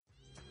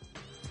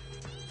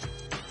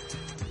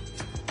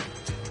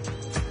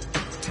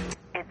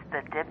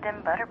the Dipped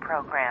in Butter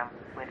program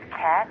with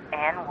Kat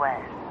and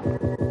Wes.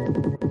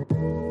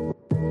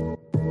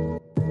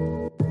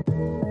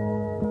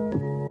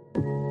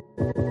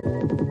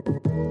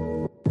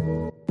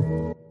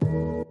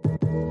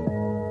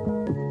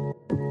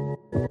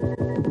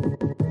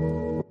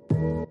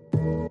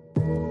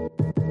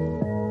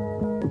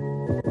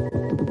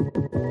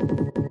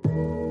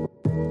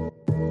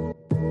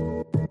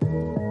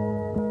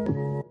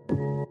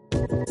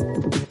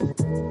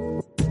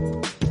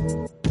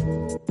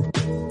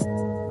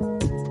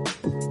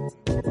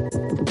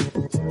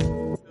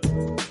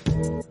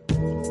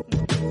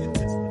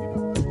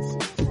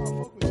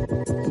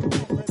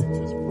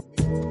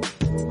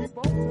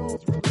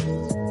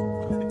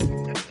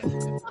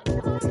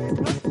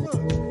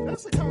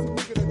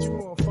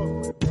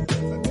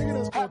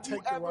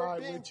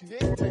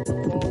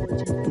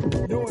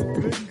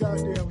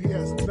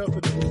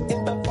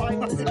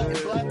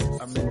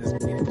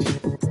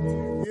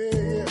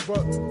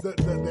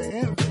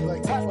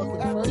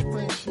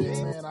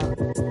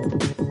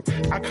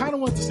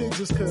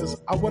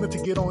 I wanted to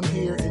get on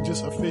here and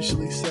just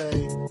officially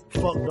say,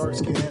 fuck dark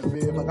skin Aunt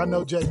Viv. Like, I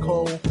know J.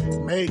 Cole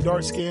made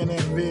dark skin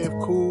Aunt Viv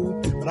cool,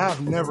 but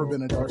I've never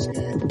been a dark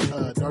skin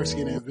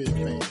Aunt Viv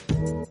fan.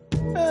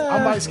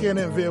 I'm light skin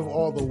Aunt Viv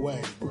all the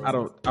way,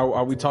 bro.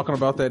 Are we talking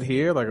about that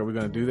here? Like, are we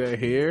going to do that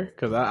here?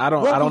 Because I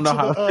don't know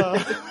how.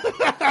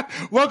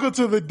 Welcome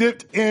to the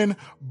Dipped in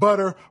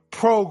Butter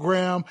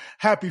program.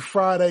 Happy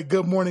Friday.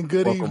 Good morning,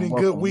 good evening,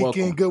 good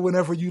weekend, good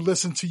whenever you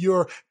listen to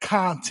your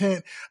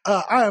content.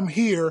 I am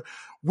here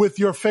with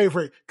your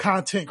favorite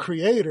content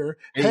creator.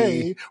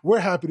 Hey, we're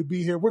happy to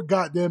be here. We're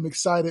goddamn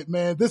excited,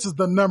 man. This is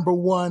the number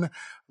one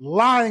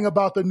lying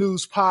about the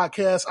news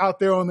podcast out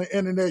there on the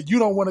internet. You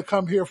don't want to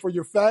come here for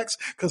your facts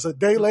because a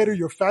day later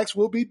your facts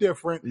will be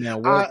different.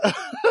 Now,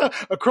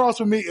 across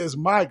from me is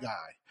my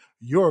guy,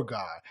 your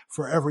guy,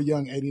 Forever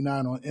Young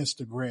 89 on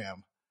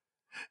Instagram.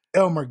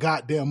 Elmer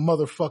goddamn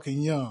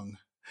motherfucking Young.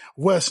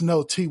 Wes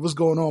No T, what's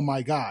going on,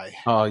 my guy?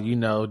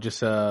 Oh,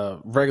 just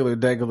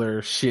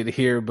regular shit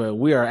here, but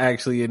we are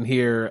actually in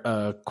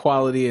here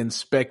quality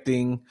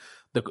inspecting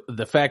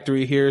the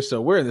factory here.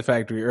 So we're in the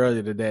factory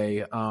earlier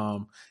today.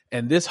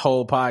 And this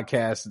whole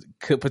podcast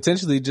could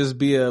potentially just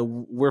be a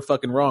we're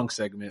fucking wrong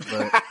segment,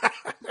 but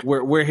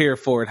we're here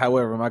for it.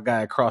 However, my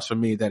guy across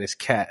from me, that is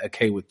Cat, a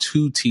K with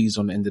two T's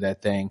on the end of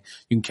that thing.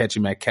 You can catch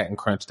him at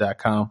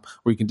catandcrunch.com,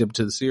 where you can dip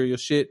into the cereal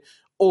shit.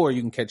 Or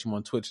you can catch him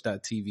on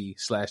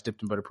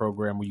twitch.tv/Dipped in Butter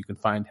program, where you can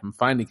find him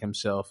finding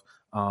himself.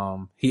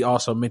 He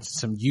also mentioned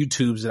some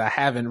YouTubes that I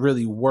haven't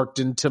really worked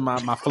into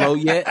my flow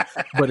yet,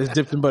 but his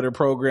Dipped in Butter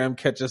program.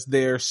 Catch us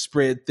there,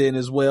 spread thin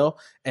as well.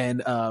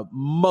 And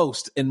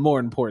most and more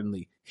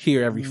importantly,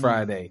 here every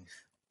Friday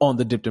on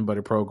the Dipped in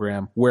Butter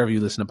program, wherever you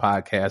listen to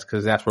podcasts,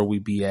 because that's where we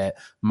be at.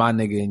 My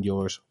nigga and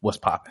yours, what's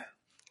popping?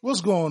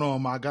 What's going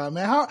on, my guy,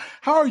 man?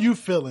 How are you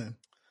feeling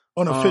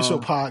on official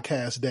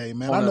podcast day,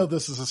 man? I know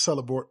this is a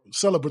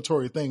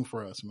celebratory thing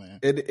for us, man.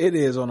 It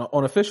is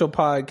on official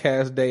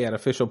podcast day at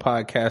official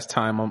podcast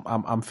time.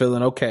 I'm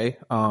feeling okay.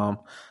 I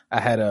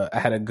had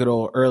a good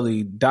old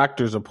early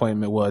doctor's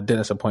appointment, well, a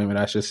dentist appointment,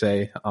 I should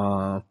say.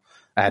 I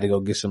had to go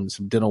get some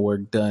dental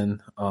work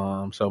done.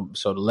 So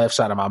the left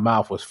side of my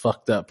mouth was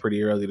fucked up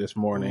pretty early this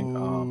morning.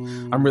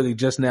 I'm really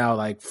just now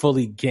like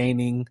fully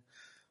gaining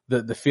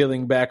the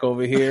feeling back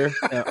over here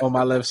on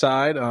my left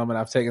side. And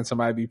I've taken some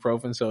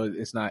ibuprofen, so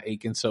it's not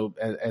aching so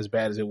as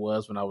bad as it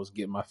was when I was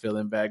getting my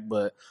feeling back.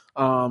 But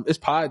it's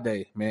pod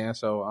day, man.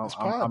 So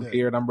I'm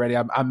here and I'm ready.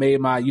 I made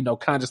my,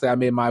 consciously I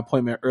made my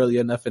appointment early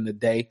enough in the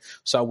day,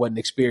 so I wasn't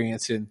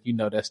experiencing,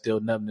 that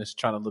still numbness,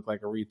 trying to look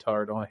like a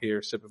retard on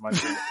here sipping my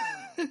drink.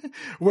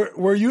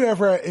 Were you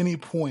ever at any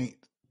point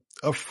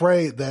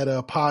afraid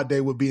that pod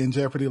day would be in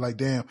jeopardy? Like,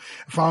 damn,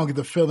 if I don't get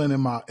the feeling in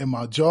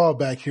my jaw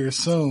back here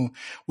soon,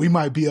 we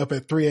might be up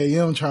at 3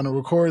 a.m. trying to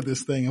record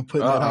this thing and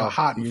put it out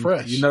hot and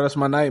fresh. That's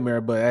my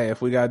nightmare, but hey,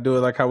 if we gotta do it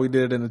like how we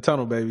did it in the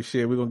tunnel, baby,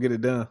 shit, we're gonna get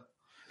it done.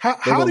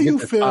 How do you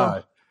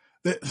feel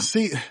that,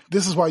 see,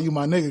 this is why you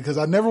my nigga, because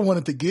I never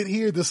wanted to get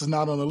here. This is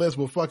not on the list,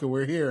 but fuck it,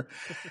 we're here.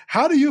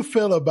 How do you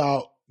feel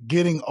about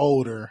getting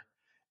older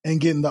and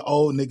getting the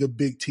old nigga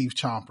big teeth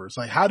chompers?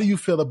 Like, how do you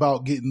feel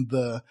about getting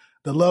the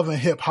love and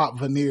hip hop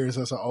veneers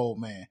as an old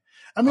man?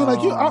 I mean,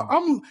 like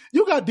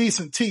you got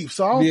decent teeth,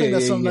 so I don't think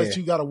that's something that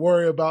you got to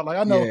worry about. Like,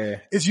 I know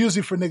it's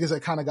usually for niggas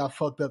that kind of got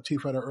fucked up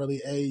teeth at an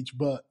early age,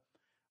 but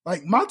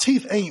like my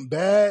teeth ain't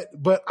bad.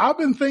 But I've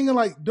been thinking,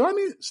 like, do I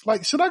need,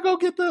 like, should I go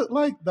get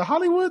the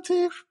Hollywood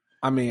teeth?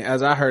 I mean,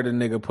 as I heard a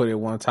nigga put it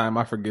one time,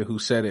 I forget who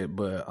said it,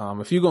 but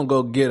if you're gonna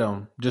go get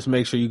them, just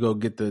make sure you go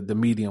get the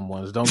medium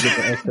ones. Don't get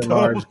the extra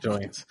large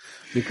joints,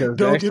 because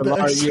the extra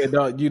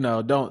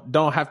large,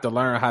 don't have to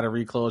learn how to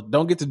reclose.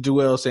 Don't get the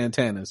Joel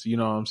Santanas. You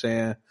know what I'm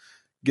saying?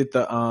 Get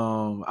the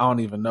I don't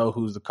even know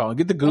who's the call.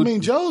 Get the Gucci. I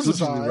mean, Joe's Gucci's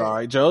is all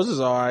right. Joe's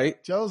is all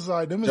right. Joe's is all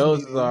right. Them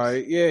Joe's is is all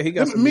right. Yeah, he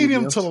got them some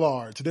medium mediums. to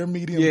large. They're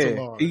medium Yeah,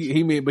 to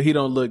large. but he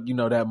don't look,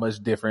 that much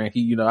different.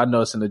 He, I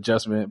know it's an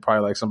adjustment,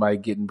 probably like somebody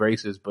getting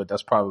braces, but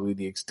that's probably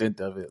the extent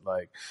of it.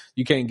 Like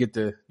you can't get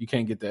the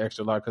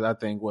extra large because I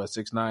think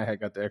 6'9" had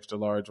got the extra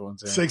large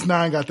ones.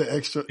 6'9" got the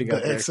extra, he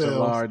got the extra XLs.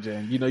 large,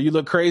 and you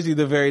look crazy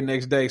the very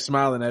next day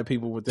smiling at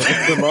people with the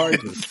extra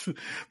larges.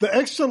 The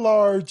extra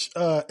large,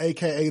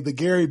 aka the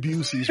Gary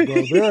Buseys,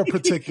 bro. They're a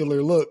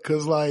particular look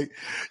because like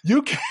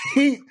you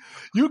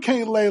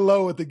can't lay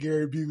low with the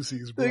Gary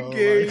Buseys, bro. The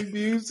Gary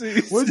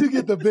Buseys. Once you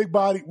get the big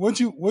body, once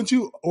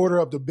you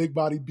order up the Big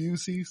Body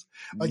Buseys,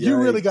 like you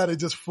really got to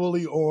just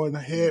fully on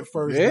head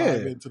first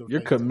dive into the. You're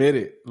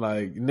committed.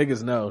 Like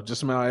niggas know.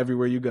 Just smile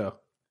everywhere you go.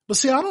 But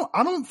see, I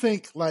don't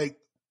think like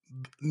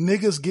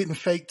niggas getting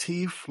fake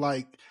teeth.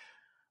 Like,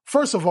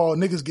 first of all,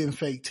 niggas getting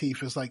fake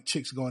teeth is like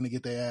chicks going to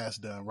get their ass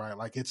done, right?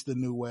 Like it's the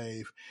new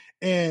wave,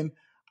 and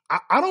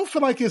I don't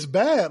feel like it's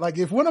bad. Like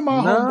if one of my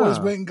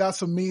homeboys went and got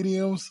some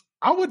mediums,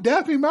 I would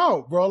dap him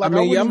out, bro. Like,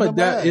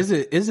 is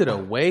it a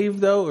wave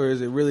though, or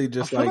is it really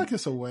just I feel like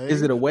it's a wave?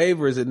 Is it a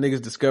wave, or is it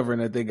niggas discovering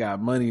that they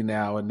got money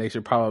now and they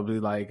should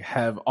probably like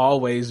have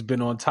always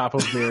been on top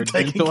of their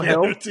dental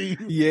health?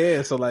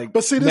 Yeah, so like,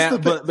 but see,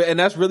 and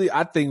that's really,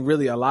 I think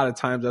really a lot of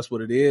times that's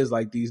what it is.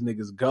 Like these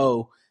niggas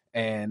go,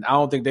 and I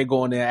don't think they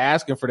go in there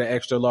asking for the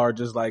extra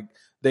larges. Like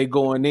they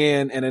going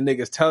in and a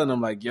nigga's telling them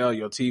like, yo,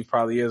 your teeth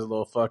probably is a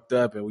little fucked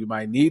up and we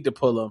might need to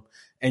pull them.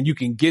 And you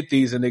can get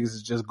these, and niggas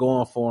is just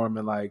going for them.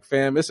 And like,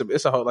 fam, it's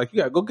a whole, like, you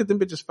gotta go get them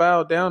bitches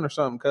filed down or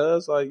something,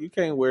 cuz like you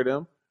can't wear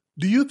them.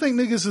 Do you think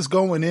niggas is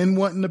going in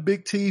wanting the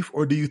big teeth,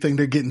 or do you think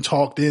they're getting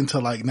talked into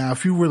like, now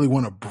if you really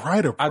want a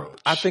bright approach?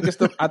 I think it's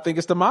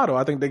the model.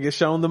 I think they get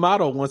shown the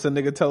model once a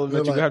nigga tell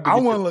them that you have to. I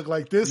want to look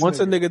like this.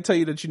 Once a nigga tell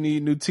you that you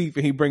need new teeth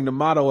and he bring the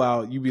model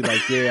out, you be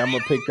like, yeah, I'm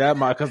gonna pick that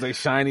model because they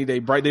shiny, they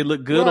bright, they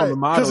look good on the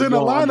model. Because in the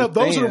lineup,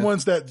 those are the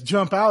ones that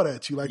jump out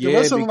at you. Like the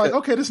rest of them, like,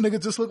 okay, this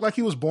nigga just looked like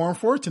he was born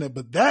fortunate,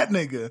 but that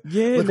nigga,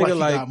 looked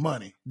like he got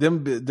money.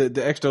 Them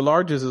the extra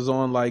larges is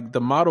on like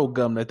the model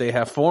gum that they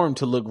have formed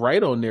to look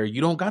right on there.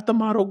 You don't got the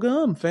model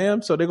gum,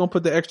 fam. So they're gonna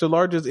put the extra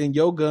larges in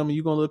your gum and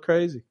you're gonna look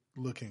crazy.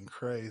 Looking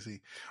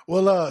crazy.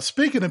 Well,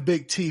 speaking of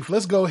big teeth,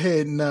 let's go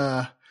ahead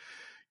and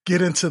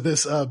get into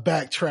this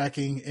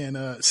backtracking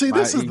and see,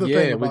 this is the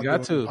thing about we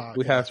got to. Podcast,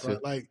 we have to.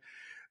 right? Like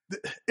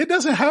it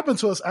doesn't happen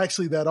to us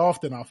actually that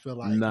often, I feel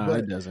like. Nah,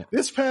 it doesn't.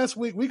 This past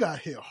week we got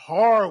hit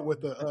hard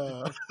with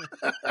the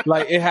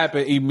like it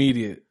happened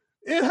immediate.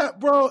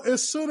 Bro,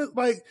 as soon as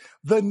like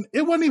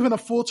it wasn't even a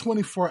full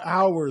 24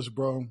 hours,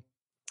 bro.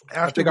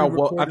 I think I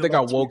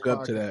woke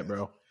up to that,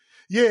 bro.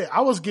 Yeah,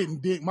 I was getting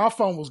dick. My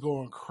phone was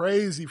going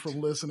crazy from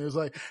listeners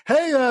like,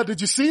 hey,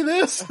 did you see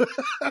this?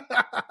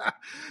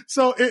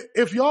 So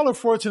if y'all are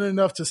fortunate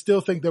enough to still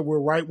think that we're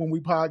right when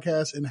we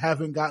podcast and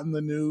haven't gotten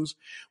the news,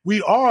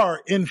 we are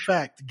in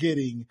fact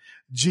getting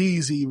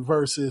Jeezy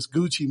versus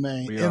Gucci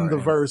Mane in the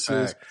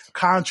verses,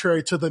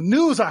 contrary to the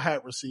news I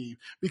had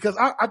received. Because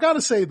I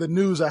gotta say the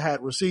news I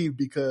had received,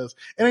 because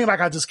it ain't like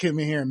I just came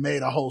in here and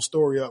made a whole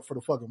story up for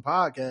the fucking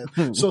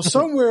podcast. So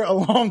somewhere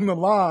along the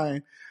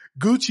line,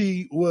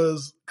 Gucci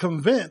was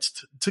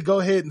convinced to go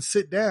ahead and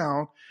sit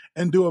down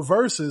and do a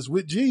versus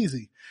with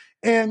Jeezy.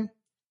 And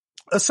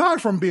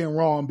aside from being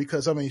wrong,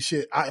 because I mean,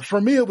 shit,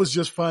 for me, it was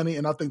just funny.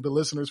 And I think the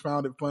listeners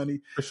found it funny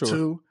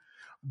too.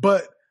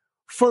 But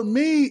for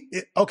me,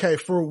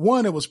 for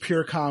one, it was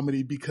pure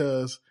comedy,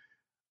 because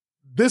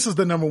this is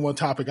the number one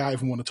topic I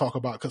even want to talk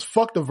about, because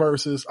fuck the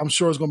verses. I'm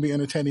sure it's going to be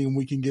entertaining and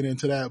we can get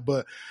into that.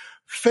 But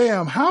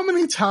fam, how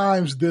many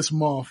times this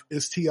month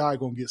is T.I.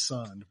 going to get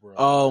sunned, bro?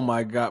 Oh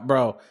my God,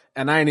 bro.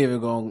 And I ain't even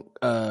going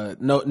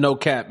no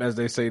cap, as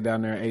they say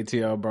down there in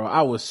ATL, bro.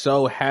 I was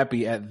so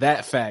happy at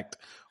that fact.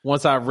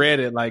 Once I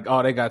read it, like,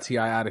 oh, they got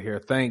T.I. out of here.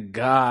 Thank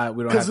God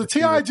we don't have to. Because the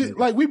T.I.,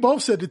 like we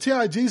both said, the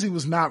T.I. Jeezy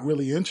was not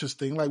really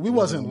interesting. Like we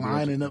wasn't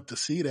lining up to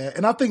see that.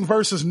 And I think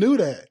Versus knew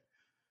that.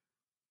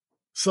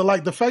 So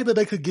like the fact that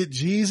they could get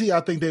Jeezy,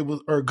 I think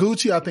or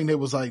Gucci, I think they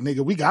was like, nigga,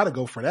 we got to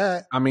go for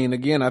that. I mean,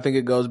 again, I think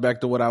it goes back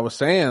to what I was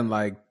saying,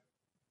 like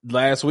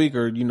last week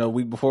or,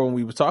 week before when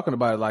we were talking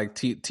about it, like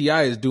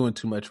T.I. is doing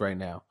too much right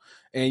now.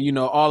 And,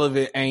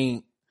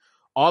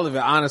 all of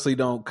it honestly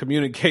don't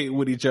communicate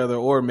with each other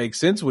or make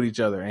sense with each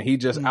other. And he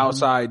just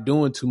outside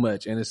doing too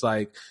much. And it's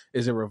like,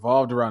 is it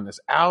revolved around this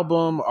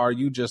album? Are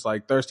you just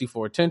like thirsty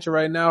for attention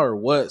right now or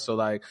what? So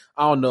like,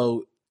 I don't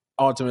know.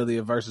 Ultimately,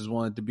 if Versus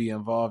wanted to be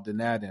involved in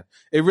that, and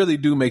it really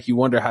do make you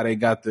wonder how they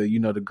got the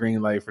the green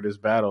light for this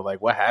battle.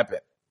 Like, what happened?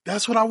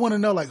 That's what I want to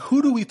know. Like,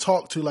 who do we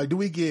talk to? Like, do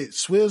we get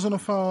Swizz on the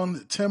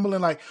phone,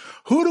 Timberland? Like,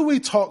 who do we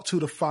talk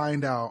to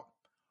find out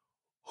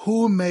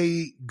who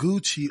made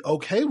Gucci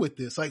okay with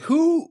this? Like,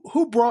 who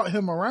brought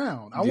him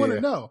around? I want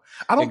to know.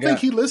 I don't think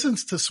he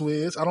listens to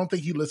Swizz. I don't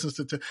think he listens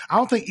to. I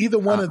don't think either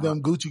one of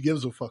them Gucci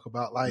gives a fuck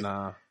about. Like,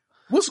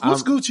 what's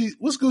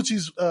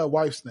Gucci's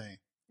wife's name?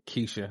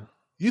 Keisha.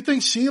 You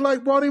think she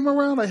like brought him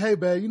around? Like, hey,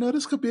 babe,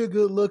 this could be a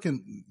good look,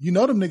 and them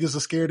niggas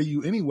are scared of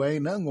you anyway.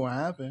 Nothing gonna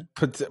happen.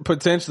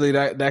 Potentially,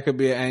 that could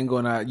be an angle,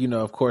 and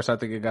of course, I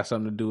think it got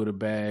something to do with a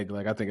bag.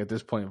 Like, I think at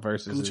this point,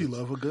 Versus Gucci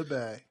love a good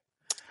bag.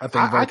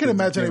 I can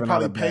imagine they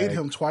probably paid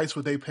him twice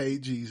what they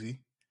paid Jeezy.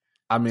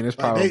 I mean, it's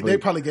probably they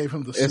probably gave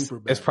him the super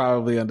bag. It's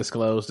probably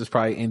undisclosed. It's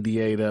probably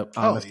NDA'd up,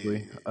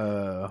 honestly.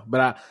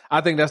 But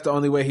I think that's the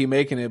only way he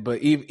making it. But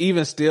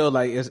even still,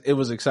 like it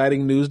was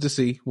exciting news to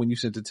see when you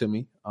sent it to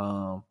me.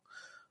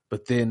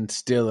 But then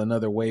still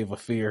another wave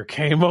of fear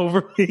came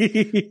over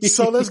me.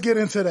 So let's get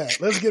into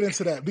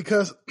that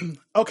because,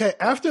 okay,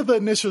 after the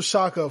initial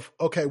shock of,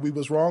 okay, we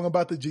was wrong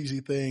about the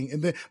Jeezy thing.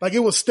 And then like it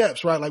was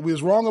steps, right? Like we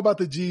was wrong about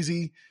the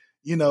Jeezy,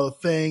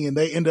 thing, and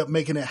they end up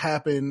making it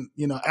happen,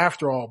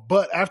 after all.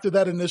 But after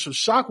that initial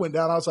shock went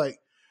down, I was like,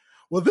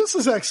 well, this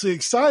is actually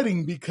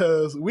exciting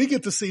because we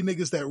get to see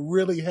niggas that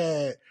really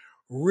had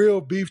real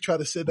beef try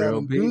to sit down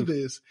and do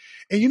this.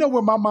 And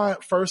where my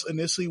mind first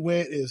initially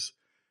went is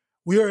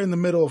we are in the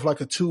middle of like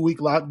a 2-week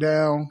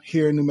lockdown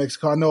here in New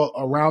Mexico. I know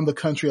around the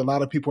country, a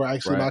lot of people are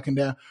actually locking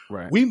down.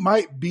 Right. We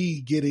might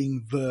be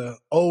getting the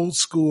old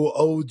school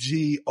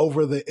OG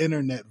over the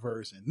internet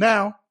version.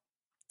 Now,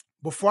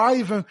 before I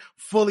even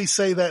fully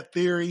say that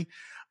theory,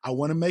 I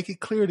want to make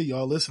it clear to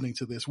y'all listening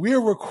to this. We are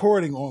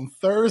recording on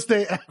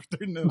Thursday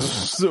afternoon.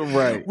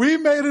 Right. We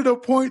made it a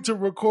point to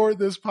record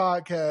this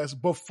podcast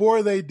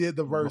before they did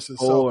the verses.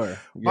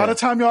 By the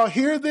time y'all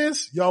hear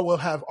this, y'all will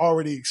have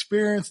already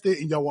experienced it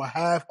and y'all will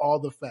have all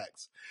the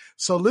facts.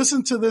 So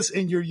listen to this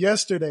in your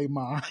yesterday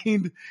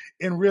mind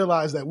and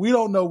realize that we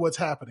don't know what's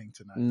happening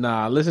tonight.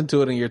 Nah, listen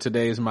to it in your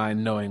today's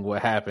mind knowing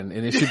what happened.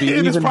 And it should be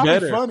even it's probably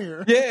better.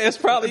 Funnier. Yeah, it's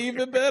probably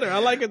even better. I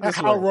like it this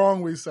way. How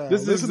wrong we sound.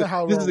 This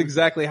is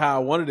exactly how I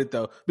wanted it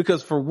though.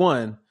 Because for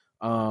one,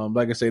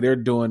 like I say, they're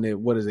doing it,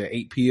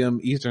 8 p.m.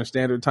 Eastern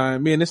Standard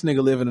Time. Me and this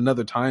nigga live in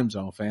another time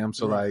zone, fam.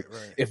 So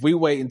if we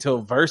wait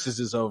until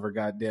Versus is over,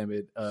 goddamn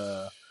it,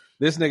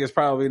 this nigga's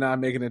probably not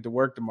making it to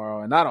work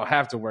tomorrow, and I don't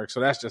have to work, so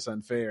that's just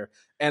unfair.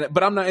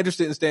 But I'm not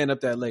interested in staying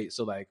up that late,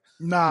 so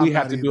we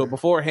have to do it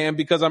beforehand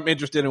because I'm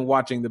interested in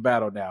watching the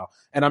battle now,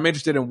 and I'm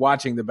interested in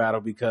watching the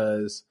battle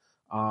because,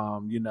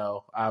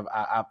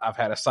 I've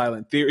had a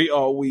silent theory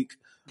all week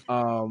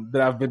that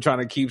I've been trying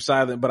to keep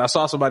silent, but I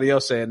saw somebody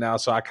else say it now,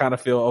 so I kind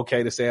of feel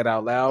okay to say it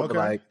out loud.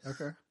 Okay.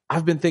 But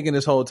I've been thinking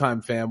this whole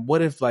time, fam,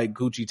 what if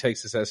Gucci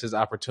takes this as his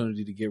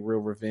opportunity to get real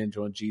revenge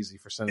on Jeezy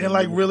for something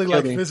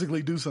and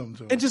physically do something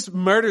to him and just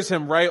murders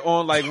him right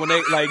on when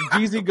they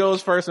Jeezy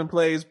goes first and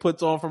plays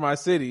Puts On For My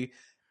City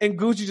and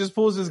Gucci just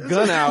pulls his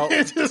gun out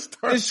and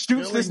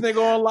shoots this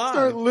nigga on live.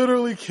 Start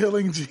literally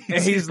killing Jeezy.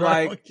 And he's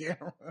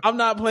I'm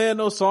not playing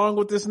no song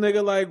with this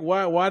nigga.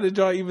 Why did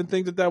y'all even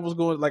think that was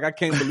going? I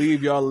can't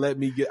believe y'all let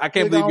me I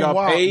can't believe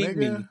y'all paid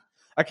me.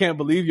 I can't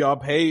believe y'all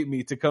paid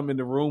me to come in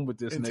the room with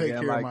this and nigga. Take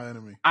care of my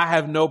enemy. I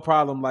have no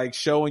problem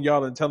showing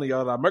y'all and telling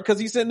y'all that I'm because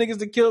he sent niggas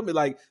to kill me.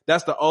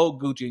 That's the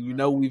old Gucci,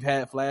 and we've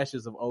had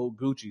flashes of old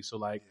Gucci.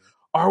 So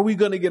are we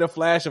gonna get a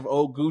flash of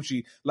old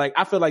Gucci?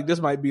 I feel like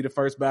this might be the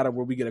first battle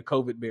where we get a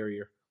COVID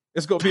barrier.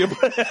 It's gonna be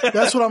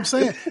That's what I'm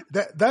saying.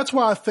 That's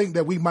why I think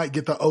that we might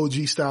get the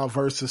OG style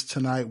versus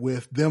tonight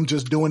with them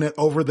just doing it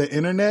over the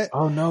internet.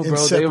 Oh no, bro! In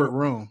separate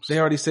rooms. They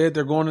already said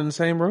they're going in the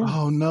same room.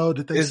 Oh no,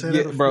 did they say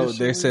that? Bro,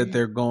 they said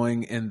they're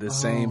going in the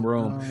same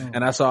room. No.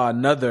 And I saw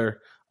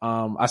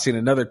I seen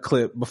another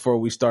clip before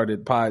we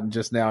started pod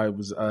just now. It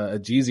was a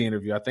Jeezy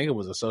interview. I think it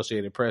was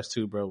Associated Press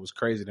too, bro. It was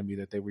crazy to me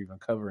that they were even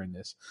covering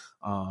this.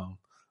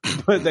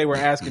 But they were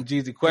asking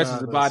Jeezy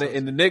questions about it.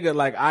 And the nigga,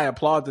 I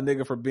applaud the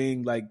nigga for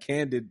being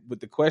candid with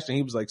the question.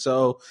 He was like,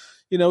 so,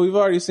 we've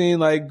already seen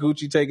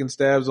Gucci taking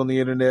stabs on the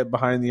internet,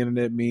 behind the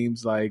internet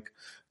memes.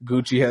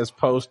 Gucci has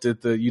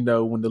posted the,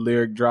 when the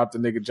lyric dropped, the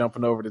nigga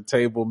jumping over the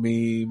table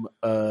meme.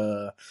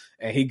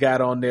 And he got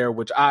on there,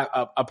 which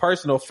a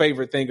personal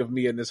favorite thing of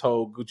me in this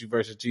whole Gucci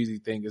versus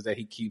Jeezy thing is that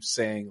he keeps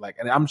saying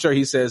and I'm sure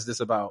he says this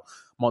about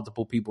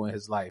multiple people in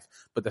his life,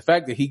 but the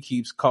fact that he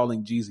keeps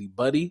calling Jeezy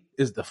buddy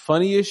is the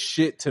funniest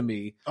shit to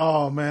me.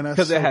 Oh man,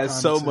 because it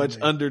has so much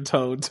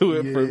undertone to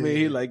it for me.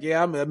 He me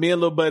and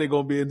little buddy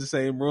gonna be in the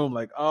same room.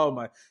 Oh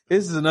my,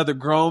 this is another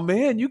grown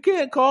man. You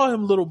can't call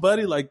him little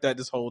buddy like that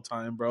this whole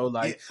time, bro.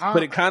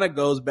 But it kind of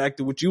goes back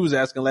to what you was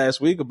asking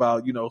last week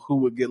about who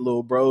would get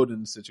Lil Bro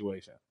in the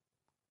situation.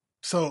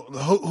 So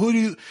who do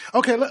you?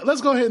 Okay,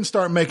 let's go ahead and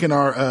start making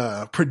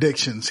our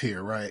predictions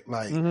here, right?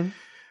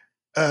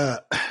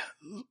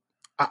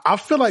 I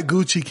feel like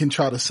Gucci can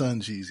try to son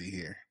Jeezy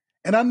here.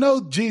 And I know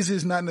Jeezy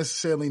is not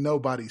necessarily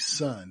nobody's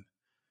son,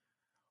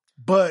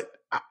 but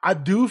I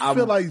do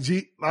feel like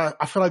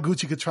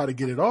Gucci could try to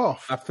get it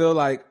off. I feel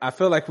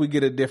like we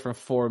get a different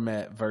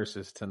format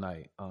versus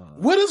tonight.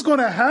 What is going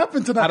to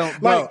happen tonight?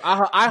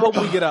 I hope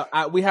we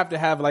get we have to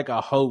have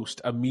a host,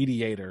 a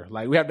mediator.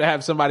 We have to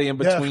have somebody in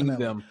between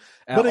them.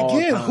 But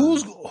again,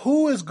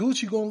 who is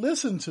Gucci going to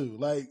listen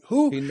to?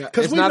 Who?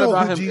 It's not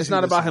about him. It's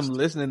not about him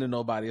listening to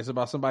nobody. It's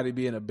about somebody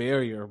being a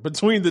barrier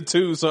between the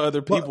two, so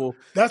other people.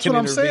 That's what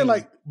I'm saying.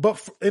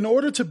 But in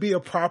order to be a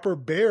proper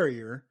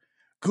barrier,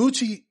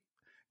 Gucci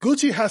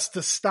Gucci has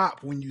to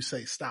stop when you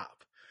say stop.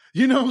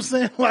 You know what I'm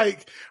saying?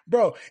 Like,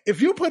 bro,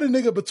 if you put a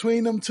nigga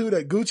between them two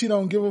that Gucci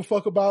don't give a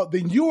fuck about,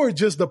 then you are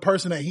just the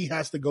person that he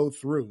has to go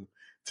through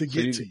to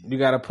get to you. You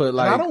got to put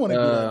like, and I don't want to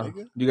be that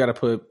nigga. You got to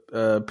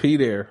put P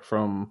there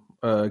from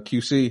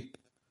QC.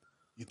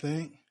 You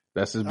think?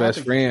 That's his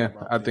best friend.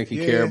 I think he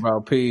care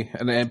about P.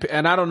 And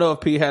I don't know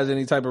if P has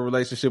any type of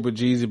relationship with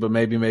Jeezy, but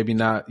maybe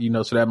not, you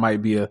know, so that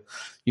might be a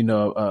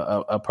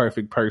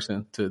perfect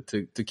person to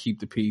keep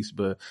the peace.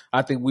 But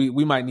I think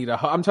we might need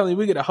I'm telling you,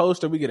 we get a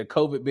host or we get a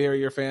COVID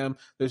barrier, fam.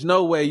 There's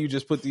no way you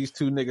just put these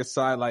two niggas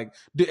side, like,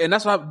 and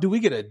that's why, do we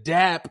get a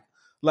dap?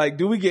 Like,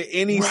 do we get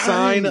any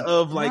sign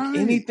of like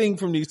anything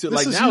from these two? This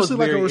like, is now usually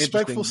it's very like a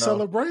respectful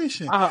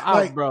celebration.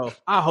 Bro,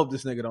 I hope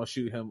this nigga don't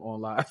shoot him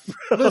on live.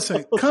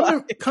 Listen,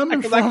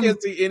 coming from, I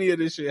can't see any of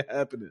this shit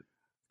happening.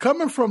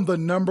 Coming from the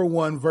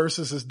 #1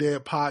 Versus is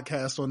Dead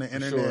podcast on the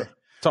internet,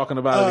 talking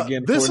about it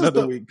again for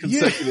another week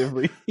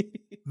consecutively.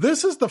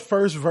 This is the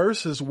first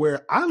Versus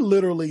where I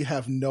literally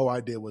have no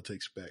idea what to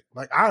expect.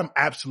 Like, I'm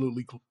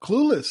absolutely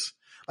clueless.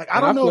 Like,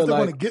 I don't know if they're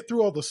going to get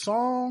through all the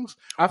songs.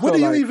 What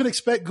do you even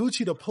expect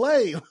Gucci to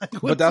play?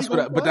 Like, but that's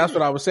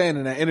what I was saying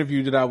in that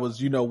interview that I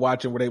was,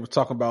 watching, where they were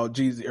talking about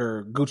Jeezy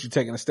or Gucci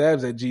taking the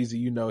stabs at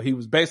Jeezy. He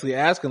was basically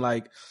asking,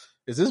 like,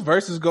 is this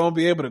Versus going to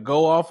be able to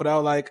go off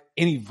without like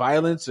any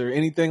violence or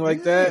anything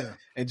like that?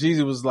 And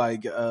Jeezy was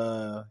like,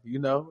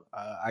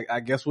 I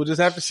guess we'll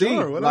just have to see.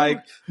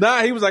 Like,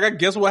 he was like, I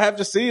guess we'll have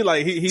to see.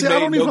 Like, he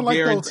made no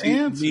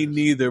guarantee. Me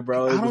neither,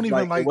 bro. I don't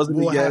even like. It wasn't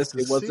a yes.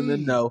 It wasn't a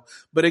no.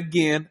 But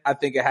again, I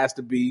think it has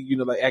to be.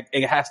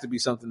 It has to be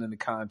something in the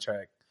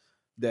contract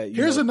that.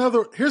 Here's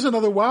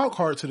another wild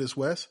card to this,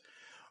 Wes.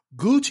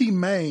 Gucci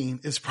Mane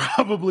is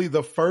probably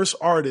the first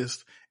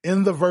artist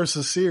in the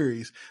Versus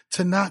series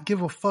to not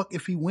give a fuck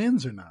if he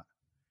wins or not.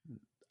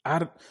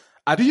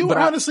 Do you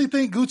honestly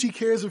think Gucci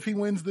cares if he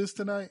wins this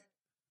tonight?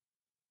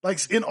 Like,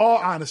 in all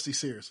honesty,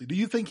 seriously, do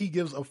you think he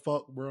gives a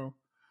fuck, bro?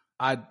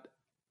 I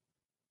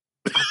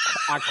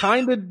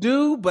kind of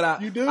do,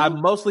 but You do? I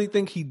mostly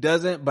think he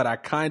doesn't, but I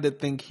kind of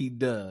think he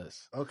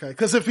does. Okay,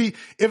 because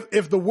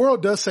if the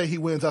world does say he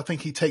wins, I think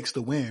he takes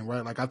the win,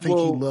 right? Like, I think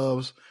he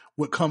loves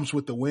what comes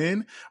with the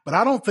win, but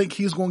I don't think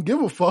he's going to give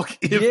a fuck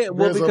if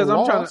there's because a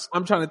loss.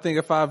 I'm trying to think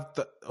if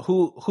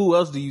who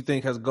else do you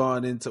think has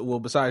gone into,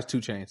 besides 2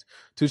 Chainz?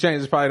 2 Chainz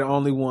is probably the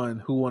only one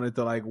who wanted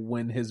to like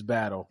win his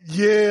battle.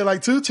 Yeah,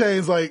 like 2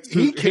 Chainz, like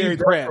he carried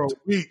that for a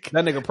week.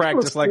 That nigga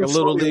practiced like a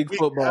little league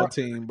football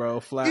team, bro.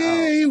 Flat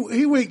out.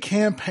 He went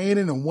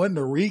campaigning and won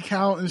the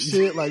recount and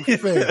shit. Like,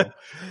 fam,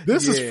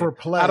 this is for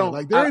play.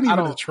 Like, there ain't even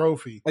a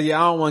trophy.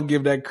 Yeah, I don't want to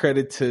give that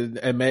credit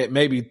to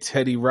maybe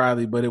Teddy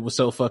Riley, but it was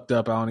so fucked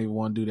up. I don't even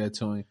want to do that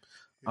to him.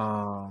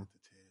 But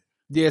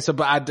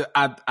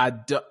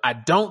I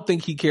don't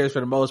think he cares for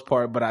the most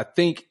part, but I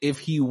think if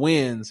he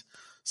wins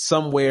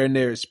somewhere in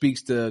there, it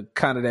speaks to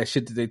kind of that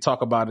shit that they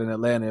talk about in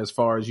Atlanta as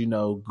far as,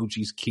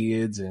 Gucci's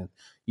kids and,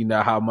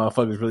 how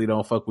motherfuckers really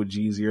don't fuck with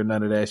Jeezy or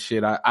none of that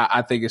shit.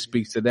 I think it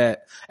speaks to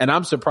that. And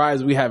I'm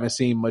surprised we haven't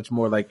seen much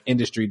more like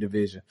industry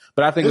division,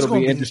 but I think it'll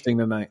be interesting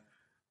tonight.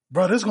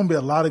 Bro, there's going to be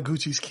a lot of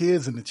Gucci's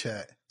kids in the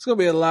chat. It's going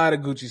to be a lot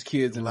of Gucci's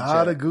kids in the chat. A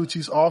lot of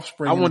Gucci's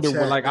offspring I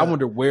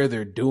wonder where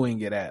they're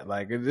doing it at.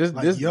 Like,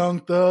 this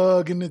Young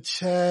Thug in the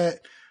chat,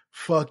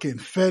 fucking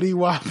Fetty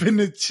Wap in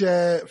the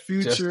chat,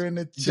 Future in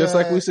the chat. Just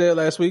like we said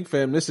last week,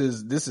 fam, this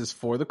is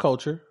for the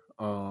culture.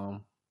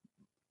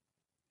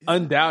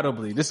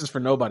 Undoubtedly, this is for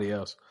nobody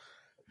else.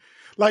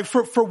 Like,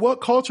 for what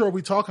culture are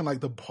we talking? Like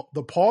the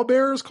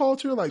pallbearers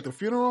culture, like the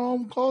funeral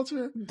home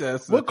culture.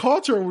 What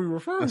culture are we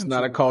referring to? That's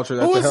not a culture.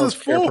 That's a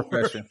healthcare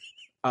profession.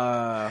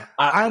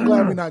 I'm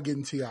glad we're not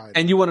getting T.I.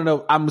 And you want to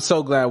know? I'm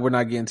so glad we're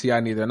not getting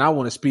T.I. neither. And I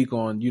want to speak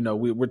on.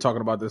 We're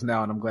talking about this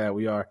now, and I'm glad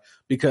we are,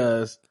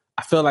 because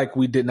I feel like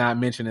we did not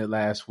mention it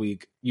last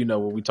week.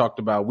 When we talked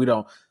about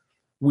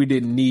we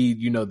didn't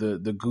need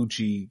the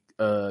Gucci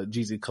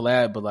Jeezy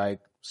collab, but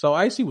like So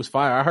Icy was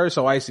fire. I heard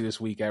So Icy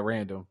this week at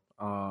random.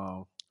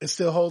 It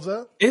still holds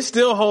up? It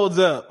still holds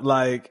up.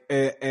 Like,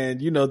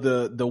 and you know,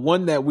 the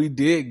one that we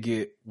did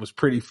get was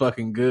pretty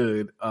fucking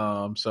good.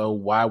 So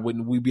why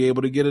wouldn't we be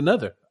able to get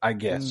another, I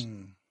guess?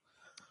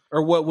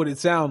 Or what would it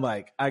sound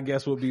like, I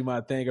guess, would be my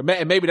thing. Or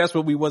maybe that's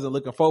what we wasn't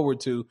looking forward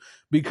to,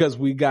 because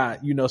we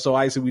got, you know, So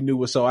Icy, we knew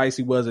what So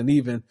Icy was. And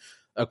even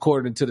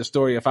according to the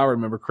story, if I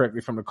remember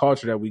correctly from the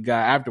culture that we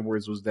got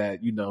afterwards, was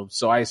that, you know,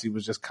 So Icy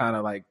was just kind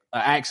of like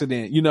an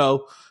accident, you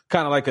know,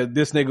 kind of like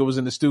this nigga was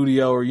in the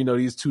studio, or, you know,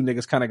 these two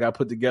niggas kind of got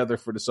put together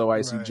for the So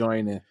Icy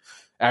joint. And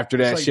after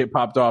that shit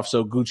popped off,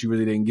 so Gucci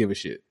really didn't give a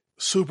shit.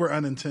 Super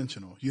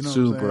unintentional, you know.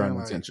 Super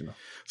unintentional. Like,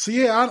 so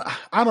yeah,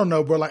 I don't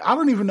know, bro. Like, I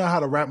don't even know how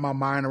to wrap my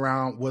mind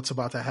around what's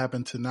about to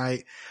happen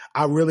tonight.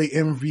 I really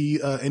envy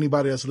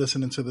anybody that's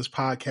listening to this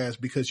podcast,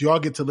 because y'all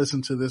get to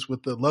listen to this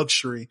with the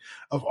luxury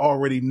of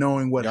already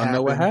knowing what happened.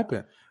 Y'all know what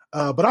happened.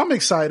 But I'm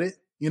excited.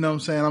 You know what I'm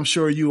saying? I'm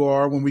sure you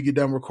are. When we get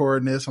done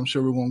recording this, I'm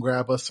sure we're going to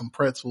grab us some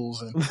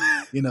pretzels and,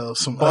 you know,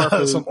 some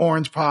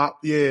orange pop.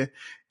 Yeah.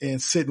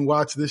 and sit and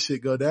watch this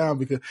shit go down.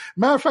 Because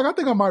matter of fact, I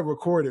think I might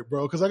record it,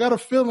 bro. Cause I got a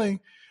feeling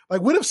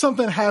like, what if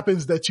something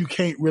happens that you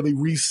can't really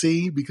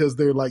re-see because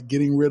they're like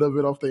getting rid of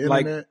it off the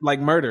internet?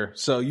 Like murder.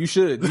 So you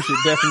should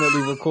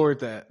definitely record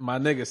that, my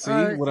nigga. See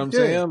what I'm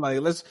saying?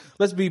 Like,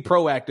 let's be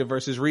proactive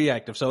versus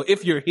reactive. So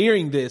if you're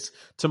hearing this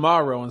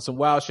tomorrow and some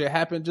wild shit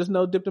happened, just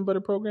know Dipped in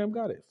Butter program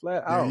got it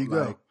flat out. There you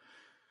go.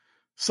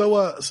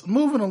 So,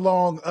 moving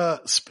along,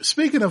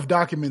 speaking of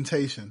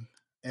documentation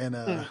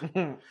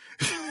and,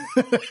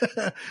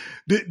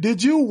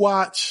 did you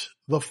watch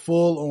the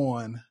full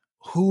on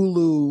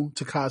Hulu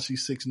Tekashi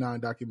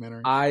 6ix9ine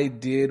documentary? I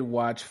did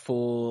watch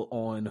full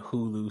on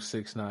Hulu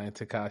 6ix9ine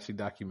Tekashi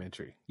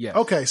documentary. Yes.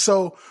 Okay.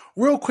 So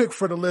real quick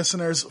for the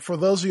listeners, for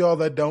those of y'all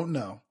that don't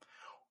know,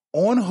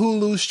 on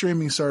Hulu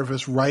streaming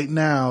service right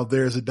now,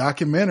 there's a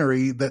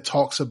documentary that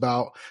talks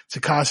about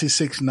Tekashi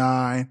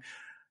 6ix9ine.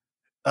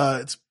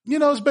 It's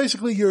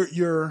basically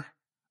your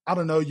I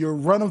don't know, your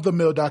run of the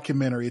mill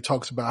documentary. It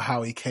talks about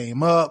how he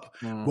came up,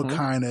 what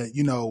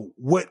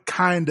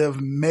kind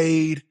of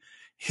made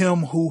him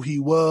who he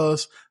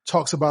was,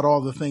 talks about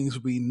all the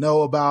things we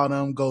know about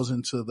him, goes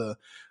into the,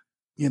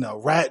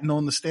 ratting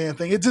on the stand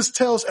thing. It just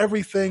tells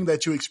everything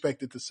that you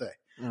expect it to say.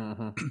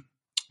 Mm-hmm.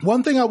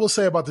 One thing I will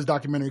say about this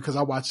documentary, because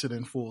I watched it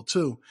in full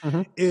too,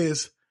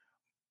 is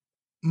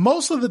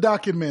most of the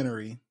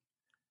documentary,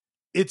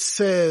 it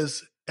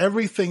says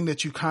everything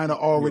that you kind of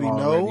already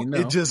know.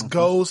 It just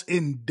goes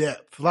in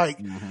depth. Like,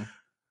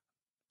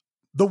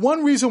 the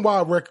one reason why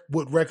I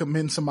would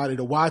recommend somebody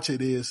to watch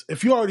it is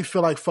if you already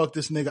feel like, fuck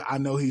this nigga, I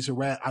know he's a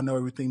rat, I know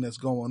everything that's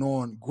going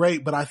on,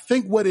 great. But I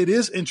think what it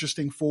is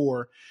interesting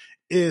for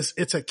is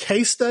it's a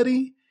case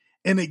study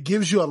and it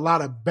gives you a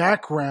lot of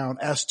background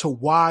as to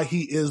why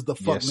he is the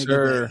fuck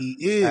nigga that he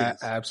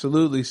is.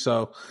 Absolutely.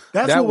 So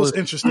that's what was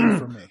interesting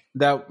for me.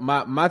 That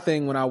my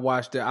thing when I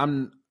watched it,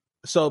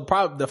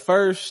 probably the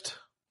first,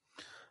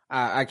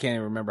 I can't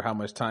even remember how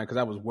much time because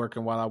I was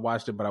working while I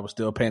watched it, but I was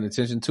still paying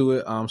attention to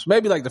it. So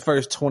maybe like the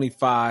first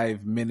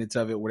 25 minutes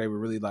of it where they were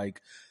really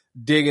like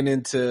digging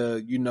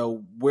into,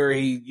 where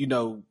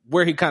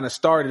he kind of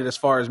started as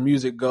far as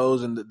music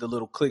goes and the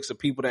little cliques of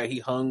people that he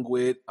hung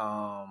with.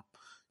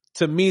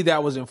 To me,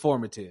 that was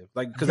informative.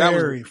 Like, cause that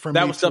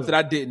was stuff that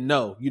I didn't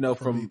know,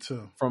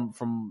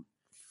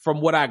 from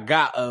what I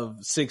got of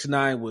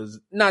 6ix9ine was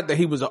not that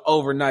he was an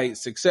overnight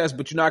success,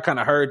 but I kind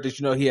of heard that,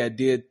 he had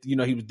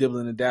he was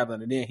dibbling and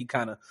dabbling and then he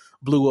kind of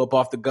blew up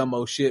off the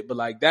gummo shit. But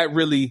like that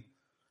really,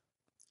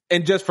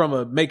 and just from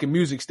a making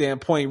music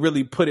standpoint,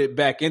 really put it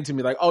back into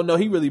me like, oh no,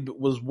 he really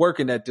was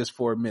working at this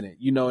for a minute,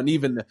 and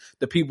even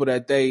the people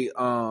that they,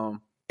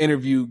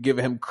 interview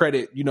giving him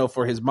credit,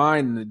 for his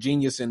mind and the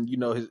genius and,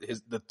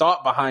 his the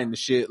thought behind the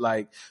shit.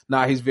 Like,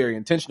 he's very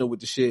intentional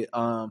with the shit.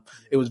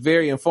 It was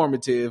very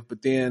informative,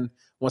 but then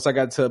once I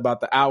got to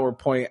about the hour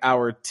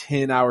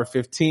 10, hour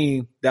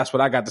 15, that's what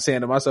I got to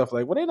saying to myself,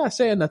 like, well, they're not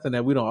saying nothing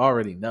that we don't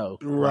already know.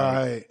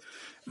 Right.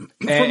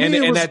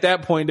 And at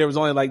that point, there was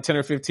only like 10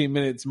 or 15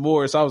 minutes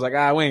more. So I was like,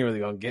 we ain't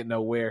really going to get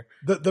nowhere.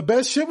 The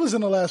best shit was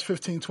in the last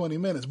 15, 20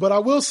 minutes. But I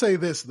will say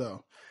this,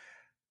 though.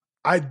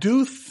 I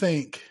do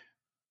think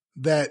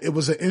that it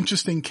was an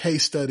interesting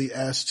case study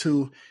as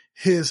to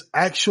his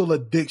actual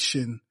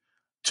addiction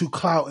to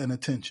clout and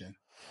attention.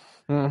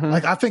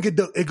 Like, I think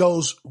it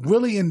goes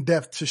really in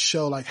depth to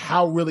show like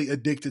how really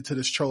addicted to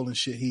this trolling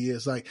shit he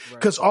is. Like,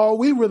 cause all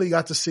we really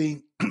got to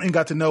see and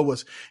got to know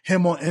was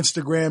him on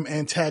Instagram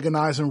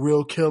antagonizing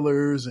real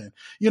killers and,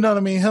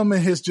 him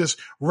and his just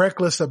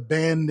reckless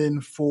abandon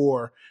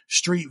for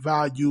street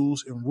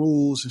values and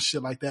rules and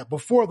shit like that.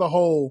 Before the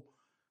whole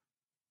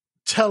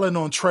telling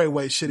on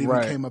Treyway shit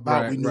even came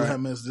about, we knew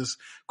him as this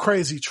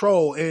crazy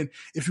troll. And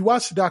if you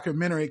watch the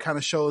documentary, it kind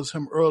of shows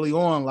him early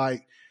on,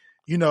 like,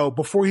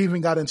 before he even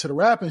got into the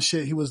rapping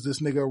shit, he was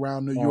this nigga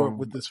around New York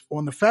with this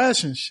on the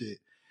fashion shit.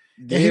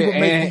 And he would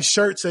make these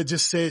shirts that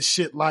just said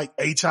shit like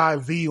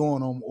HIV on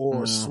them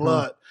or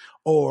slut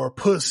or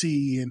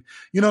pussy. And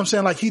you know what I'm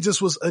saying? Like, he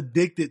just was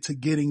addicted to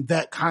getting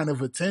that kind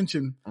of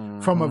attention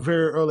from a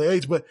very early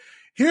age. But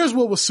here's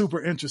what was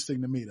super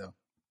interesting to me though.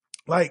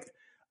 Like,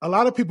 a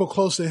lot of people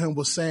close to him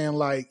was saying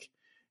like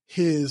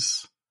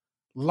his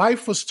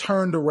life was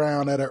turned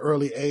around at an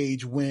early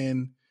age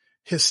when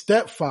his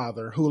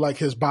stepfather, who like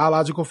his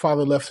biological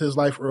father left his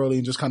life early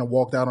and just kind of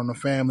walked out on the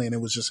family and it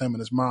was just him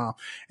and his mom.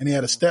 And he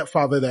had a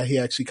stepfather that he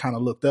actually kind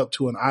of looked up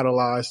to and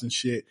idolized and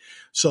shit.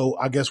 So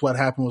I guess what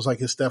happened was like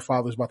his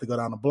stepfather was about to go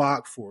down the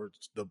block for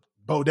the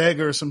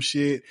bodega or some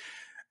shit.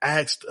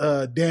 Asked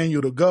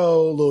Daniel to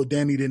go. Little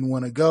Danny didn't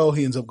want to go.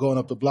 He ends up going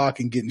up the block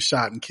and getting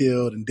shot and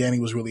killed. And Danny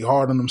was really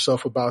hard on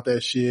himself about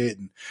that shit.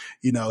 And,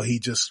 he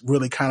just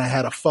really kind of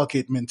had a fuck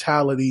it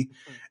mentality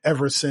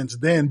ever since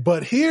then.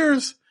 But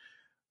here's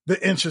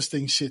the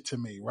interesting shit to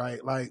me,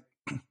 right? Like,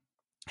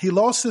 he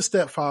lost his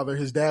stepfather.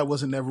 His dad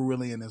wasn't never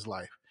really in his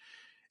life.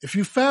 If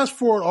you fast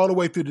forward all the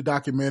way through the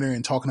documentary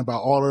and talking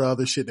about all of the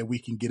other shit that we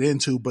can get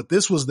into, but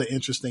this was the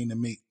interesting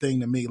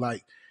thing to me,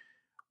 like,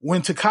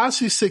 when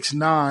Tekashi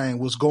 6ix9ine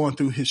was going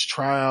through his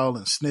trial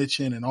and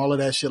snitching and all of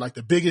that shit, like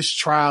the biggest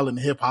trial in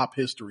hip hop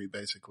history,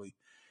 basically,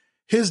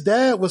 His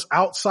dad was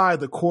outside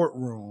the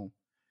courtroom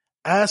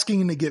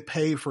asking to get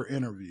paid for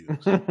interviews.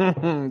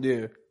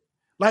 Yeah.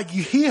 Like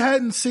he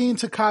hadn't seen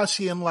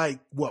Tekashi in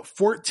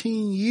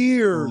 14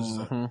 years.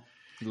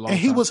 Mm-hmm. And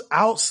he was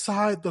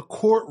outside the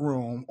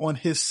courtroom on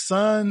his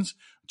son's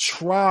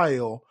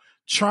trial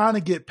trying to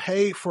get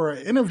paid for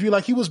an interview.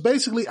 Like he was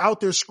basically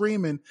out there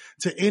screaming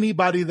to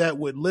anybody that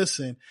would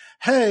listen,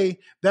 hey,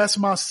 that's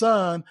my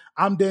son.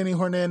 I'm Danny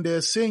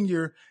Hernandez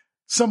Sr.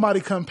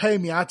 Somebody come pay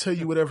me. I'll tell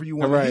you whatever you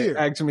want to hear.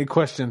 Ask me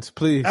questions,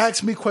 please.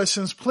 Ask me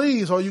questions,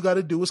 please. All you got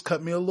to do is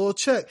cut me a little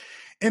check.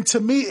 And to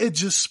me, it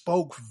just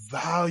spoke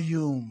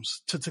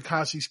volumes to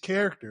Tekashi's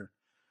character.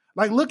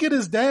 Like, look at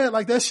his dad.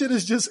 Like, that shit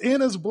is just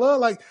in his blood.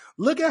 Like,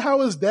 look at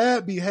how his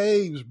dad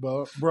behaves,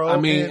 bro. I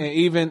mean,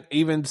 and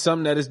even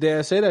something that his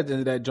dad said at the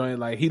end of that joint,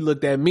 like, he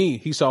looked at me.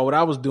 He saw what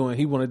I was doing.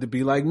 He wanted to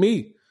be like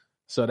me.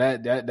 So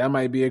that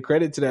might be a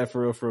credit to that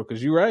for real,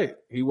 because you're right.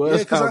 He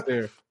was out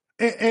there.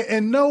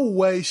 In no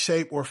way,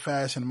 shape, or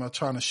fashion am I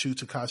trying to shoot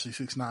Tekashi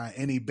 6ix9ine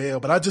any bail,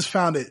 but I just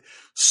found it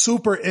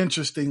super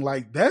interesting.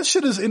 Like, that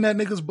shit is in that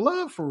nigga's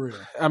blood for real.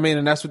 I mean,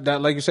 and that's what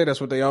like you say, that's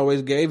what they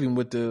always gave him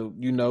with the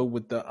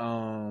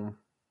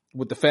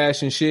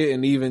fashion shit,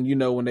 and even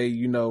when they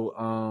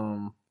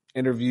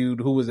interviewed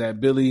who was that,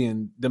 Billy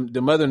and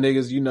them other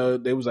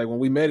niggas, they was like, when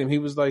we met him, he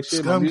was like,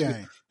 shit,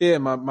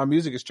 my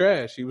music is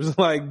trash. He was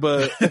like,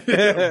 but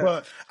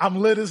but I'm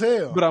lit as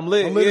hell. But I'm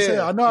lit as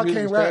hell. I know I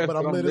can't rap, but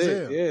I'm lit as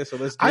hell. Yeah, so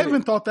let's I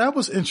even thought that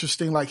was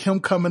interesting, like him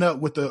coming up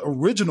with the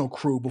original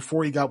crew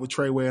before he got with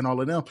Treyway and all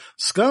of them,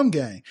 Scum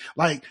Gang.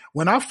 Like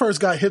when I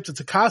first got hip to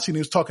Tekashi and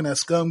he was talking that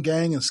Scum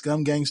Gang, and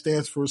Scum Gang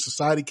stands for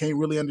Society Can't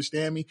Really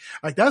Understand Me.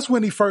 Like that's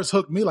when he first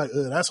hooked me, like,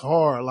 that's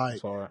hard. Like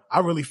that's hard. I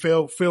really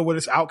feel where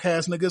this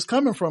outcast nigga is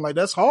coming from. Like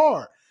that's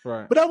hard.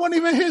 Right. But that wasn't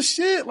even his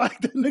shit. Like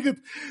the nigga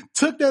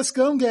took that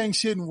Scum Gang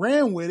shit and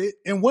ran with it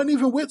and wasn't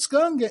even with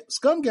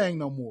Scum Gang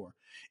no more.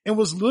 And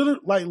was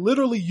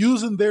literally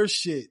using their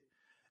shit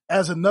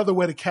as another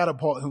way to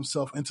catapult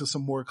himself into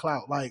some more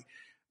clout. Like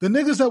the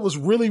niggas that was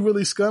really,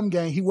 really Scum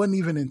Gang, he wasn't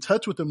even in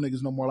touch with them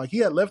niggas no more. Like he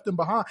had left them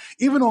behind.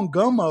 Even on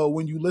Gummo,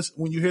 when you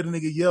hear the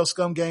nigga yell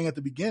Scum Gang at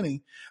the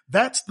beginning,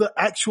 that's the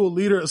actual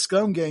leader of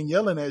Scum Gang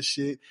yelling that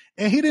shit.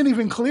 And he didn't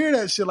even clear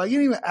that shit. Like he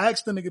didn't even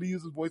ask the nigga to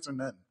use his voice or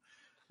nothing.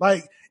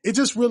 Like it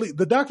just really,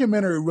 the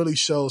documentary really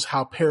shows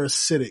how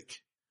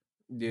parasitic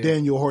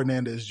Daniel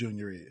Hernandez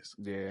Jr. is.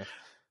 Yeah.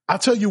 I'll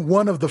tell you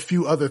one of the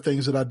few other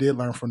things that I did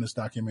learn from this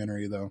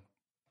documentary though.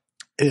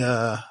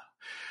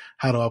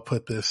 How do I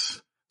put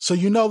this? So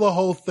the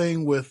whole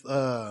thing with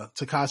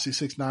Tekashi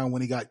 6ix9ine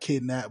when he got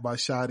kidnapped by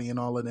Shotty and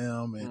all of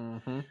them,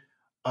 and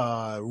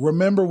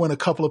remember when a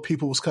couple of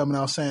people was coming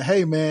out saying,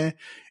 "Hey man,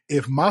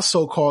 if my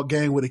so-called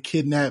gang would have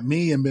kidnapped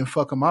me and been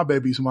fucking my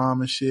baby's mom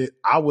and shit,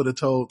 I would have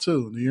told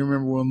too." Do you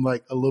remember when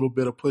like a little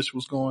bit of push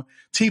was going?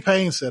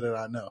 T-Pain said it,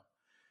 I know.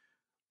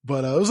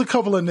 But it was a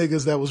couple of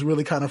niggas that was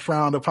really kind of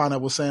frowned upon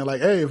that was saying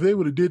like, "Hey, if they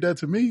would have did that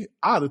to me,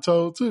 I'd have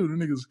told too." The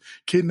niggas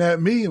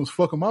kidnapped me and was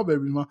fucking my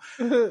baby's mom.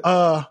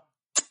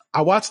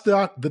 I watched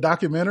the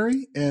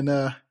documentary and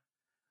I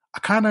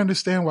kind of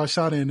understand why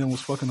Shotty and them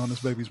was fucking on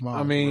this baby's mom.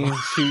 I mean,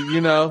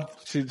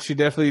 she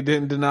definitely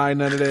didn't deny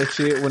none of that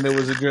shit when it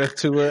was addressed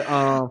to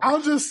her.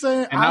 I'm just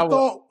saying, I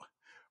thought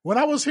when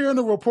I was hearing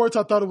the reports,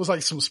 I thought it was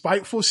like some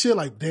spiteful shit.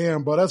 Like,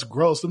 damn, bro, that's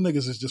gross. Them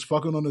niggas is just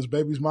fucking on this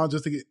baby's mom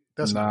just to get.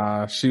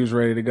 She was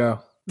ready to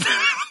go.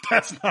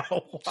 That's not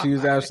why. She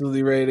was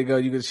absolutely ready to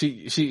go.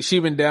 She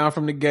been down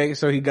from the gate,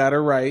 so he got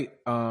her right.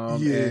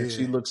 And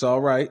she looks all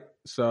right.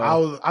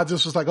 So I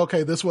just was like,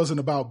 okay, this wasn't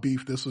about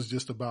beef. This was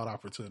just about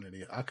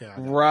opportunity. Okay.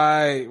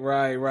 Right.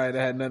 It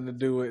had nothing to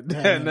do with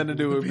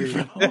beef.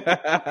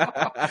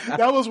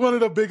 That was one of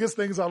the biggest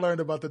things I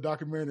learned about the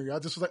documentary. I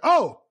just was like,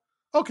 oh,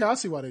 okay, I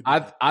see why they did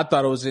I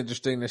thought it was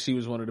interesting that she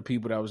was one of the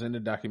people that was in the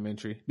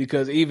documentary,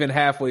 because even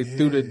halfway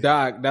through the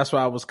doc, that's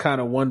why I was kind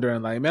of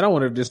wondering, like, man, I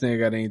wonder if this nigga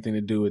got anything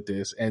to do with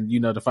this. And,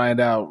 to find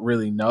out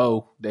really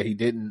no, that he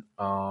didn't.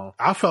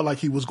 I felt like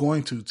he was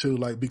going to too,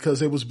 like,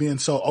 because it was being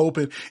so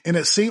open. And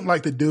it seemed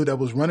like the dude that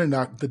was running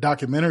the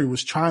documentary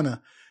was trying to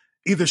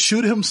either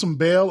shoot him some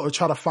bail or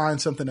try to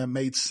find something that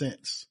made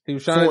sense. He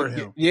was trying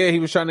to, he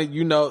was trying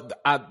to,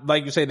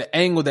 like you say, the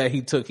angle that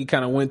he took, he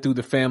kind of went through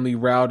the family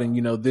route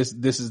and, this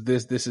is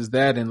this, this is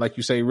that. And like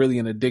you say, really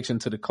an addiction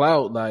to the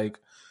clout. Like,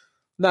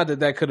 not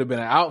that could have been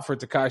an out for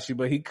Tekashi,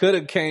 but he could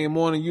have came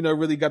on and,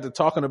 really got to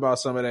talking about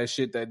some of that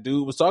shit that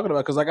dude was talking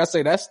about. Cause like I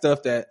say, that's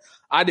stuff that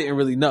I didn't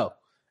really know.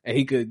 And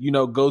he could,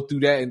 go through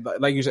that. And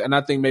like you said, and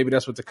I think maybe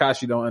that's what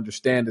Tekashi don't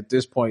understand at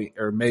this point,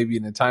 or maybe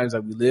in the times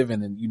that we live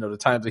in and, the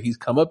times that he's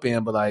come up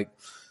in, but like,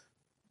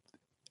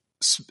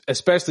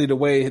 especially the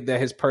way that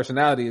his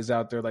personality is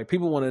out there, like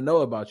people want to know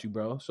about you,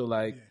 bro. So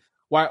like,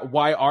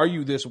 why are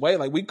you this way?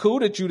 Like we cool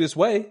that you this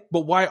way,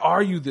 but why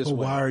are you this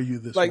way? Why are you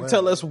this way? Like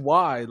tell us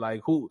why,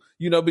 like who,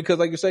 because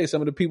like you say,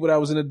 some of the people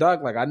that was in the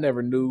doc, like I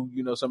never knew,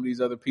 some of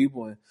these other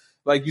people. And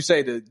like you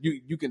say, that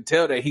you can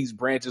tell that he's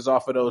branches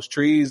off of those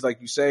trees,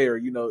 like you say,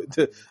 or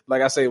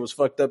like I say, it was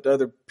fucked up to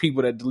other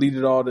people that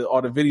deleted all the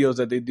videos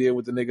that they did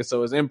with the nigga,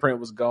 so his imprint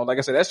was gone. Like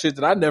I said, that's shit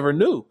that I never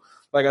knew.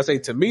 like I say,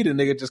 to me, the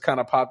nigga just kind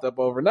of popped up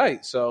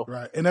overnight. So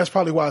right, and that's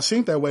probably why it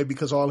seemed that way,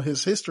 because all of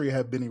his history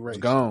had been erased.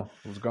 It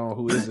was gone.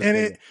 Who is this and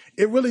nigga?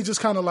 it really just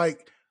kind of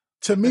like,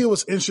 to me, it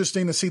was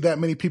interesting to see that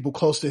many people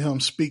close to him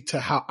speak to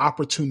how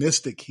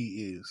opportunistic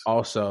he is.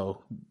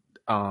 Also,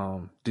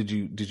 did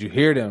you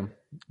hear them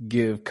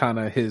give kind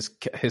of his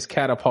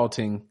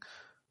catapulting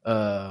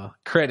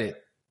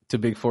credit to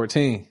Big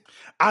 14?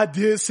 I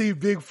did see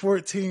Big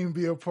 14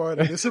 be a part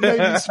of this. It made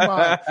me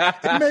smile.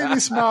 It made me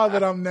smile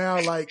that I'm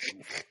now like,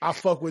 I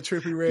fuck with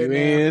Trippie Redd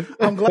now.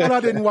 I'm glad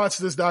I didn't watch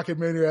this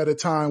documentary at a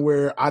time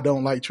where I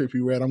don't like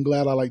Trippie Redd. I'm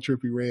glad I like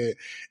Trippie Redd.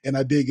 And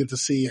I did get to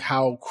see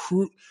how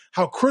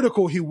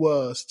critical he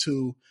was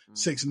to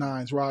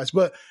 6ix9ine's rise.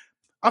 But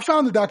I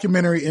found the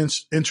documentary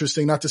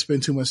interesting, not to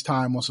spend too much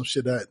time on some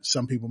shit that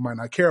some people might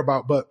not care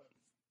about, but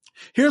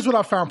here's what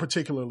I found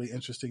particularly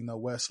interesting though,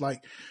 Wes.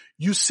 Like,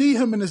 you see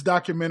him in this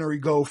documentary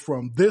go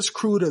from this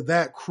crew to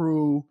that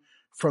crew,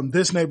 from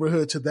this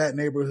neighborhood to that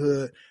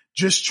neighborhood,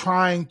 just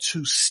trying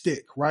to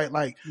stick, right?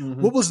 Like,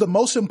 what was the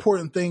most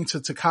important thing to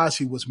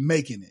Tekashi was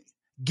making it,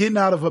 getting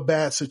out of a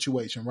bad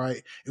situation,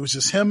 right? It was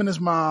just him and his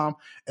mom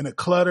in a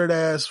cluttered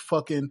ass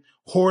fucking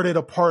hoarded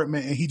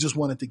apartment, and he just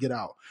wanted to get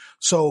out.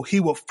 So he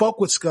would fuck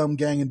with Scum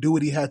Gang and do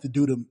what he had to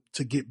do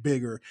to get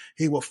bigger.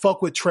 He would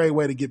fuck with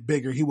Treyway to get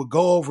bigger. He would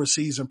go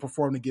overseas and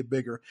perform to get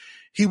bigger.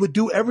 He would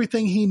do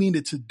everything he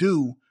needed to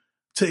do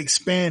to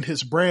expand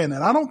his brand.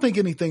 And I don't think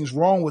anything's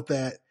wrong with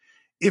that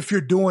if you're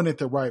doing it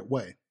the right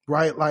way,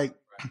 right? Like,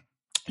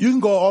 you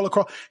can go all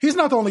across. He's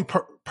not the only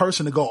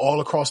person to go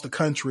all across the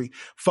country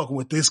fucking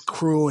with this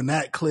crew and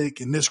that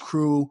clique and this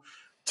crew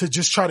to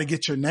just try to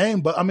get your name.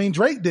 But I mean,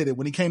 Drake did it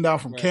when he came down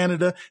from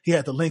Canada. He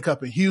had to link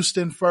up in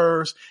Houston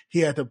first.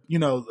 He had to,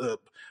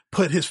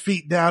 put his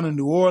feet down in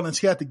New Orleans.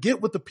 He had to get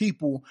with the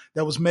people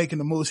that was making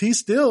the moves. He's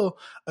still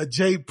a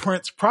Jay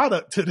Prince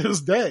product to this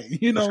day.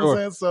 You know what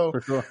I'm saying?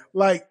 So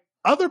like,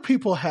 other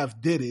people have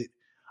did it.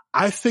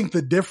 I think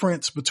the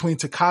difference between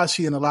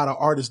Tekashi and a lot of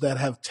artists that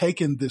have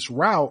taken this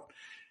route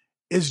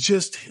is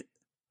just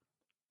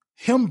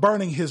him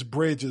burning his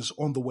bridges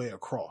on the way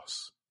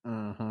across. You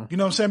know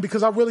what I'm saying?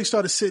 Because I really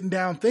started sitting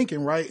down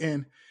thinking, right?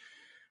 And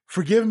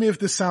forgive me if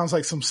this sounds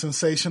like some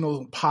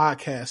sensational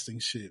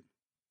podcasting shit,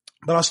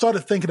 but I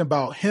started thinking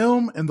about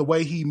him and the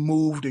way he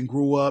moved and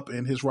grew up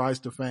and his rise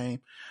to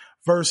fame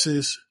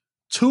versus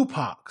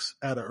Tupac's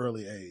at an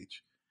early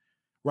age,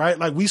 right?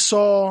 Like, we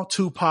saw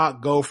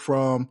Tupac go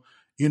from,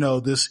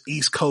 this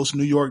East Coast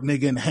New York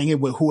nigga and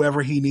hanging with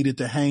whoever he needed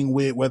to hang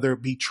with, whether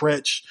it be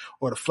Tretch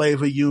or the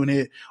Flavor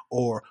Unit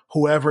or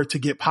whoever, to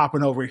get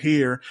popping over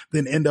here,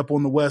 then end up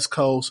on the West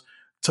Coast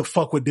to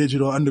fuck with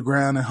Digital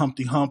Underground and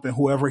Humpty Hump and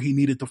whoever he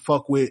needed to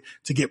fuck with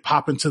to get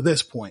popping to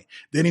this point.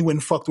 Then he went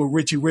and fucked with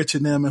Richie Rich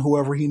and them and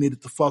whoever he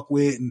needed to fuck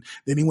with. And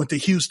then he went to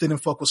Houston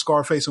and fucked with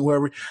Scarface and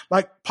whoever.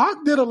 Like,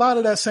 Pac did a lot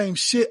of that same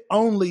shit,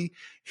 only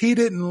he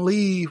didn't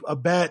leave a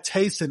bad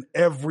taste in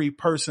every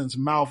person's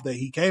mouth that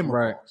he came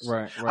across.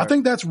 Right. I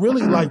think that's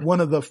really like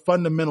one of the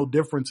fundamental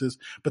differences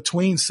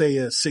between, say,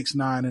 a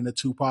 6ix9ine and a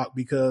Tupac,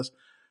 because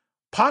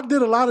Pac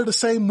did a lot of the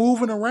same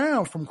moving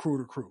around from crew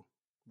to crew.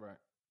 Right.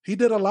 He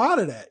did a lot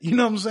of that, you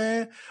know what I'm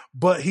saying?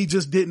 But he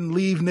just didn't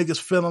leave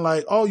niggas feeling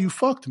like, oh, you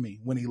fucked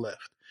me when he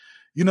left.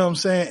 You know what I'm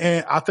saying?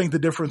 And I think the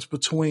difference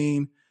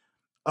between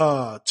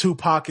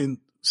Tupac and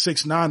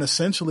 6ix9ine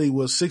essentially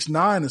was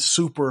 6ix9ine is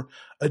super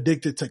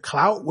addicted to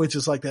clout, which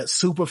is like that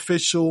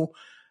superficial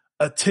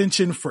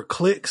attention for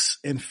clicks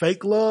and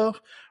fake love,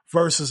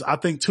 versus I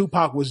think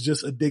Tupac was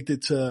just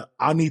addicted to,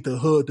 I need the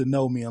hood to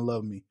know me and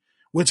love me,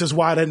 which is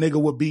why that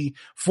nigga would be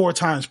 4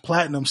 times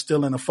platinum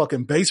still in a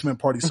fucking basement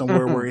party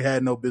somewhere where he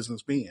had no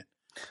business being.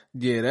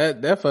 Yeah,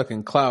 that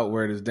fucking clout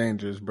word is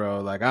dangerous, bro.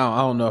 Like, I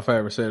don't know if I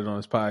ever said it on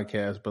this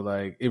podcast, but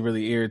like, it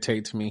really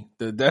irritates me.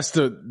 That's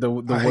the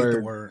word. Hate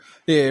the word.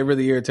 Yeah, it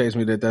really irritates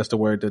me that that's the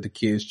word that the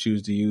kids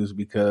choose to use,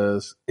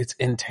 because it's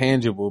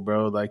intangible,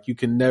 bro. Like, you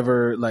can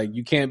never, like,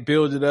 you can't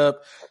build it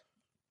up.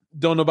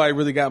 Don't nobody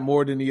really got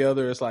more than the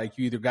other. It's like,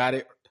 you either got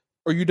it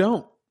or you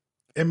don't.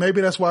 And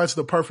maybe that's why it's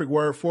the perfect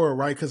word for it,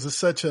 right? Because it's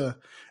such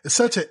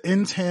an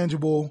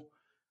intangible,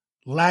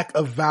 lack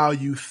of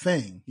value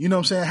thing. You know what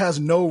I'm saying? It has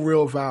no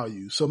real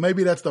value. So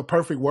maybe that's the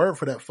perfect word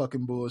for that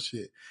fucking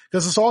bullshit.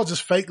 Because it's all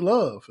just fake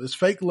love. It's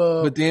fake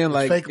love. But then,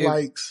 like, fake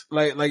likes.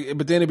 But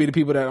then it'd be the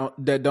people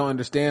that don't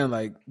understand.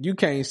 Like, you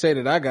can't say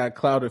that I got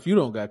clout if you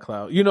don't got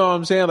clout. You know what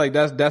I'm saying? Like,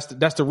 that's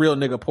the real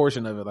nigga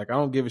portion of it. Like, I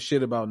don't give a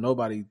shit about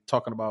nobody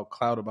talking about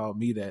clout about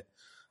me that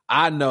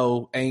I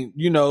know ain't,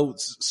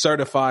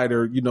 certified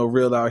or,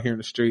 real out here in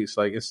the streets.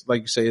 Like, it's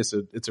like you say,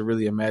 it's a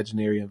really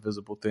imaginary,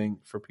 invisible thing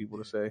for people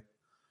to say.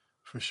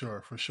 For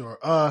sure.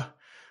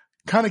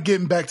 Kind of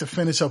getting back to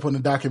finish up on the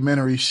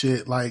documentary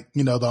shit. Like,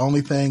 the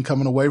only thing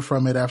coming away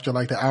from it after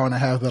like the hour and a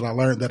half that I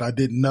learned that I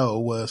didn't know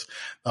was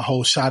the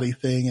whole Shotty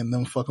thing and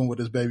them fucking with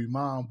his baby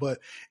mom. But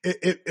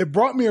it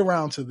brought me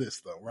around to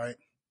this though, right?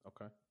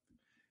 Okay.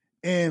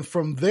 And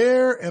from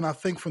there, and I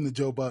think from the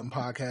Joe Budden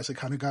podcast, it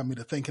kind of got me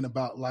to thinking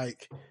about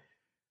like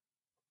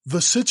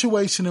the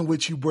situation in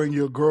which you bring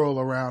your girl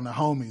around the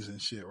homies and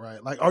shit,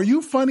 right? Like, are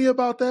you funny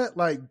about that?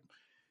 Like,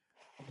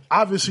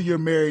 obviously you're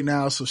married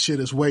now, so shit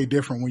is way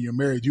different when you're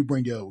married. You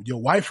bring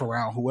your wife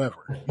around,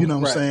 whoever, you know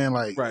what I'm saying?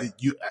 Like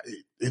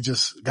it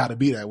just got to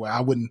be that way.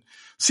 I wouldn't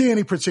see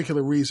any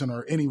particular reason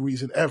or any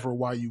reason ever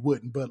why you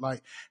wouldn't. But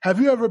like, have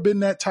you ever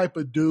been that type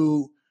of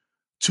dude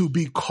to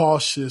be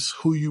cautious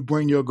who you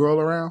bring your girl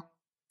around?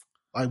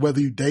 Like whether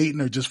you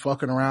dating or just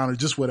fucking around or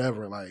just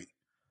whatever. Like,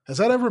 has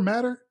that ever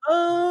mattered?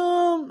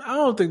 I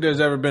don't think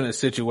there's ever been a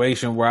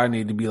situation where I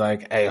need to be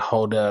like, hey,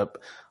 hold up.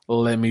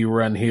 Let me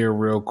run here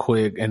real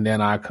quick and then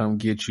I come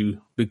get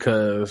you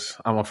because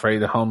I'm afraid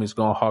the homie's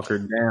gonna hawk her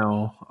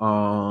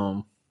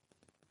down.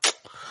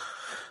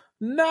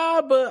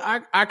 Nah, but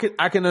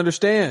I can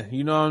understand.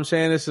 You know what I'm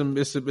saying? It's some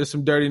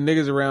dirty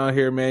niggas around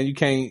here, man. You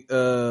can't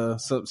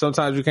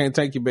sometimes you can't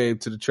take your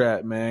babe to the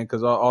trap, man,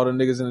 because all the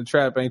niggas in the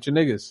trap ain't your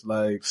niggas.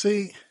 Like,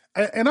 see,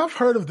 and I've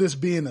heard of this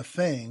being a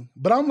thing,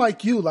 but I'm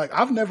like you, like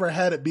I've never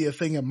had it be a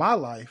thing in my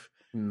life.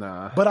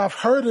 Nah. But I've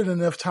heard it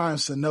enough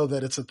times to know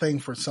that it's a thing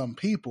for some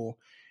people.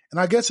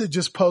 And I guess it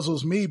just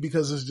puzzles me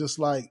because it's just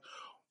like,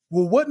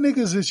 well, what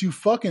niggas is you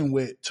fucking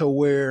with to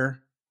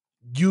where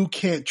you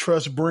can't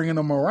trust bringing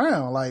them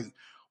around? Like,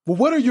 well,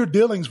 what are your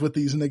dealings with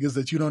these niggas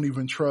that you don't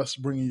even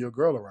trust bringing your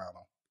girl around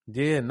them?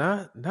 Yeah,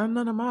 not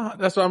none of my.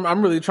 That's why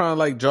I'm really trying to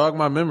like jog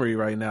my memory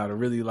right now to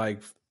really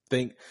like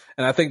think.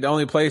 And I think the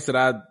only place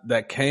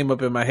that came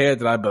up in my head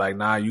that I'd be like,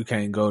 nah, you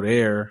can't go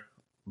there.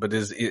 But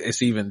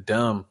it's even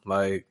dumb.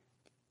 Like,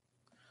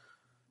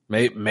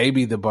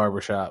 maybe the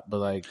barbershop, but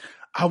like,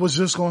 I was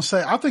just going to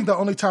say, I think the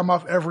only time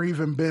I've ever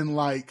even been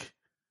like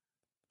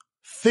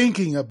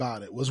thinking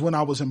about it was when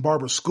I was in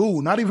barber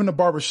school, not even the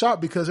barber shop,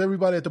 because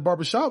everybody at the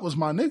barber shop was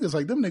my niggas.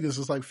 Like them niggas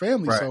is like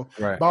family. Right, so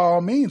by all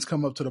means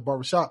come up to the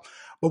barber shop.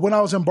 But when I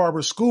was in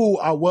barber school,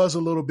 I was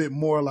a little bit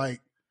more like,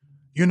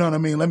 you know what I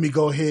mean? Let me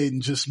go ahead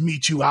and just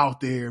meet you out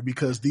there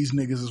because these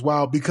niggas is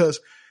wild because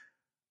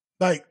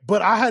like,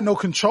 but I had no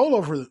control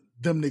over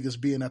them niggas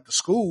being at the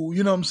school.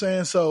 You know what I'm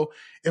saying? So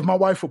if my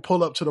wife would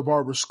pull up to the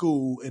barber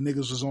school and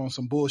niggas was on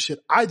some bullshit,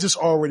 I just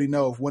already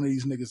know if one of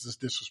these niggas is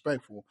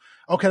disrespectful.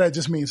 Okay. That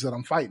just means that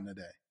I'm fighting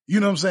today.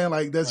 You know what I'm saying?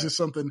 Like that's just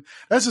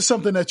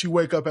something that you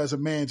wake up as a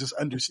man just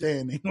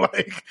understanding.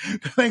 Like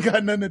that ain't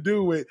got nothing to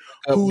do with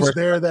who's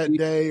there that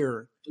day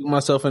or look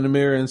myself in the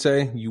mirror and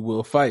say, you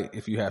will fight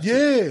if you have to.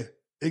 Yeah,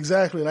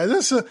 exactly. Like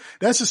that's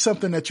just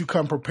something that you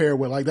come prepared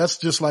with. Like that's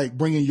just like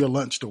bringing your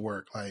lunch to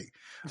work. Like,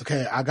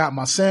 okay, I got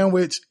my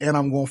sandwich and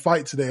I'm going to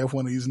fight today if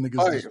one of these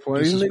niggas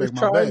disrespect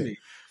my babe.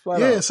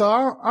 Yeah, so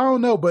I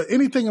don't know, but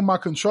anything in my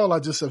control, I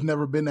just have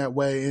never been that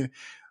way. And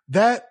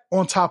that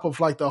on top of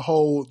like the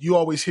whole, you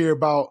always hear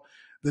about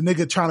the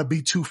nigga trying to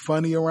be too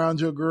funny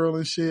around your girl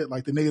and shit.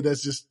 Like the nigga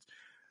that's just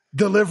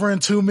delivering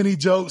too many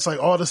jokes.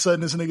 Like all of a sudden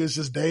this nigga is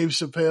just Dave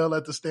Chappelle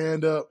at the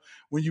stand up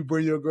when you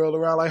bring your girl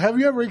around. Like, have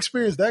you ever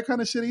experienced that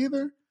kind of shit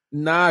either?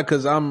 Nah,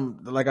 cause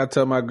I'm like, I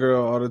tell my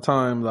girl all the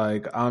time,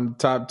 like I'm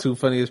top 2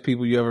 funniest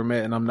people you ever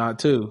met and I'm not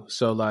too.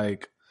 So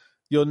like,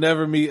 you'll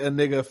never meet a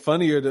nigga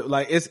funnier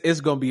like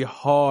it's going to be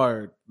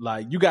hard.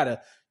 Like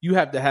you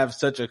have to have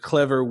such a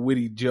clever,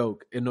 witty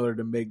joke in order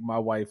to make my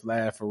wife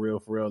laugh for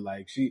real.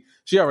 Like she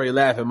already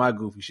laugh at my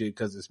goofy shit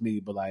cause it's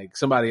me, but like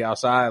somebody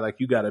outside, like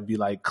you gotta be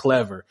like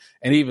clever.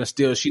 And even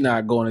still, she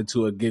not going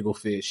into a giggle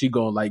fit. She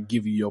gonna like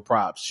give you your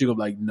props. She gonna be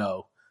like,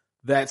 no,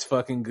 that's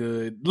fucking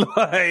good.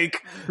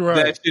 Like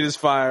that shit is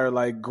fire.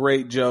 Like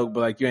great joke, but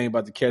like you ain't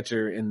about to catch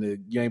her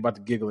you ain't about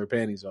to giggle her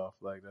panties off.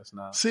 Like that's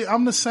not. See,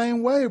 I'm the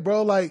same way,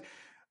 bro. Like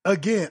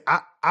again,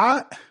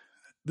 I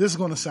this is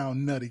going to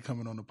sound nutty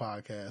coming on the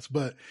podcast,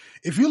 but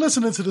if you're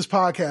listening to this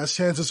podcast,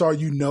 chances are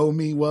you know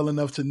me well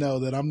enough to know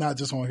that I'm not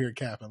just on here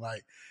capping.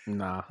 Like,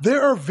 nah,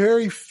 there are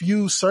very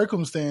few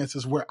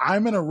circumstances where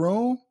I'm in a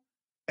room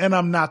and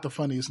I'm not the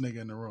funniest nigga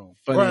in the room,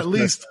 or at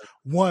least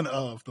one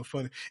of the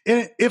funny.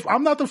 And if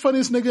I'm not the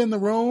funniest nigga in the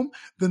room,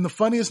 then the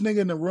funniest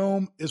nigga in the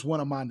room is one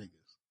of my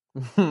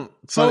niggas.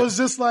 So it's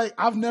just like,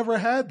 I've never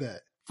had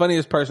that.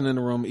 Funniest person in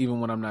the room, even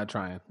when I'm not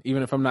trying,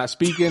 even if I'm not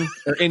speaking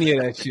or any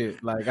of that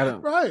shit. Like I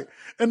don't. Right.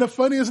 And the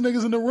funniest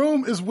niggas in the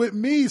room is with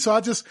me. So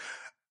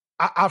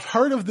I've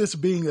heard of this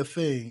being a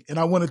thing and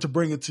I wanted to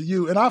bring it to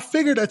you. And I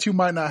figured that you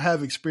might not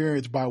have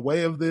experience by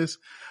way of this,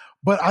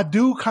 but I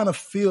do kind of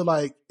feel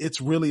like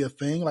it's really a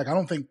thing. Like I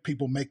don't think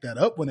people make that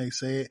up when they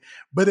say it,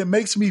 but it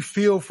makes me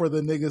feel for the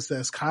niggas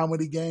that's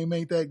comedy game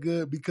ain't that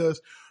good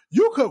because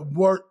you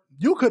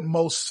could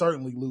most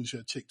certainly lose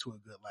your chick to a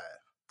good laugh.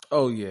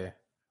 Oh yeah.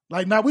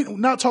 Like now we're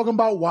not talking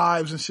about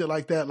wives and shit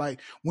like that. Like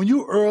when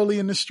you early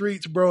in the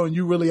streets, bro, and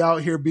you really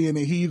out here being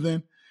a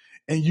heathen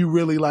and you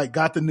really like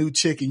got the new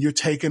chick and you're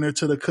taking her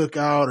to the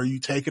cookout or you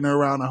taking her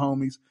around the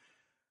homies.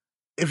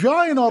 If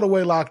y'all ain't all the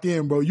way locked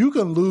in, bro, you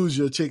can lose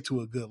your chick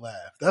to a good laugh.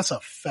 That's a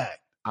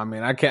fact. I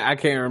mean, I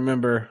can't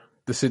remember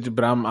the situation,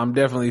 but I'm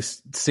definitely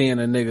seeing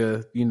a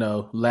nigga, you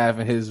know,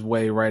 laughing his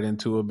way right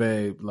into a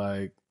babe.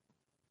 Like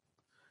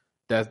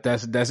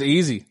that's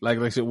easy. Like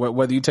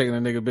whether you taking a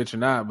nigga bitch or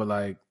not, but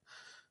like,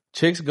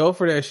 chicks go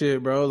for that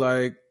shit, bro.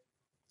 Like,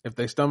 If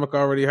their stomach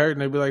already hurting,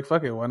 they'd be like,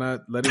 fuck it, why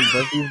not let him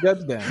bust these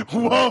guts down?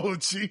 Whoa,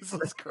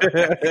 Jesus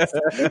Christ.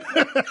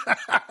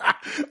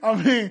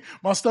 I mean,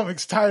 my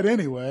stomach's tight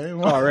anyway.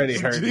 Already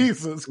hurting.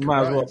 Jesus Christ.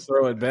 Might as well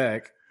throw it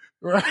back.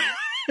 Right.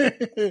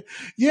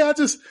 Yeah,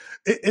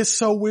 it's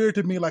so weird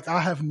to me. Like,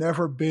 I have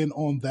never been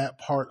on that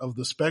part of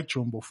the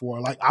spectrum before.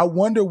 Like, I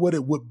wonder what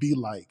it would be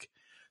like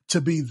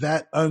to be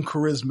that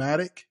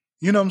uncharismatic.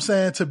 You know what I'm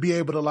saying? To be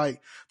able to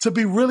to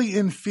be really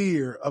in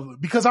fear of,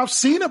 because I've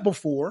seen it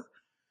before.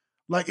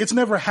 Like, it's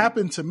never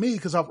happened to me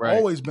because I've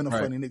always been a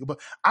funny nigga, but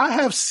I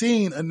have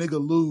seen a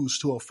nigga lose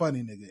to a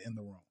funny nigga in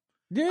the room.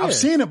 Yeah. I've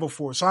seen it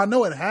before, so I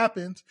know it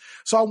happens.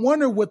 So I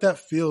wonder what that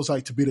feels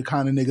like to be the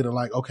kind of nigga to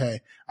like,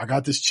 okay, I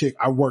got this chick.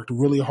 I worked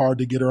really hard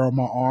to get her on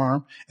my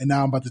arm, and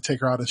now I'm about to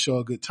take her out and show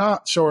her a good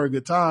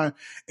time.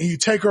 And you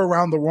take her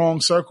around the wrong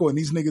circle, and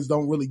these niggas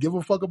don't really give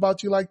a fuck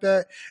about you like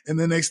that. And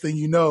the next thing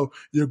you know,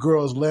 your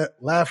girl's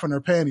laughing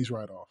her panties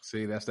right off.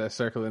 See, that's that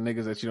circle of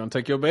niggas that you don't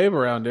take your babe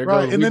around. There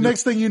right. And the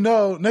next thing you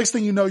know,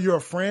 you're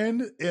a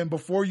friend, and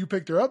before you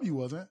picked her up, you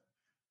wasn't.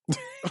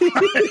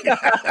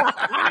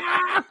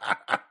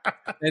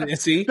 And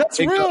see, that's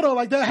real though.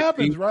 Like, that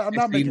happens, right? I'm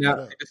not making that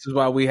up. This is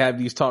why we have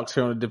these talks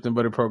here on the Dipped in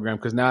Butter program,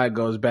 because now it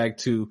goes back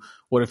to,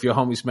 what if your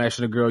homie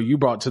smashing a girl you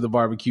brought to the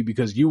barbecue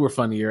because you were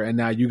funnier, and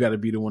now you got to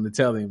be the one to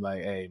tell him,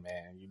 like, hey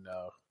man, you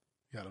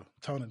gotta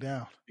tone it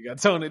down. You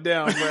gotta tone it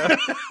down, bro.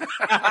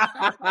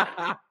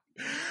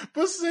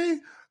 But see,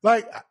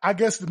 like, I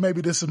guess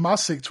maybe this is my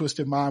sick,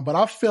 twisted mind, but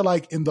I feel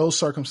like in those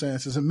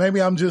circumstances, and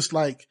maybe I'm just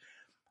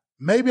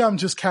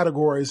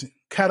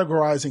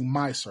categorizing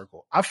my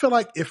circle. I feel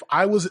like if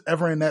I was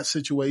ever in that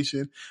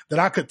situation, that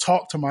I could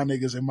talk to my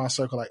niggas in my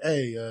circle like,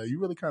 hey, you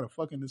really kind of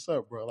fucking this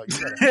up, bro. Like,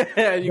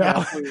 you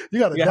gotta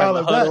dial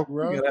it back,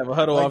 bro. You gotta have a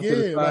huddle off to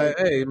the side.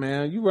 Hey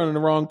man, you running the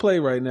wrong play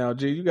right now,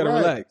 G. You gotta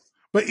relax.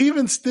 But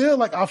even still,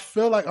 like, I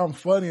feel like I'm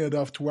funny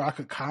enough to where I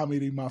could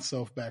comedy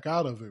myself back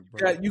out of it,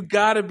 bro. You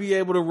gotta be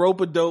able to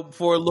rope a dope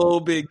for a little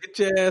bit. Get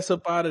your ass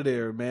up out of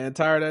there, man.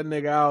 Tire that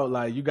nigga out.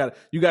 Like, you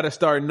gotta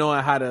start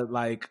knowing how to,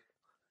 like,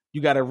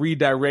 you got to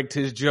redirect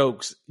his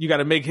jokes. You got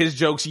to make his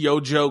jokes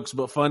your jokes,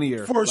 but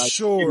funnier. For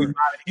sure.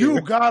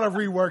 You got to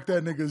rework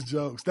that nigga's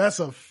jokes. That's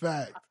a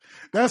fact.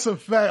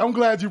 I'm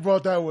glad you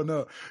brought that one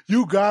up.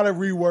 You got to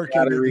rework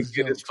that nigga's jokes.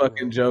 Get his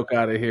fucking joke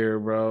out of here,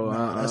 bro.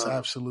 No, that's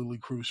absolutely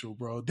crucial,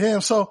 bro.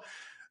 Damn. So,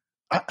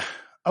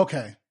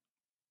 okay.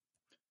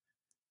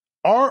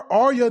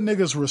 Are your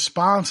niggas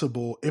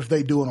responsible if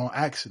they do it on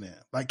accident?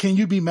 Like, can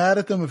you be mad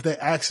at them if they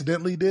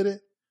accidentally did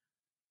it?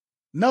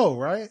 No,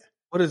 right?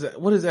 What is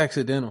that? What is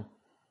accidental?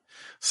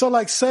 So,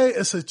 like, say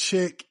it's a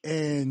chick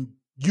and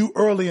you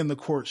early in the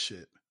court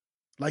shit.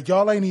 Like,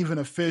 y'all ain't even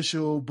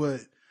official, but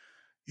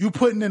you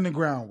putting in the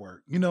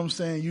groundwork. You know what I'm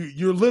saying?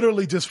 You're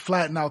literally just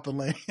flattening out the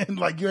land.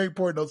 Like, you ain't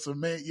pouring no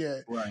cement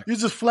yet. Right. You're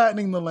just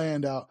flattening the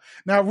land out.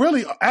 Now,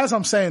 really, as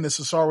I'm saying this,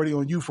 it's already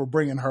on you for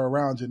bringing her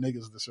around your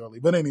niggas this early.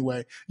 But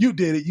anyway, you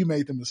did it. You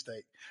made the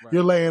mistake. Right.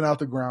 You're laying out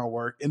the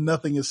groundwork and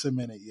nothing is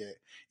cemented yet.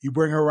 You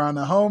bring her around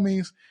the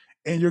homies,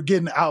 and you're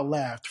getting out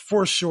laughed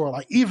for sure.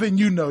 Like, even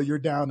you're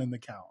down in the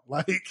count.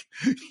 Like,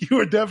 you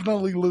are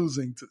definitely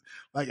losing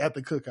at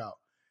the cookout.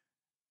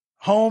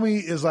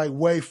 Homie is like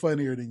way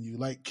funnier than you.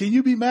 Like, can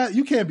you be mad?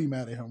 You can't be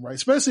mad at him, right?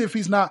 Especially if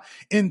he's not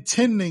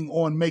intending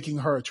on making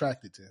her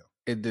attracted to him.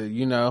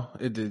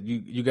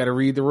 You got to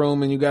read the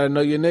room and you got to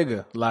know your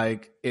nigga.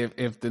 Like,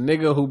 if the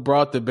nigga who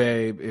brought the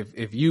babe,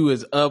 if you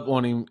is up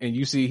on him and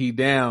you see he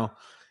down,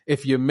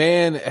 if your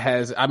man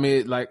has, I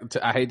mean,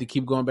 I hate to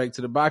keep going back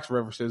to the box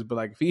references, but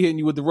like, if he hitting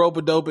you with the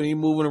rope-a-dope and he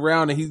moving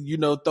around and he's,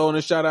 throwing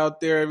a shot out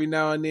there every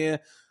now and then,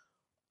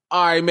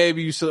 all right,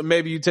 maybe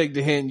you take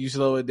the hint and you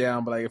slow it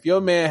down. But like, if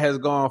your man has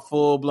gone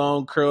full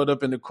blown curled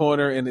up in the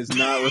corner and is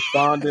not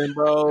responding,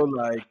 bro,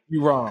 like,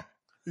 you wrong.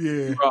 Yeah.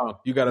 You wrong.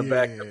 You got to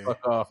back the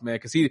fuck off, man.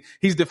 Cause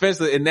he's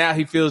defenseless and now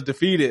he feels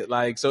defeated.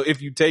 Like, so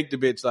if you take the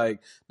bitch,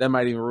 like, that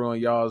might even ruin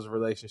y'all's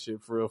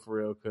relationship for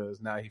real. Cause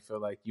now he feel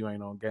like you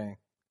ain't on game.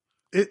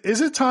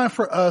 Is it time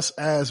for us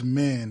as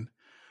men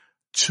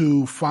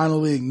to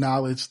finally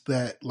acknowledge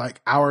that, like,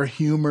 our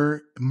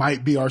humor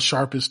might be our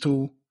sharpest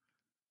tool?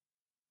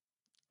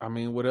 I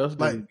mean, what else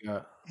do we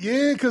got?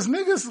 Yeah, because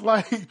niggas,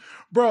 like,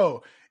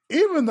 bro,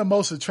 even the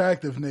most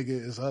attractive nigga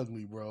is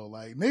ugly, bro.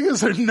 Like,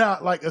 niggas are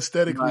not, like,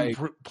 aesthetically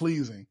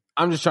pleasing.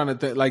 I'm just trying to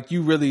think, like,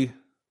 you really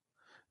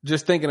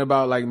just thinking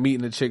about, like,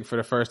 meeting a chick for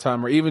the first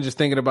time, or even just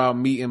thinking about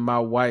meeting my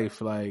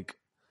wife, like,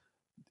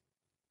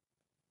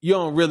 you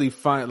don't really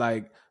find,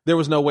 like, there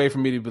was no way for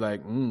me to be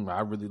like,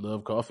 I really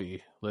love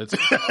coffee. Let's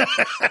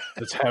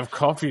have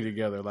coffee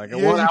together. Like, you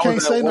can't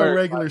say no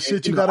regular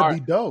shit. You gotta be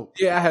dope.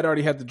 Yeah, I had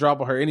already had to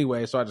drop on her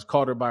anyway, so I just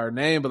called her by her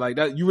name. But like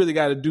that, you really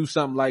got to do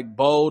something like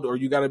bold, or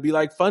you got to be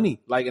like funny.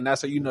 Like, and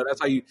that's how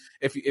that's how you.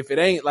 If it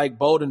ain't like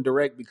bold and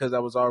direct because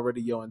that was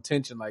already your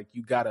intention, like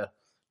you gotta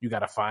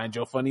find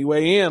your funny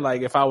way in.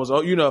 Like if I was,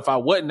 if I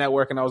wasn't at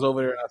work and I was over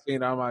there and I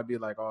seen her, I might be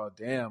like, oh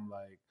damn,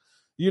 like,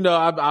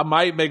 I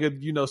might make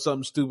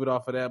something stupid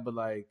off of that, but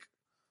like.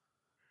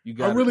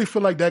 I really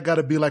feel like that got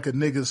to be like a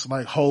nigga's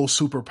like whole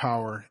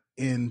superpower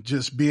in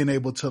just being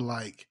able to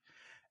like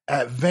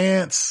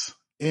advance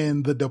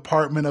in the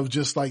department of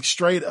just like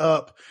straight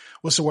up,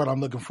 what's the word I'm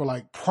looking for?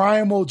 Like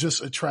primal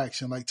just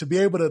attraction. Like to be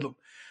able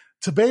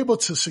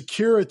to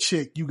secure a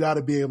chick, you got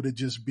to be able to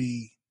just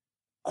be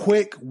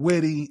quick,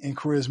 witty, and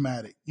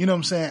charismatic. You know what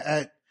I'm saying?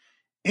 At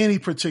any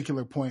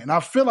particular point. And I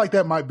feel like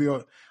that might be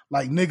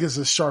like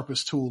niggas'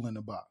 sharpest tool in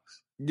the box.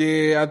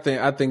 Yeah,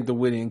 I think the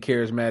witty and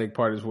charismatic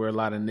part is where a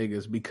lot of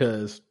niggas,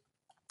 because,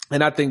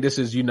 and I think this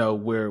is,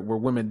 where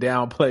women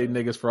downplay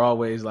niggas for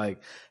always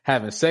like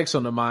having sex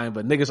on the mind,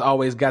 but niggas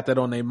always got that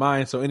on their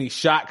mind. So any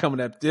shot coming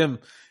at them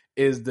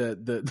is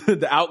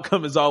the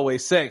outcome is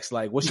always sex.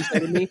 Like, what she say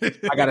to me?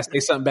 I got to say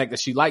something back that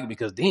she liked,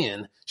 because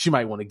then she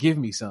might want to give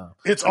me some.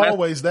 It's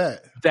always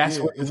that. That's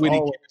where the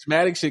witty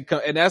charismatic shit come.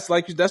 And that's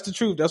that's the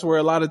truth. That's where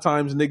a lot of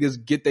times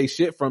niggas get they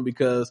shit from,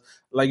 because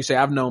like you say,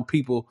 I've known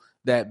people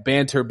that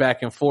banter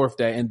back and forth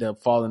that end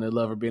up falling in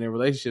love or being in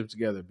relationships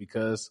together,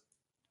 because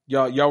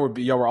y'all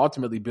were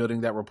ultimately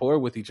building that rapport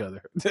with each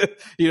other.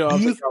 Y'all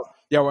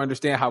would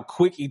understand how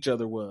quick each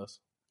other was.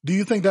 Do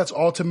you think that's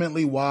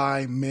ultimately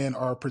why men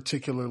are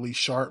particularly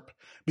sharp?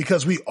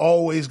 Because we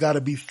always got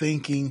to be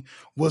thinking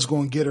what's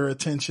going to get her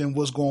attention,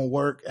 what's going to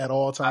work at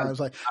all times.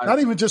 Not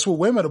even just with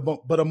women,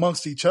 but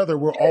amongst each other,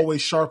 we're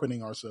always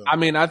sharpening ourselves. I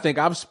mean, I think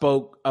I've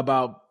spoke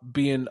about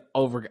being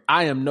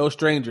I am no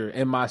stranger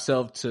in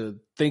myself to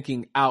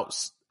thinking out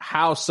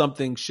how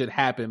something should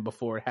happen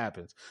before it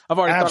happens. I've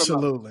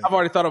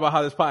already thought about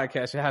how this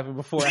podcast should happen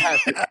before it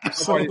happens.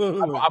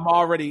 Absolutely. I'm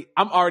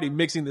already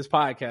mixing this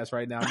podcast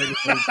right now.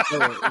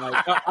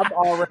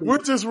 We're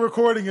just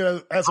recording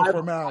it as a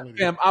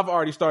formality. I've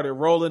already started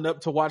rolling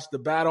up to watch the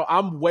battle.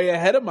 I'm way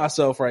ahead of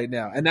myself right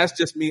now. And that's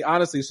just me,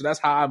 honestly. So that's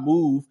how I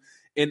move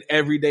in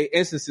everyday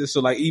instances.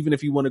 So like, even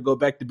if you want to go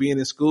back to being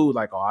in school,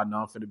 like, oh, I know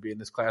I'm finna be in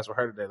this class with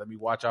her today. Let me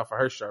watch out for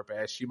her sharp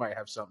ass. She might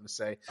have something to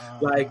say.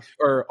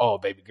 Or, oh,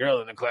 baby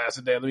girl in the class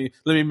today.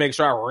 Let me make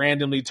sure I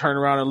randomly turn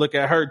around and look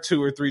at her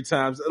 2 or 3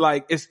 times.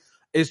 Like,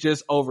 it's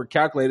just over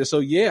calculated. So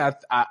yeah,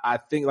 I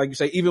think, like you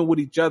say, even with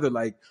each other,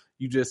 like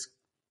you just,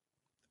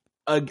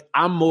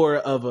 I'm more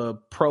of a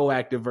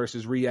proactive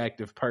versus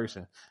reactive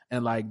person.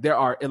 And like,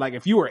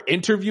 if you were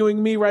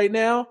interviewing me right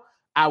now,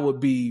 I would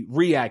be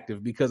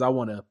reactive, because I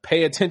want to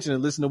pay attention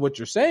and listen to what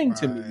you're saying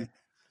to me.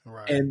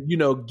 Right.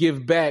 And,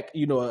 give back,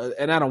 and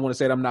I don't want to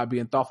say that I'm not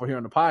being thoughtful here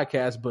on the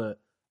podcast, but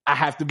I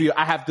have to,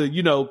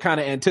 kind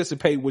of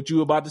anticipate what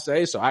you're about to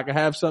say so I can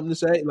have something to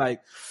say.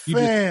 Like,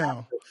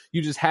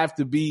 you just have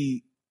to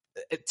be,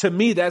 to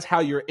me, that's how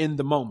you're in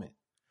the moment.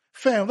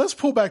 Fam, let's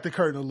pull back the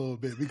curtain a little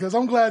bit, because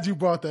I'm glad you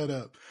brought that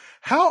up.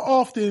 How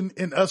often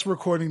in us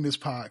recording this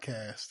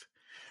podcast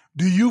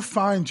do you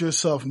find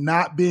yourself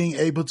not being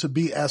able to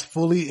be as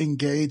fully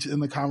engaged in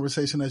the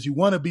conversation as you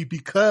want to be,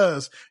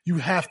 because you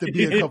have to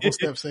be a couple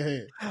steps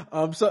ahead?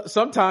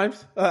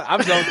 Sometimes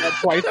I've done that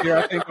twice here,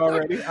 I think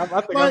already.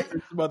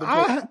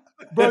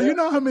 Bro, you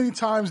know how many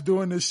times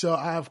during this show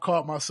I have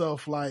caught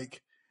myself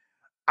like,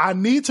 I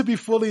need to be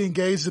fully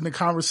engaged in the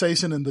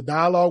conversation and the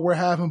dialogue we're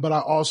having, but I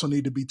also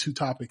need to be 2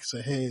 topics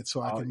ahead so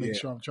I can make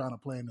sure I'm trying to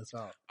plan this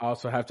out. I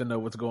also have to know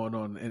what's going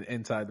on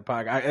inside the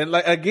podcast. And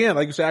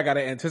like you said, I got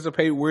to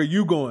anticipate where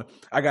you going.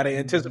 I got to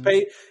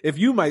anticipate if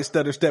you might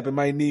stutter step and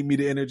might need me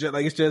to interject.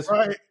 Like, it's just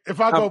right. If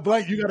I go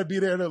blank, you got to be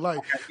there to like.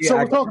 Okay, so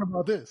we're talking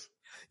about this.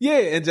 Yeah,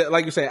 and just,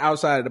 like you say,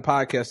 outside of the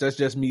podcast, that's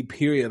just me,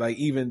 period. Like,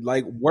 even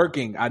like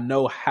working, I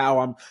know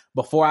how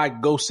before I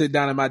go sit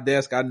down at my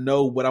desk, I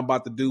know what I'm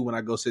about to do when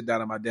I go sit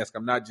down at my desk.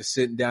 I'm not just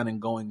sitting down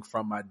and going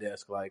from my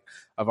desk. Like,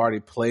 I've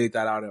already played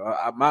that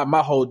out.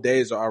 My whole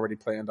days are already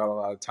planned out a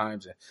lot of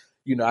times. And,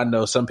 I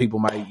know some people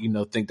might,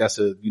 think that's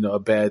a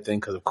bad thing,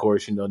 because of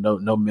course,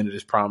 no minute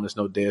is promised,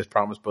 no day is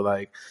promised. But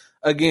like,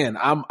 again,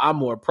 I'm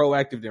more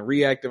proactive than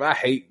reactive. I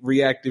hate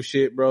reactive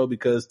shit, bro,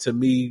 because to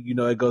me,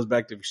 it goes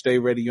back to, if you stay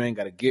ready, you ain't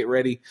got to get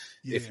ready.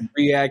 Yeah. If you're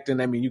reacting,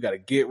 that mean you got to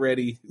get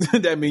ready.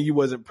 That mean you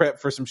wasn't prepped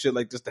for some shit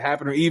like this to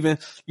happen. Or even,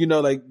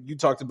 like you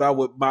talked about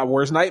with my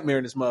worst nightmare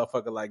in this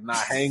motherfucker, like, nah,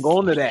 hang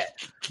on to that,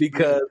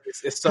 because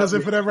it's something. Because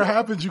if it ever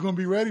happens, you're going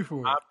to be ready for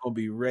it. I'm going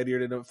to be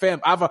readier than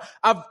fam.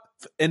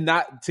 And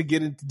not to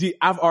get into deep,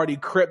 I've already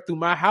crept through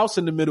my house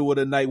in the middle of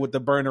the night with the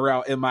burner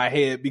out in my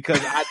head,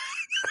 because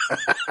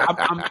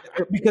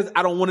because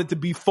I don't want it to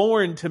be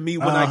foreign to me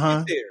when I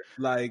get there.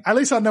 Like, at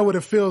least I know what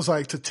it feels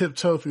like to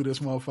tiptoe through this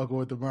motherfucker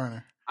with the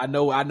burner. I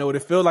know what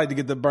it feels like to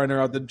get the burner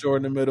out the drawer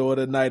in the middle of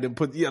the night and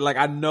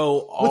I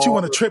know. What, you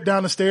want to trip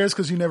down the stairs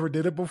because you never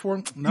did it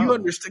before? No. You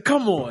understand?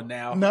 Come on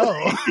now. No.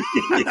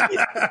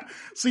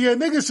 So yeah,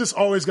 niggas just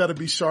always got to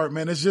be sharp,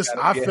 man. It's just,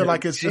 I feel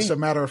like it's just a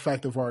matter of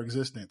fact of our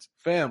existence.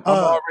 Fam,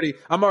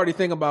 I'm already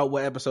thinking about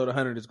what episode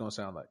 100 is going to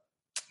sound like.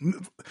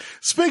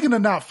 Speaking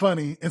of not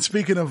funny, and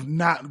speaking of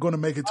not going to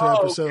make it to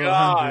episode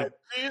 100.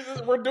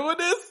 Jesus, we're doing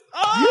this?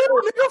 Yeah,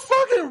 nigga,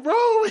 fucking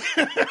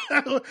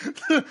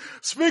bro.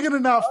 Speaking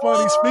of not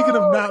funny, speaking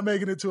of not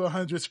making it to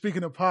 100,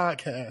 speaking of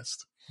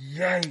podcast.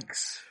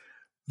 Yikes.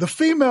 The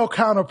female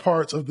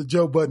counterparts of the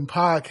Joe Budden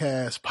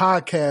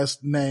podcast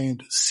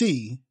named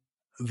C,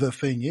 The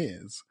Thing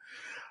Is,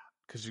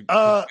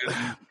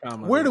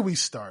 Where do we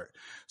start?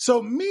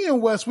 So me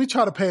and Wes, we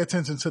try to pay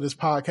attention to this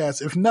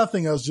podcast, if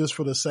nothing else, just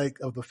for the sake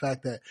of the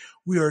fact that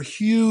we are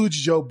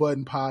huge Joe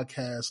Budden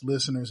podcast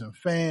listeners and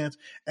fans,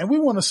 and we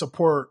want to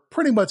support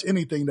pretty much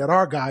anything that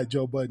our guy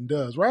Joe Budden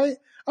does, right?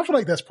 I feel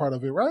like that's part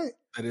of it, right?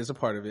 That is a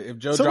part of it. If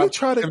Joe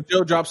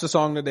drops a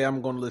song today,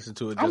 I'm going to listen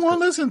to it. I want to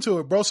listen to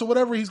it, bro. So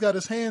whatever he's got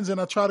his hands in,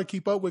 I try to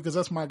keep up with because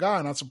that's my guy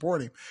and I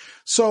support him.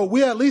 So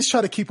we at least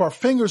try to keep our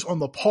fingers on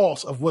the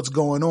pulse of what's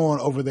going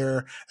on over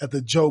there at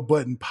the Joe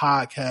Budden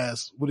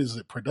podcast. What is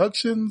it?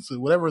 Productions?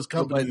 Whatever his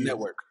company is.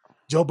 Network.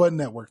 Joe Budden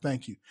Network.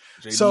 Thank you.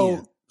 JBN.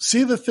 So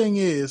see, the thing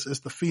is, it's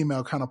the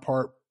female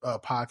counterpart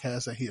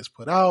podcast that he has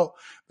put out.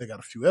 They got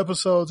a few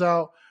episodes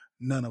out.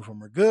 None of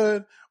them are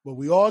good, but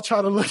we all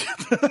try to look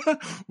at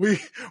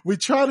we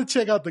try to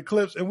check out the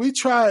clips, and me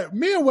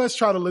and Wes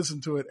try to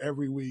listen to it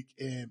every week,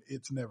 and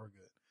it's never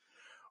good.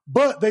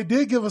 But they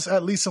did give us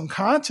at least some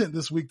content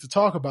this week to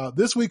talk about.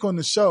 This week on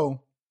the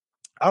show,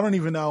 I don't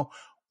even know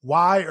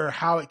why or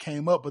how it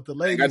came up, but the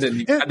ladies, I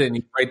didn't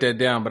even write that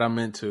down, but I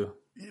meant to.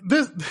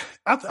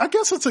 I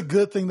guess it's a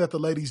good thing that the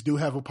ladies do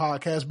have a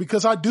podcast,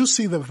 because I do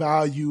see the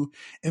value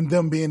in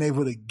them being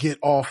able to get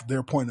off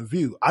their point of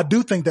view. I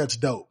do think that's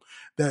dope.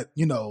 That,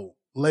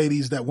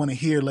 ladies that want to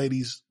hear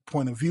ladies'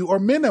 point of view, or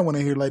men that want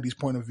to hear ladies'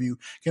 point of view,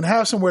 can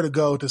have somewhere to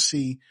go to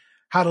see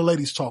how the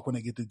ladies talk when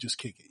they get to just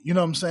kick it. You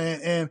know what I'm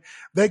saying? And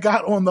they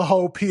got on the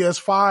whole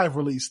PS5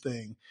 release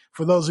thing.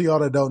 For those of y'all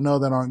that don't know,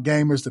 that aren't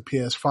gamers, the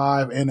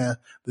PS5 and the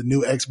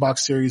new Xbox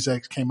Series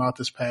X came out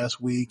this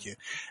past week, and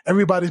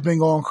everybody's been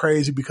going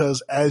crazy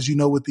because, as you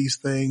know, with these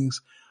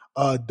things,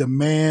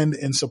 demand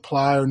and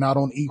supply are not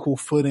on equal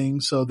footing.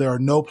 So there are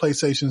no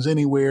PlayStations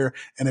anywhere,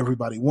 and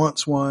everybody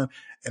wants one,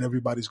 and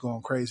everybody's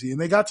going crazy. And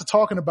they got to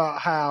talking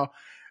about how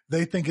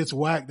they think it's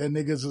whack that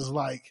niggas is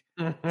like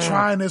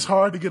trying this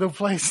hard to get a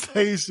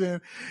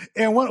PlayStation.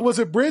 And what was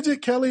it,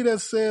 Bridget Kelly that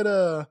said,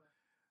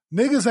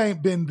 niggas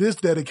ain't been this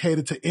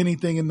dedicated to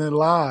anything in their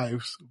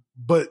lives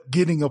but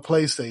getting a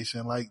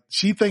PlayStation. Like,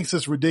 she thinks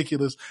it's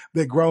ridiculous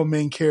that grown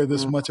men care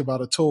this much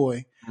about a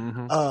toy.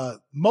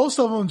 Most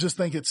of them just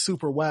think it's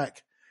super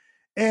whack.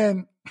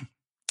 And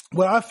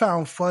what I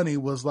found funny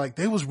was, like,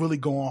 they was really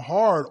going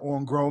hard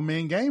on grown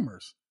men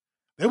gamers.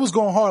 They was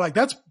going hard. Like,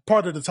 that's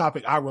part of the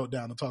topic I wrote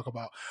down to talk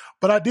about.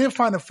 But I did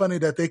find it funny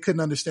that they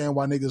couldn't understand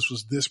why niggas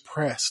was this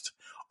pressed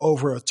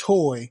over a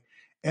toy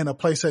and a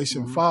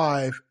PlayStation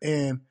 5.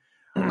 And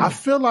I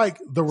feel like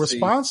the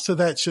response to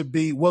that should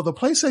be, well, the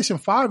PlayStation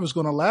 5 is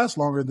going to last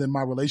longer than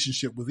my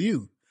relationship with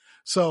you.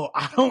 So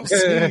I don't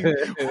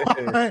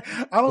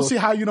see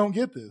how you don't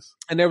get this.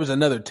 And there was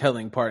another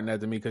telling part in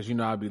that to me, because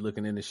I'd be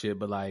looking into shit,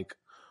 but like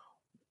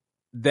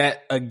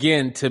that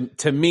again,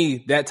 to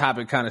me, that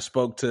topic kind of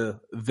spoke to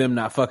them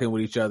not fucking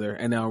with each other,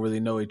 and they don't really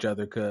know each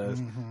other,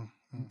 because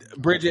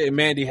Bridget and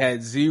Mandy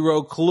had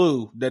zero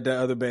clue that the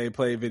other babe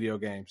played video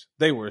games.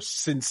 They were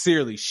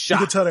sincerely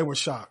shocked. You could tell they were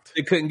shocked.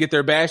 They couldn't get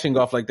their bashing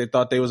off like they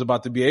thought they was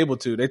about to be able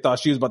to. They thought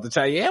she was about to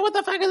tell you, yeah, what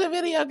the fuck is a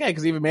video game?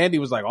 Because even Mandy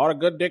was like, all the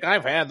good dick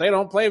I've had, they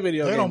don't play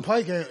video games. They don't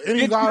play games.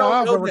 Any guy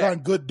I've ever gotten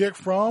good dick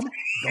from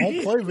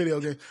don't play video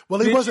games. Well,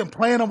 he wasn't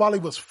playing them while he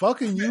was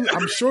fucking you.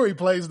 I'm sure he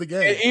plays the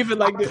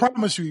game. I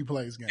promise you he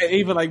plays games. And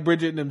even like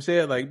Bridget and them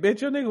said, like,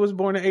 bitch, your nigga was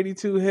born in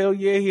 82. Hell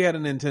yeah, he had a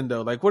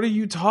Nintendo. Like, what are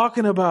you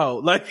talking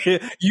about? Like,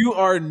 you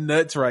are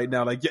nuts right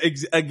now. Like,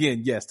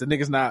 again, yes, the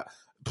nigga's not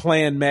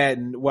playing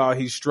Madden while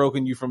he's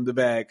stroking you from the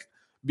back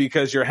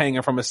because you're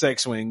hanging from a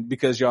sex swing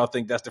because y'all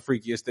think that's the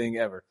freakiest thing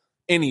ever.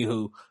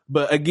 Anywho,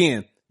 but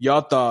again,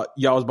 y'all thought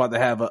y'all was about to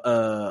have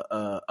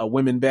a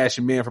women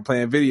bashing men for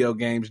playing video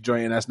games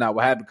joint, and that's not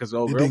what happened, because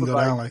old girl was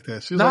down like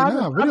that. She was like,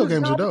 nah, video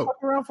games are dope.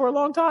 I've been around for a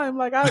long time.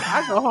 Like,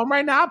 I go home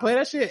right now, I play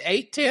that shit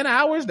 8-10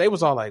 hours. They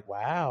was all like,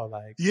 wow.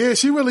 Like, yeah,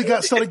 she really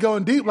started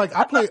going deep. Like,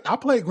 I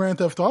played Grand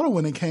Theft Auto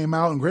when it came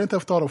out, and Grand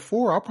Theft Auto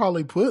 4, I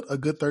probably put a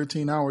good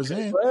 13 hours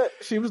in.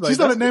 She was like, she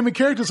started naming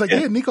characters like,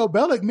 yeah, Nico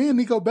Bellic. Me and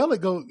Nico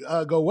Bellic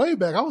go way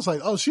back. I was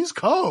like, oh, she's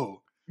cold.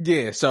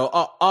 Yeah, so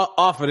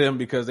off of them,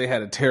 because they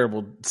had a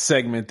terrible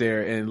segment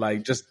there, and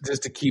like just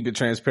to keep it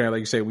transparent, like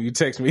you say, when you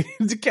text me,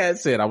 the cat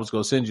said I was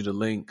gonna send you the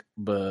link,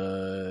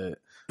 but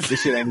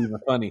this shit ain't even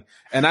funny.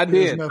 And I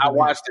did. I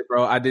watched it,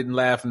 bro. I didn't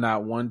laugh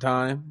not one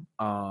time.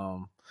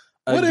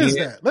 What is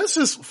that? Let's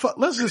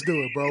just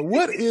do it, bro.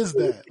 What is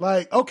that?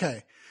 Like,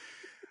 okay,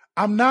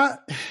 I'm not.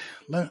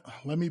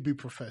 Let me be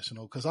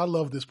professional, because I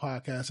love this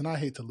podcast and I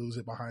hate to lose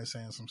it behind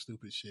saying some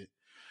stupid shit.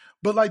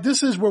 But like,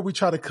 this is where we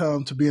try to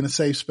come to be in a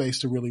safe space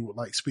to really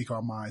like speak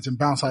our minds and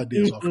bounce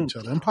ideas off each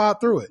other and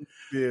pod through it.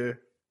 Yeah.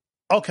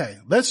 Okay.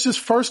 Let's just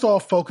first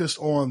off focus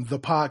on the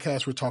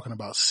podcast we're talking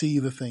about. See,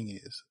 the thing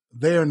is,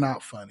 they are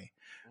not funny.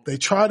 They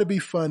try to be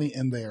funny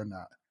and they are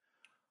not.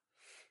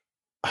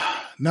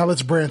 Now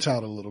let's branch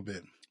out a little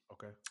bit.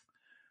 Okay.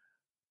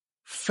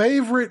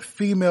 Favorite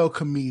female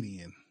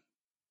comedian?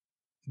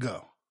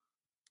 Go.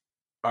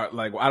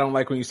 Like, I don't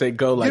like when you say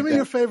go like that. Give me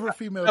your favorite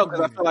female comedian.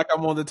 Because I feel like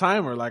I'm on the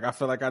timer. Like, I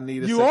feel like I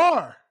need You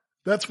are.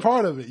 That's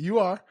part of it. You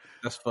are.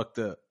 That's fucked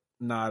up.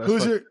 Nah, that's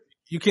Who's your...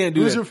 You can't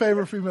do Who's that. your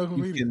favorite female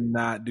comedian? You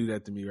cannot do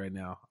that to me right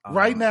now.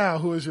 Right now,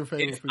 who is your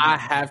favorite female I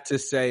comedian? have to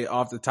say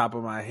off the top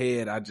of my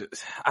head, I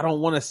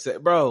don't want to say,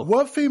 bro.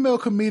 What female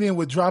comedian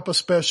would drop a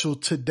special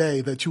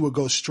today that you would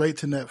go straight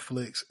to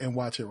Netflix and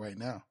watch it right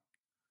now?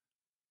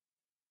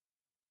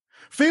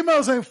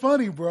 Females ain't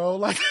funny, bro.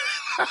 Like,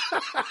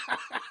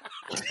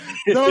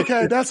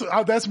 okay,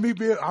 that's me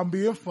I'm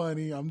being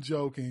funny. I'm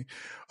joking.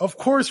 Of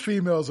course,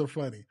 females are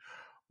funny,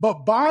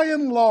 but by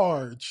and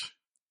large,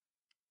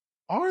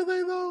 are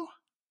they though?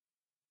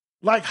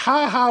 Like,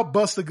 how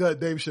bust the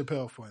gut Dave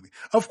Chappelle funny?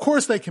 Of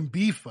course they can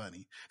be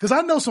funny. Cause I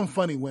know some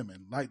funny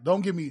women. Like,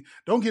 don't get me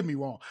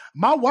wrong.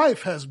 My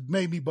wife has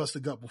made me bust the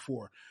gut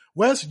before.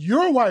 Wes,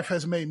 your wife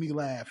has made me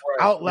laugh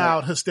out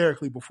loud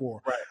hysterically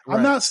before. Right.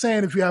 I'm not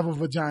saying if you have a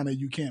vagina,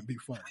 you can't be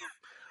funny.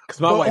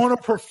 But on a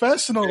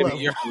professional level.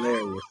 You're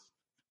hilarious.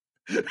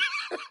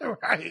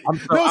 Right.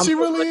 She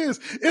really is.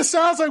 It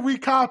sounds like we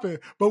copping,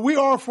 but we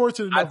are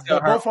fortunate enough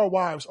that both our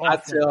wives are. I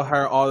tell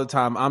her all the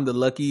time, I'm the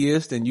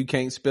luckiest, and you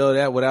can't spell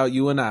that without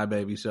you and I,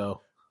 baby.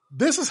 So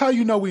this is how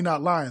you know we're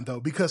not lying, though,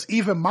 because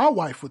even my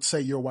wife would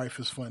say your wife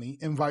is funny,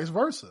 and vice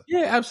versa.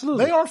 Yeah,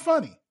 absolutely. They are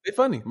funny. They're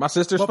funny. My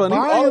sister's but funny.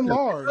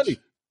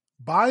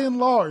 By and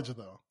large,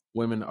 though,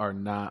 women are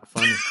not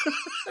funny.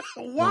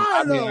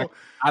 Why though?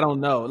 I don't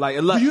know. Like,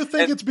 do you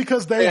think it's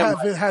because they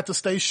haven't had to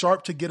stay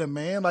sharp to get a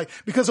man? Like,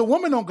 because a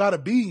woman don't gotta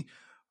be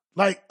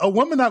like a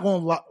woman not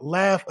gonna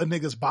laugh a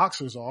nigga's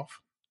boxers off.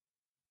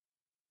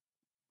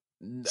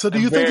 So do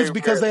you think it's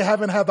because they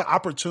haven't had the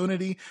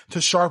opportunity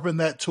to sharpen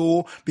that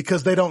tool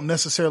because they don't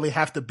necessarily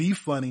have to be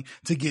funny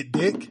to get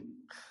dick?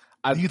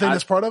 Do you think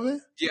that's part of it?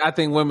 Yeah, I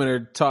think women are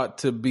taught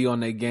to be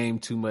on their game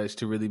too much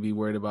to really be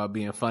worried about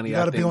being funny. You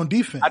got to be on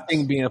defense. I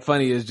think being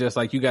funny is just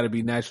like you got to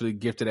be naturally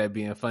gifted at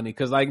being funny.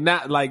 Because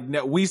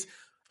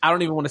I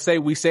don't even want to say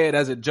we say it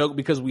as a joke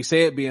because we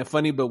say it being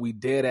funny, but we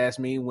dead ass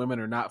mean women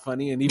are not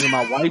funny. And even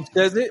my wife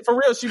says it for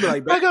real. She be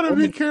like, I gotta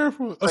be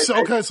careful. Like,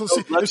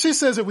 if she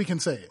says it, we can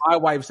say it. My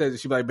wife says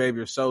it. She be like, babe,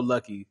 you're so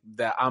lucky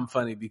that I'm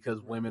funny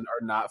because women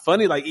are not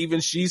funny. Like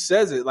even she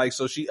says it, like,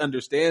 so she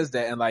understands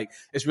that. And like,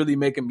 it's really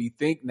making me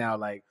think now,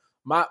 like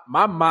my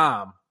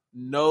mom,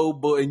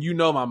 and you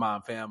know my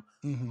mom, fam.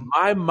 Mm-hmm.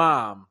 My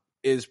mom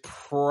is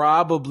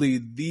probably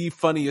the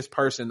funniest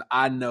person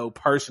I know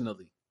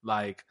personally.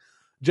 Like,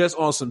 just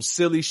on some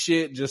silly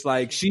shit, just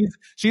like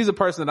she's a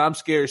person that I'm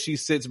scared she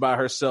sits by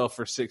herself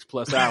for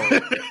 6+ hours.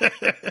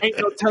 Ain't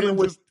no telling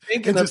what she's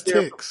thinking up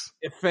there.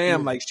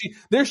 Fam, like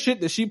there's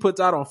shit that she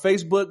puts out on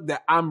Facebook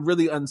that I'm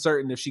really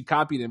uncertain if she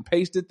copied and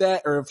pasted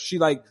that or if she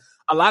like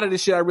a lot of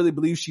this shit I really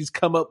believe she's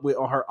come up with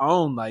on her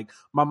own. Like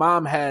my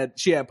mom had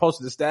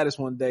posted a status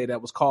one day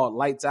that was called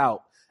Lights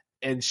Out,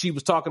 and she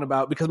was talking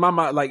about because my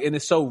mom like, and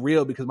it's so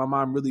real because my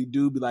mom really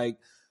do be like,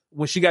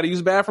 when she got to use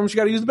the bathroom, she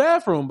got to use the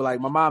bathroom. But like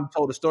my mom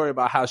told a story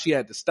about how she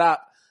had to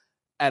stop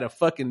at a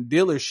fucking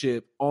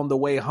dealership on the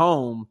way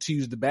home to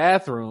use the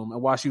bathroom.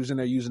 And while she was in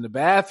there using the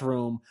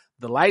bathroom,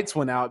 the lights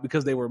went out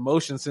because they were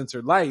motion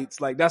sensor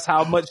lights. Like that's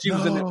how much she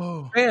was in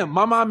there. Damn,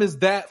 my mom is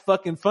that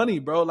fucking funny,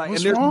 bro. Like,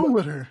 what's wrong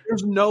with her?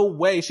 There's no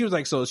way. She was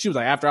like,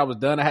 after I was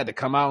done, I had to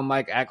come out and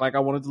like act like I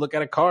wanted to look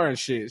at a car and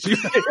shit.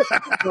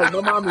 Like, my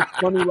mom is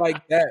funny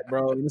like that,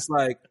 bro. And it's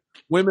like,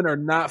 women are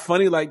not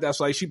funny like that.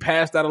 So like she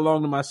passed that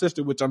along to my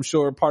sister, which I'm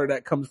sure part of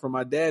that comes from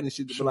my dad. And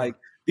she's like,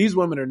 these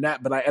women are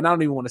not, but and I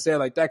don't even want to say it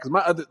like that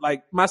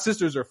because my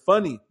sisters are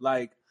funny.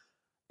 Like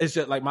it's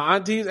just like my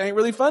aunties ain't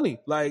really funny.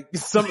 Like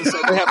so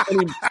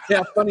they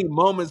have funny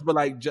moments, but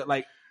like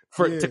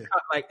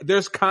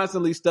there's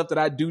constantly stuff that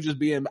I do just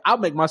be in. I'll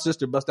make my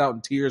sister bust out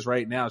in tears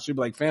right now. She'll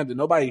be like, "Fam, did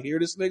nobody hear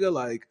this nigga?"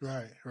 Like,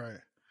 right.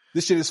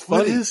 This shit is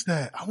funny. What is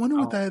that? I wonder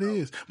what that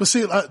is. But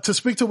see, to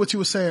speak to what you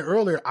were saying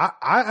earlier,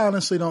 I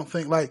honestly don't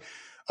think like,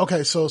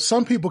 okay, so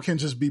some people can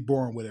just be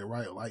born with it,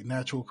 right? Like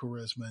natural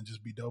charisma and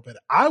just be dope at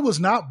it. I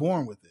was not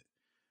born with it.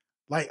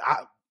 Like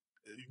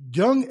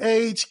young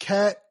age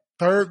cat,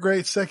 3rd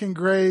grade, 2nd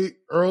grade,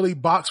 early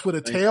box with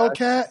a tail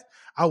cat.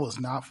 I was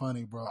not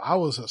funny, bro. I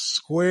was a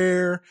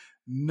square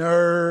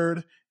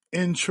nerd,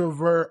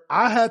 introvert.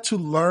 I had to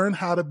learn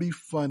how to be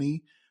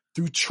funny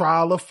through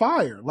trial of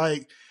fire.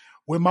 Like,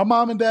 when my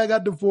mom and dad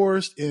got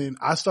divorced and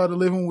I started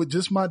living with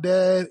just my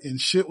dad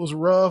and shit was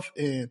rough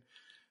and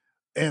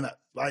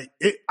like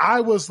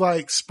I was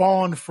like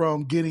spawned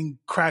from getting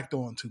cracked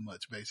on too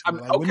much basically.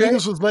 Like when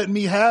niggas was letting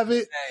me have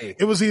it,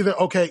 it was either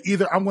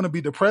I'm going to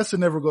be depressed and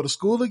never go to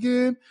school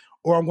again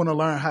or I'm going to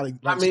learn how to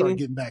start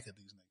getting back at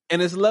these niggas.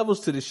 And it's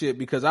levels to the shit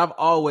because I've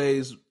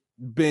always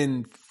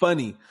been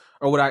funny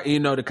or what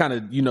to kind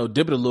of,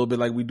 dip it a little bit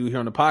like we do here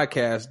on the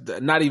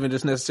podcast. Not even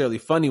just necessarily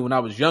funny when I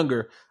was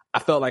younger. I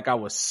felt like I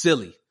was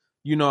silly.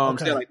 You know what I'm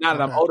saying? Like now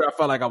that I'm older, I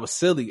felt like I was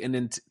silly. And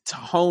then to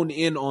hone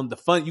in on the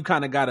fun, you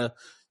kind of gotta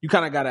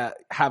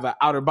have an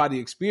outer body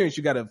experience.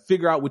 You gotta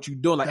figure out what you're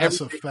doing. Like that's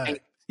a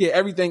fact.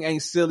 Everything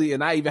ain't silly.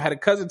 And I even had a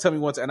cousin tell me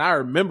once, and I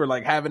remember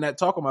like having that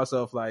talk with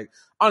myself. Like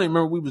I don't even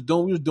remember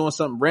what we was doing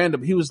something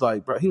random. He was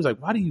like,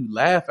 why do you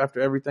laugh after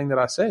everything that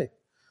I say?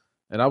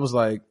 And I was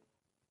like,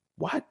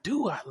 why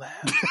do I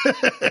laugh?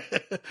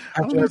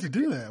 I don't need to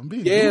do that. I'm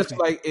being goofy. It's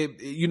like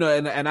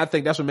and I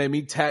think that's what made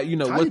me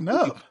tighten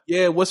up.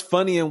 What's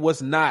funny and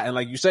what's not, and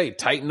like you say,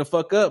 tighten the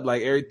fuck up.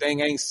 Like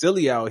everything ain't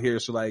silly out here.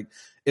 So like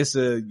it's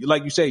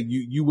like you say,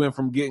 you went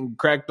from getting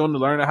cracked on to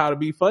learning how to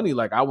be funny.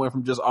 Like I went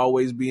from just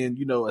always being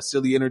a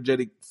silly,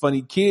 energetic,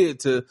 funny kid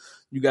to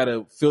you got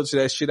to filter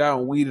that shit out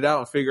and weed it out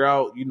and figure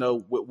out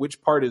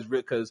which part is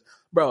real. Because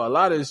bro, a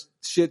lot of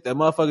shit that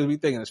motherfuckers be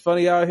thinking is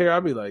funny out here,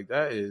 I'll be like,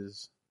 that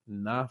is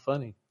not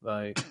funny.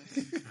 Like,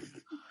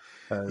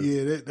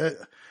 yeah,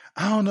 that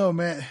I don't know,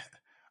 man.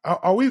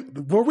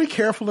 Were we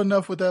careful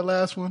enough with that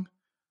last one?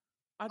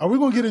 Are we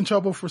gonna get in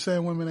trouble for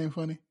saying women ain't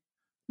funny?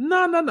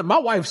 No. My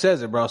wife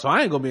says it, bro. So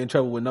I ain't gonna be in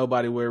trouble with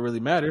nobody where it really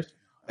matters.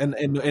 And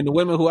the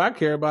women who I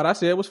care about, I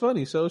said it was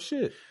funny. So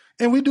shit.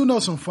 And we do know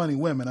some funny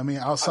women. I mean,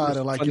 outside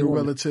of like your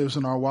relatives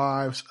and our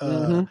wives,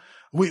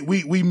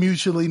 we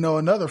mutually know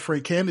another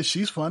friend, Candace.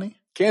 She's funny.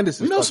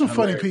 Candace, we know some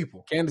funny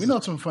people. Candace, we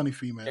know some funny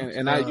females.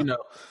 And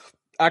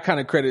I kind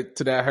of credit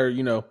to that her,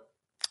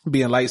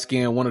 being light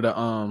skinned. One of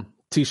the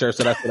t-shirts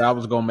that I said I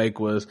was gonna make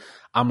was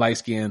I'm light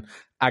skinned,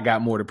 I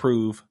got more to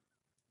prove.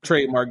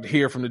 Trademarked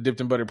here from the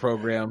Dipped in Butter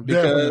program,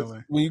 because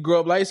when you grow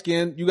up light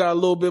skinned, you got a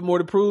little bit more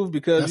to prove.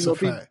 Because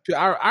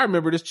I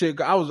remember this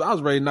chick, I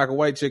was ready to knock a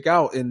white chick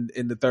out in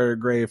the third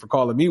grade for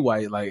calling me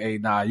white. Like, hey,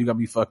 nah, you got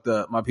me fucked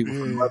up. My people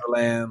from the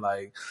motherland,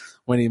 like,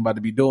 we ain't even about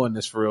to be doing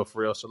this for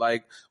real. So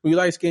like, when you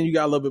light skinned, you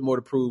got a little bit more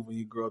to prove when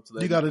you grow up.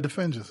 You got to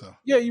defend yourself.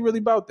 Yeah, you really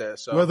about that.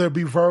 So whether it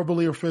be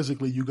verbally or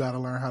physically, you got to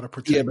learn how to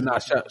protect. Yeah,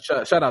 but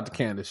shout out to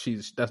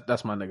Candace.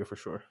 That's my nigga for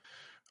sure.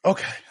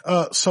 Okay,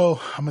 so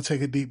I'm gonna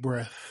take a deep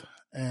breath.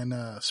 And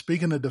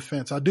speaking of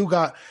defense, I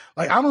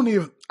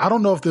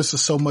don't know if this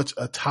is so much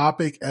a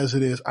topic as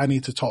it is, I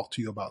need to talk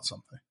to you about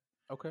something.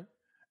 Okay.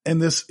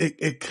 And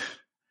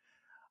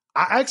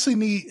I actually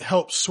need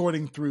help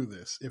sorting through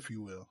this, if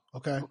you will.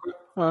 Okay.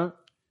 All right.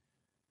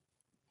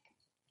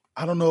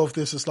 I don't know if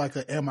this is like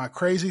a am I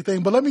crazy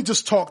thing, but let me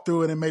just talk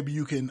through it and maybe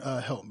you can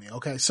help me.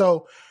 Okay.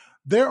 So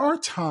there are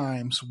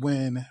times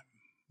when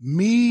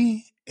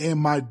me and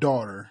my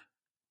daughter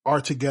are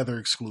together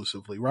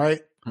exclusively,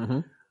 right?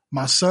 Mm-hmm.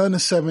 My son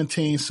is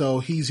 17, so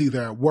he's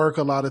either at work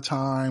a lot of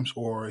times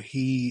or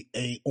he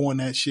ain't on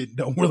that shit,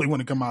 don't really want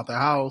to come out the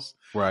house.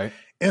 Right.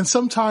 And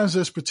sometimes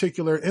there's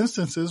particular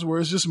instances where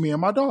it's just me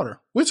and my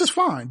daughter, which is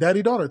fine.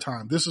 Daddy-daughter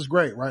time. This is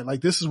great, right?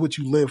 Like this is what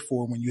you live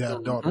for when you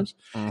have daughters.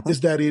 Mm-hmm. It's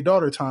daddy and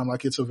daughter time.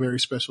 Like it's a very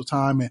special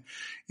time. And,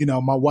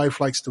 my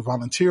wife likes to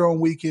volunteer on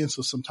weekends.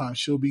 So sometimes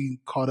she'll be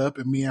caught up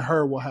and me and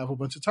her will have a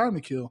bunch of time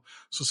to kill.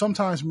 So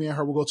sometimes me and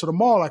her will go to the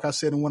mall. Like I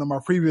said in one of my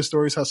previous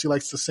stories, how she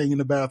likes to sing in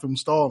the bathroom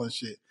stall and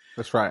shit.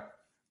 That's right.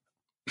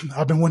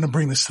 I've been wanting to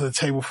bring this to the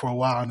table for a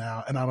while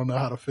now, and I don't know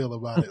how to feel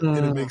about it. And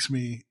it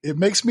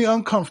makes me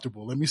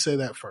uncomfortable. Let me say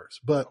that first.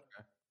 But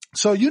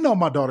so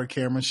my daughter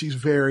Cameron, she's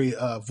very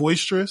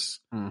boisterous.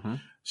 Mm-hmm.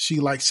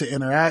 She likes to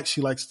interact. She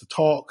likes to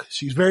talk.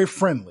 She's very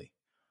friendly.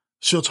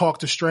 She'll talk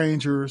to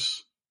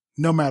strangers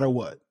no matter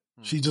what.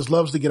 Mm-hmm. She just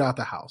loves to get out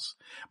the house.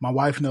 My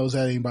wife knows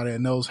that. Anybody that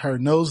knows her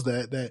knows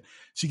that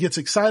she gets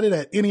excited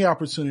at any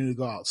opportunity to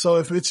go out. So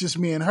if it's just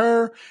me and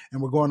her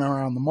and we're going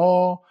around the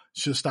mall,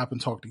 she'll stop and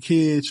talk to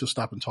kids. She'll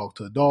stop and talk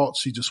to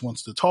adults. She just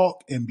wants to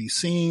talk and be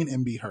seen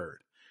and be heard.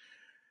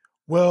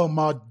 Well,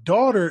 my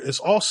daughter is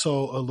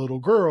also a little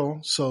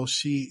girl, so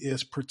she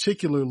is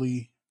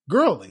particularly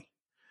girly.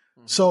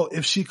 Mm-hmm. So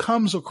if she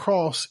comes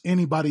across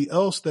anybody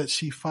else that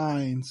she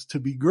finds to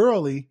be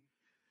girly,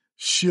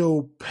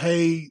 she'll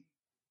pay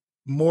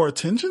more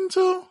attention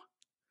to.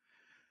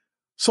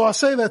 So I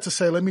say that to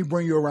say, let me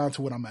bring you around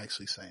to what I'm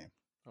actually saying.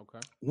 Okay.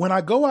 When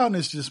I go out and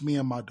it's just me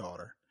and my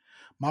daughter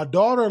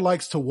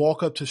likes to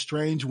walk up to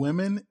strange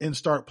women and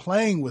start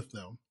playing with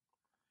them.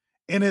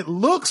 And it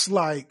looks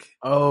like,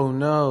 oh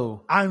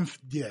no,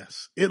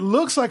 it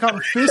looks like I'm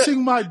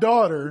fishing my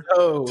daughter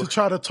to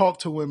try to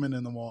talk to women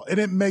in the mall. And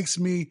it makes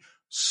me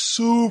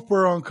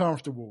super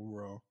uncomfortable,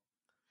 bro.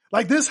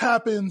 Like this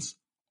happens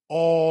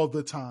all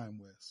the time,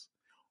 Wes.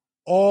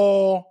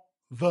 All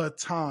the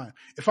time.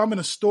 If I'm in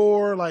a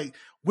store, like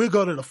we'll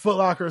go to the Foot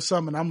Locker or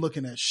something, I'm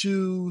looking at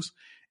shoes.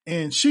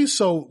 And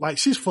she's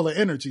she's full of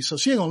energy. So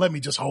she ain't gonna let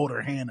me just hold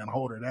her hand and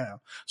hold her down.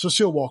 So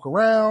she'll walk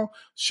around,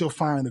 she'll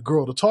find a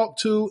girl to talk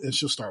to and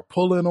she'll start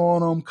pulling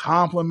on them,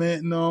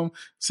 complimenting them.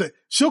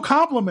 She'll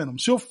compliment them.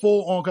 She'll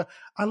full on,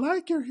 I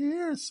like your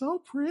hair. It's so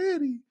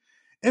pretty.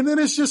 And then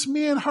it's just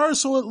me and her.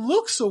 So it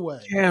looks away.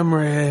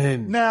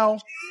 Cameron. Now,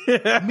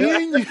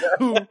 me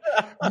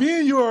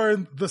and you are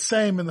the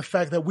same in the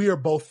fact that we are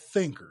both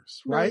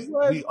thinkers, right?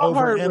 We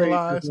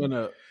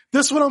overanalyze.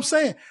 This is what I'm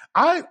saying.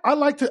 I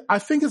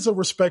think it's a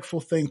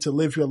respectful thing to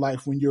live your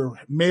life when you're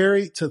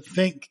married, to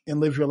think and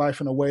live your life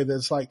in a way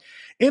that's like,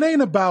 it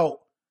ain't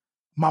about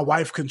my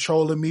wife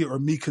controlling me or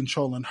me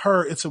controlling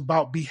her. It's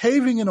about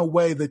behaving in a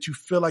way that you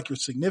feel like your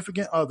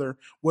significant other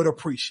would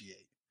appreciate.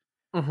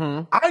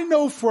 Mm-hmm. I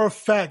know for a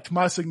fact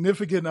my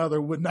significant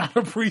other would not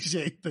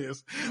appreciate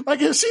this.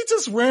 Like if she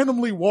just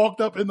randomly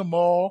walked up in the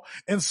mall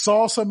and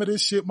saw some of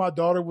this shit my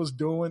daughter was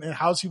doing and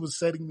how she was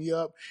setting me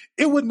up,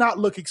 it would not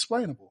look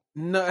explainable.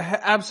 No,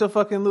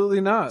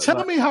 absolutely not.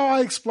 Tell me how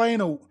I explain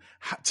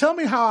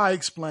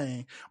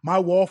my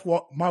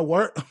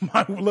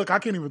look, I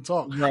can't even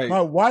talk. Right.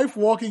 My wife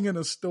walking in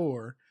a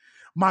store.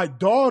 My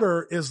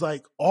daughter is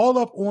like all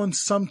up on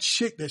some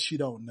chick that she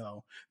don't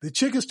know. The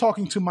chick is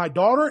talking to my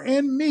daughter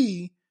and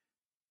me,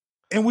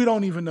 and we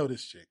don't even know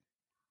this chick.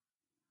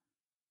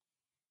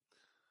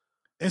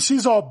 And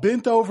she's all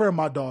bent over in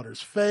my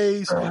daughter's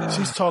face.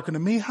 She's talking to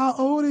me. How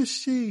old is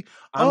she?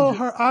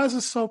 Her eyes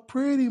are so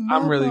pretty,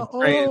 mama.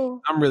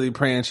 I'm really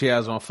praying she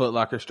has on Foot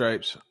Locker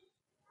stripes.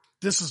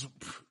 This is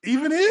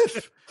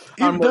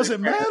does it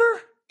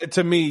matter?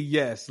 To me,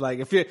 yes.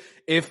 Like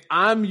if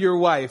I'm your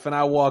wife and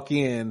I walk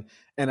in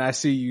and I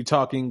see you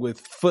talking with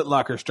Foot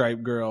Locker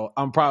stripe girl,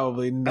 I'm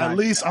probably not. At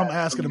least I'm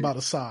asking about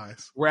a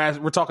size. Whereas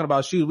we're talking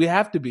about shoes, we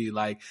have to be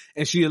like.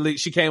 And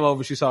she came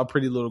over, she saw a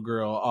pretty little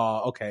girl.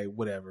 Oh, okay,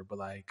 whatever. But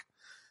like,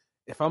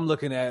 if I'm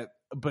looking at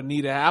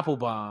Bonita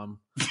Applebaum,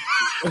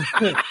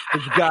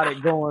 it's got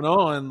it going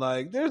on.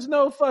 Like, there's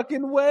no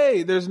fucking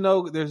way. There's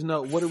no.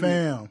 What are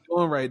we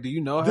doing right? Do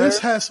you know her? This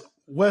has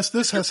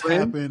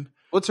happened.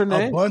 What's her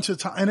name? A bunch of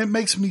times. And it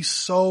makes me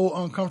so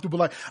uncomfortable.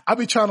 Like, I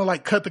be trying to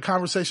like cut the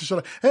conversation. So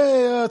like,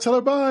 hey, tell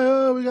her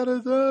bye. We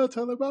gotta,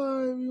 tell her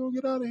bye. We gonna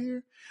get out of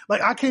here.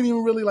 Like, I can't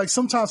even really, like,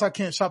 sometimes I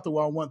can't shop the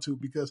way I want to,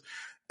 because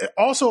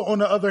also on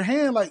the other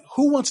hand, like,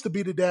 who wants to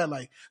be the dad?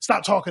 Like,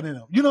 stop talking to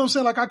them. You know what I'm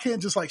saying? Like, I can't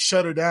just like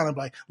shut her down and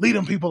like, leave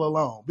them people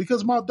alone,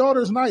 because my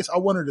daughter's nice. I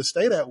want her to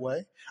stay that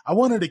way. I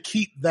want her to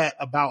keep that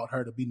about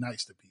her, to be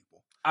nice to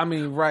people. I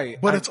mean,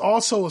 right. But it's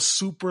also a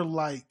super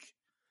like,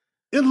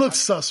 it looks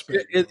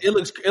suspect.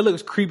 It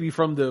looks creepy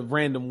from the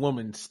random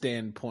woman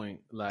standpoint.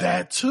 Like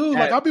that too.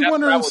 Like, I'll be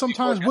wondering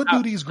sometimes, what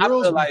do these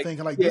girls be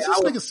thinking? Like, is this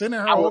nigga sending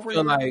her over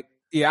here?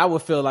 I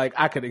would feel like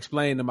I could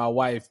explain to my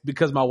wife,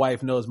 because my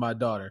wife knows my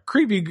daughter.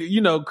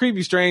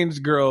 Creepy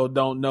strange girl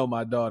don't know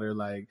my daughter.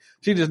 Like,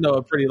 she just know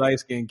a pretty light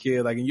skinned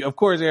kid. Like, and of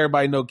course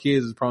everybody know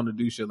kids is prone to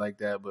do shit like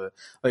that. But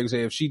like I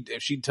say, if she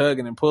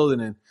tugging and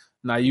pulling and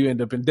now you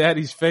end up in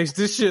daddy's face,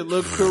 this shit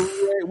looks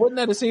great. Wasn't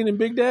that a scene in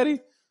Big Daddy?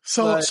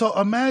 So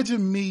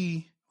imagine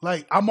me,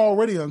 like, I'm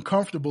already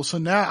uncomfortable. So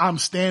now I'm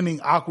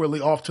standing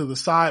awkwardly off to the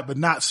side, but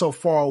not so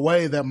far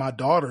away that my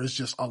daughter is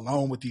just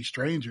alone with these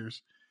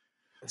strangers.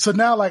 So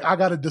now, like, I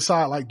got to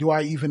decide, like, do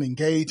I even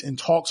engage and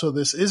talk so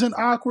this isn't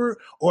awkward,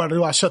 or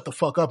do I shut the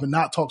fuck up and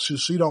not talk so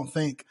she don't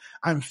think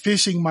I'm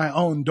fishing my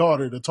own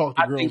daughter to talk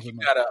to girls? I think you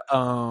gotta,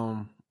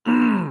 I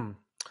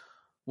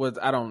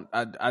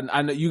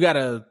know you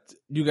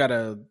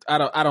gotta,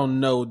 I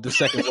don't know the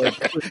second word.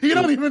 You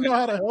don't even know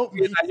how to help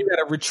me. You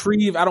gotta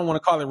retrieve. I don't want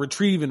to call it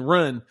retrieve and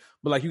run,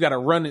 but like, you gotta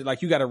run it.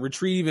 Like, you gotta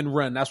retrieve and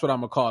run. That's what I'm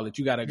gonna call it.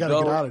 You gotta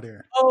go. Get out of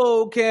there.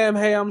 Oh, Cam.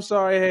 Hey, I'm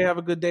sorry. Hey, have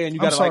a good day. And you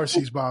gotta, I'm sorry,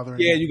 she's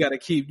bothering. Yeah, you gotta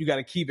keep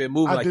it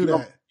moving. I do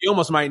that. You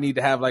almost might need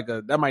to have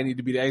that might need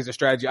to be the exit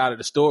strategy out of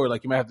the store.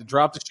 Like, you might have to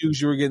drop the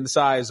shoes you were getting the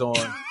size on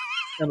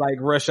and like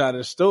rush out of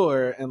the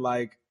store and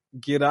like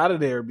get out of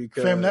there,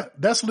 because fam,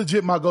 that's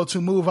legit my go-to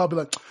move. I'll be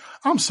like,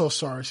 I'm so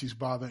sorry she's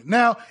bothering.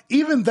 Now,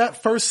 even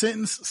that first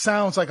sentence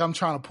sounds like I'm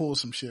trying to pull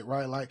some shit,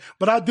 right? Like,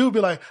 but I do be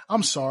like,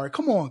 I'm sorry.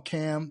 Come on,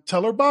 Cam,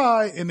 tell her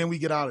bye. And then we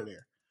get out of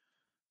there.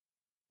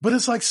 But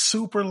it's like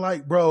super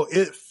like, bro,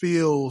 it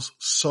feels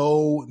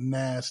so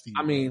nasty.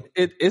 I mean,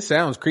 it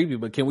sounds creepy,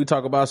 but can we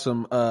talk about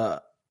some,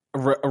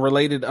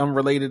 related,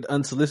 unrelated,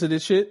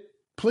 unsolicited shit?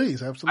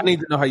 Please, absolutely. I need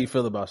to know how you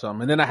feel about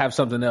something. And then I have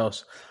something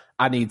else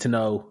I need to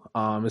know.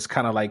 It's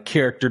kind of like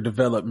character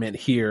development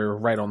here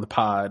right on the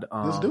pod.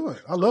 Let's do it.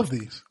 I love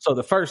these. So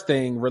the first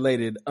thing,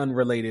 related,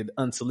 unrelated,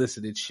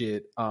 unsolicited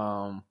shit.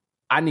 I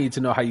need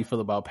to know how you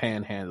feel about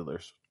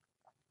panhandlers.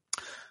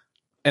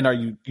 And are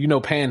you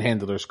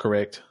panhandlers,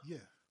 correct? Yeah.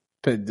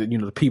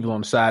 The people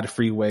on the side of the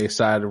freeway,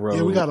 side of the road.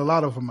 Yeah, we got a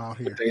lot of them out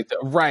here.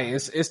 Right.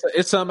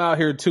 It's some out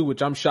here too,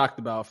 which I'm shocked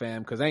about,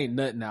 fam, because ain't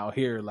nothing out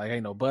here. Like,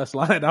 ain't no bus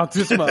line out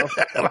this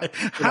motherfucker. Like,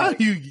 how are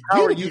you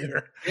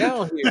here?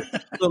 Down here.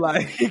 So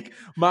like,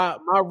 my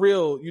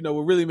real,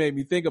 what really made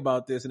me think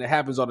about this, and it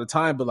happens all the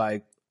time, but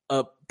like,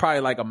 up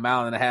probably like a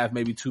mile and a half,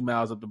 maybe 2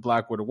 miles up the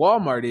block where the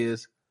Walmart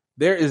is,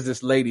 there is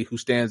this lady who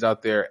stands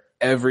out there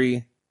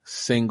every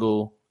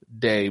single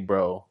day,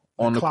 bro,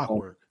 on the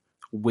clockwork,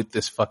 with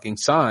this fucking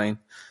sign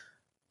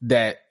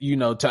that,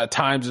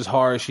 times is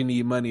hard, she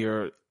need money,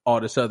 or all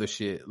this other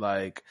shit.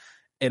 Like,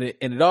 and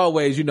it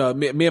always,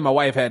 me and my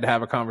wife had to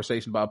have a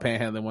conversation about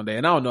panhandling one day.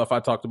 And I don't know if I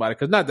talked about it,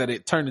 because not that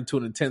it turned into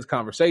an intense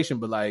conversation,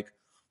 but like,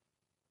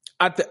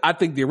 I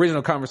think the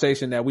original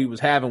conversation that we was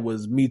having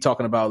was me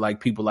talking about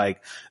like people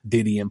like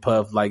Diddy and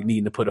Puff, like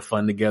needing to put a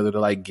fund together to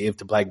like give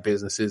to black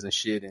businesses and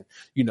shit. And,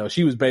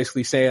 she was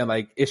basically saying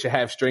like it should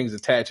have strings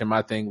attached. And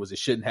my thing was it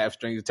shouldn't have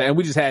strings attached. And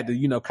we just had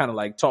to, kind of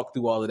like talk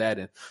through all of that.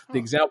 And the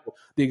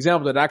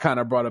example that I kind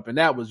of brought up in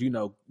that was,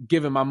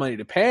 giving my money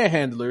to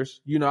panhandlers.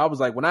 I was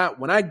like,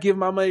 when I give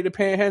my money to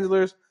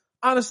panhandlers,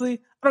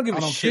 honestly, I don't give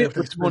a shit if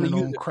they spend it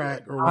on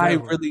crack or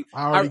whatever.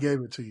 I already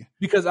gave it to you.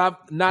 Because I've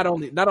not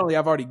only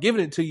I've already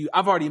given it to you,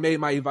 I've already made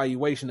my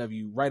evaluation of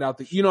you right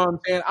out you know what I'm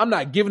saying? I'm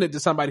not giving it to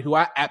somebody who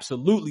I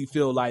absolutely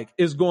feel like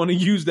is going to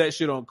use that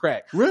shit on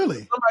crack.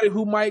 Really? Somebody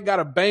who might got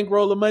a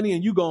bankroll of money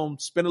and you going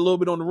to spend a little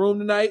bit on the room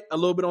tonight, a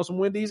little bit on some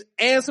Wendy's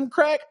and some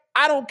crack.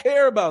 I don't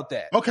care about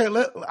that. Okay.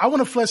 I want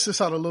to flesh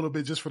this out a little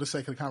bit just for the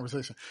sake of the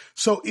conversation.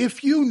 So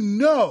if you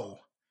know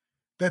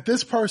that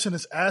this person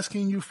is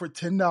asking you for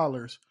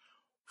 $10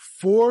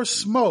 for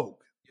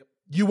smoke,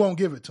 you won't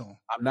give it to them.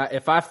 I'm not,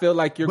 if I feel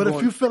like if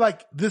you feel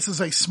like this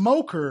is a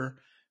smoker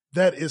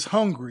that is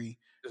hungry,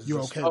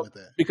 you're okay with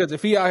that. Because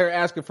if he out here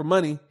asking for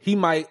money, he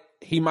might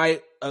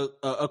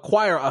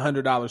acquire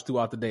 $100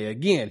 throughout the day.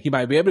 Again, he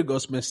might be able to go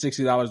spend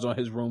 $60 on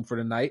his room for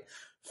the night,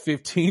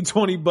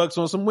 $15-$20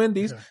 on some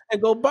Wendy's,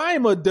 and go buy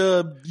him a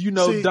dime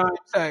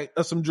sack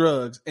of some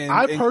drugs. And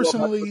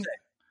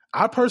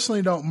I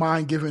personally don't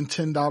mind giving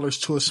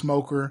 $10 to a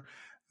smoker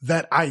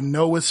that I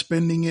know is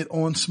spending it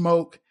on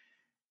smoke,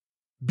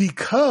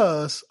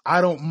 because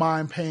I don't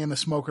mind paying a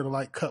smoker to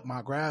like cut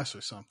my grass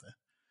or something.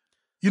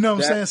 You know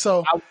what I'm saying?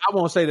 So I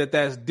won't say that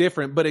that's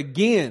different, but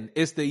again,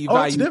 it's the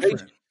evaluation. It's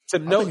different.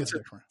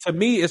 To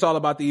me, it's all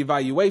about the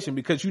evaluation,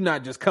 because you're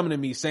not just coming to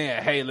me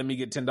saying, hey, let me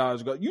get $10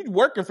 to go. You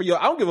working for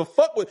I don't give a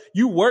fuck what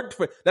you worked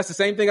for. That's the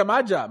same thing at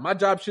my job. My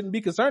job shouldn't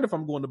be concerned if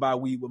I'm going to buy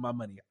weed with my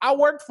money. I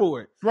worked for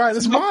it. Right.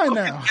 It's mine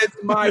now. It's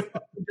my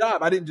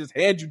job. I didn't just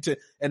hand you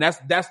and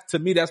that's to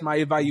me, that's my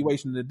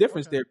evaluation of the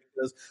difference there,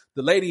 because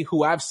the lady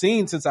who I've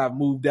seen since I've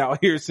moved out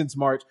here since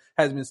March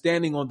has been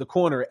standing on the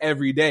corner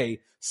every day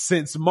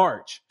since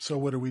March. So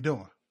what are we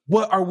doing?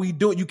 What are we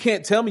doing? You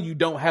can't tell me you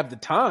don't have the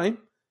time.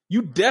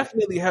 You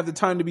definitely have the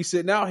time to be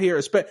sitting out here,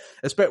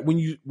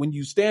 especially when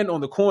you stand on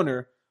the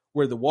corner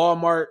where the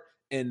Walmart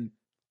and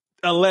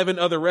 11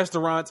 other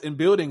restaurants and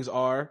buildings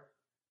are.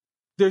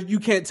 There, you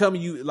can't tell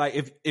me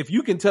if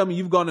you can tell me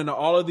you've gone into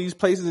all of these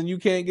places and you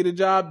can't get a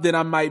job, then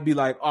I might be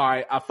like, all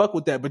right, I fuck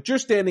with that. But you're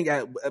standing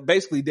at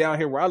basically down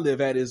here where I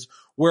live at is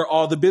where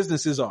all the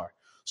businesses are.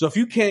 So if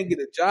you can't get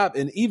a job,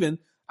 and even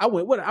I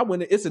went,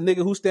 it's a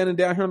nigga who's standing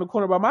down here on the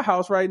corner by my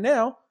house right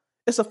now.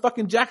 It's a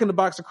fucking Jack in the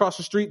Box across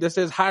the street that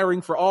says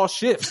hiring for all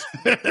shifts.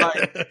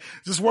 Like,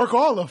 just work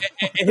all of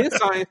them. And his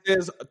sign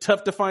says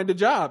tough to find a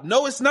job.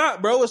 No, it's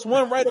not, bro. It's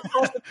one right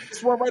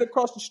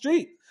across the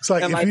street. It's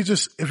like,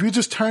 if you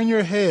just turn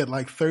your head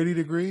like 30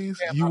 degrees,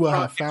 you will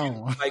have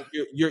found one. Like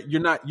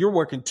you're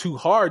working too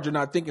hard. You're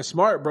not thinking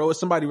smart, bro. It's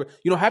somebody,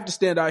 you don't have to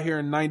stand out here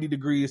in 90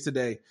 degrees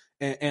today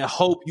and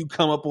hope you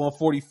come up on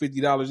 $40,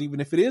 $50, even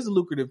if it is a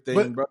lucrative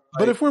thing, bro.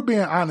 But if we're being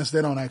honest,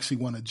 they don't actually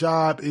want a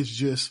job. It's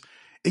just,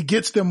 it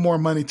gets them more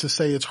money to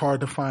say it's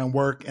hard to find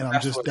work and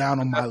I'm just down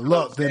on my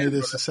luck than it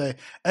is to say,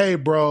 hey,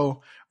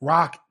 bro,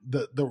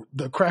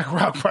 the crack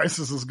rock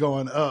prices is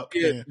going up.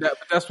 Yeah,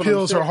 that's what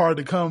pills are hard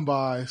to come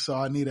by, so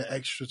I need an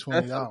extra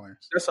 $20.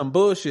 That's some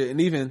bullshit.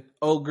 And even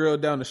old girl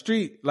down the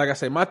street, like I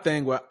say, my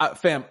thing where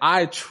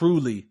I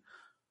truly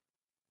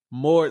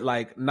more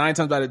like 9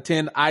 times out of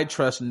 10, I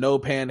trust no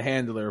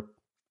panhandler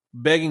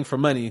begging for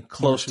money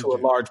close to a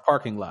large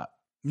parking lot.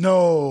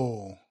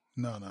 No.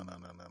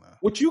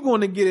 What you going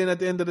to get in at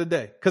the end of the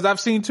day? Because I've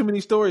seen too many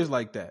stories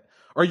like that.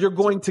 Or you're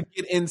going to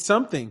get in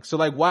something. So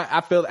like, why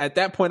I feel at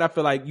that point, I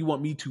feel like you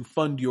want me to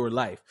fund your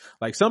life.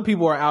 Like some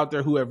people are out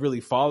there who have really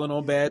fallen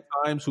on bad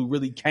times, who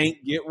really can't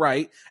get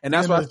right. And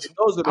that's why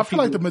I feel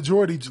like the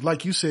majority,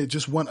 like you said,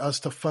 just want us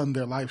to fund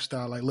their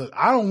lifestyle. Like, look,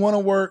 I don't want to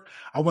work.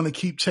 I want to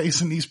keep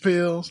chasing these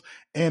pills.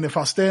 And if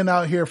I stand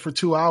out here for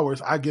 2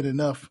 hours, I get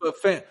enough. But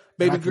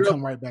baby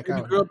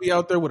girl be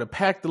out there with a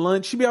packed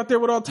lunch. She be out there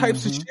with all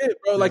types of shit,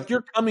 bro. Like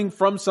you're coming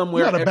from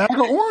somewhere. You got a bag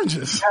of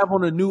oranges. You have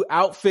on a new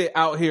outfit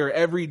out here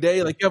every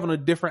day. Like you have on a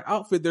different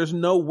outfit. There's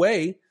no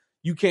way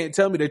you can't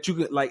tell me that you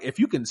can, like, if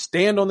you can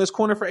stand on this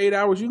corner for 8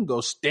 hours, you can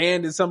go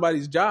stand in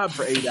somebody's job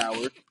for 8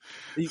 hours.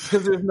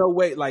 Because there's no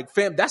way, like,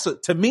 fam,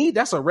 to me,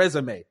 that's a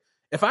resume.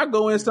 If I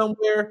go in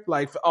somewhere,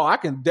 like, I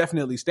can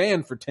definitely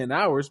stand for 10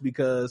 hours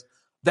because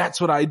that's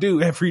what I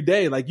do every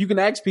day. Like, you can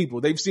ask people.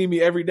 They've seen me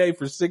every day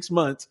for 6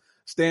 months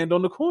stand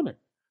on the corner.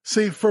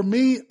 See, for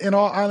me, in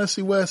all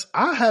honesty, Wes,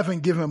 I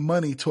haven't given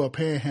money to a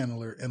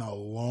panhandler in a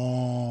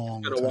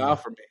long time. It's been a while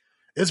for me.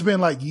 It's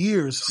been like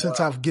years since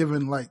I've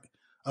given like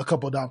a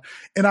couple of dollars.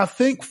 And I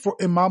think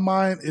in my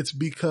mind, it's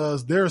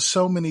because there are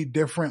so many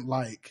different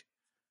like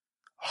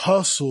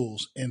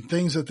hustles and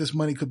things that this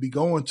money could be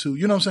going to.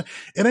 You know what I'm saying?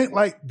 It ain't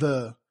like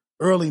the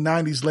early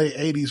 90s, late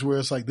 80s where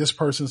it's like this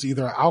person's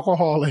either an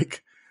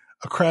alcoholic,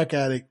 a crack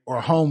addict,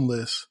 or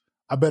homeless.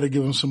 I better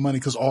give them some money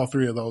because all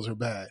three of those are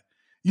bad.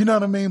 You know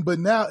what I mean? But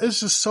now it's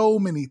just so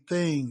many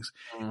things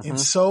in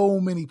so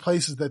many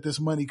places that this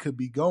money could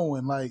be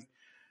going. Like,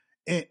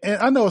 and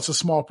I know it's a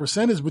small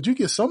percentage, but you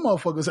get some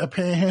motherfuckers that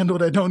panhandle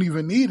that don't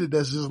even need it.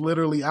 That's just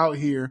literally out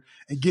here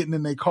and getting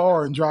in their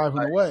car and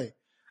driving away.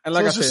 And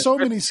like so it's just so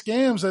many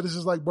scams that it's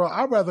just like, bro,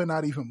 I'd rather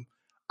not even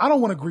I don't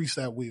want to grease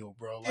that wheel,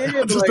 bro. Like, Yeah,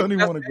 I just like, don't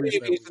even want to grease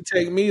that wheel. Used to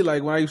take me,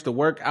 like, when I used to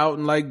work out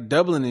in like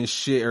Dublin and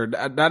shit, or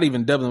not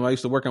even Dublin. When I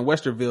used to work in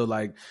Westerville,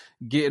 like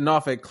getting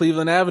off at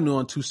Cleveland Avenue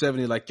on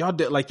 270. Like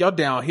y'all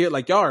down here,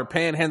 like y'all are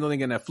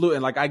panhandling in that fluid.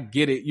 And like, I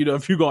get it. You know,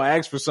 if you're going to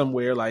ask for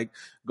somewhere, like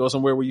go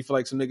somewhere where you feel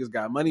like some niggas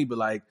got money, but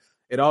like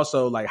it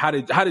also like, how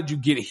did you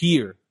get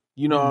here?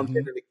 You know what I'm saying?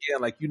 And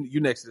again, like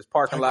you next to this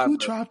parking lot. Who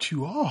dropped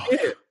you off?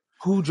 Yeah.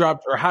 Who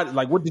dropped, or how,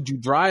 like, what did you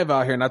drive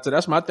out here? And I said,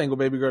 that's my thing with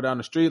baby girl down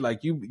the street. Like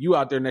you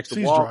out there next to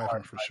Walmart. She's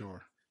driving for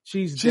sure.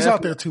 She's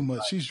out there too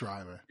much. She's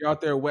driving. You're out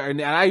there, and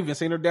I even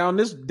seen her down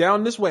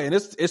this way, and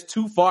it's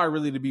too far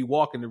really to be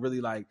walking to really,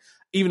 like,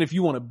 even if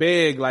you want to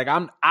beg, like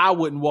I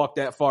wouldn't walk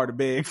that far to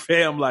beg,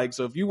 fam. Like,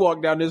 so if you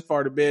walk down this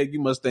far to beg,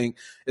 you must think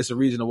it's a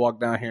reason to walk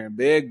down here and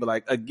beg. But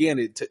like, again,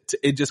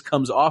 it just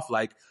comes off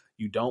like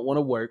you don't want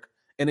to work.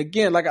 And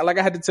again, like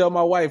I had to tell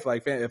my wife,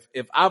 like, fam,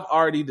 if I've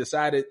already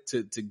decided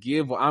to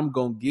give what I'm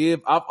gonna give,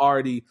 I've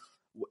already,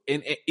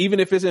 and even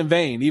if it's in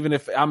vain, even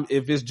if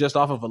it's just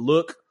off of a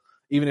look,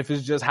 even if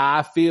it's just how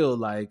I feel,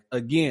 like,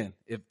 again,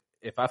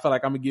 if I feel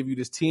like I'm gonna give you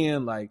this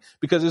 10, like,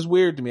 because it's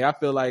weird to me, I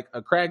feel like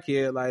a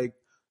crackhead, like,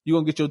 you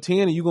gonna get your 10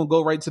 and you gonna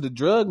go right to the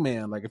drug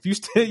man. Like, if you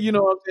you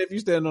know what I'm saying, if you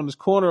stand on this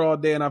corner all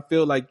day and I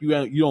feel like you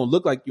don't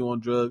look like you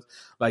on drugs,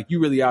 like you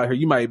really out here,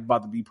 you might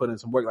about to be putting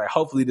some work. Like,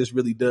 hopefully this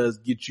really does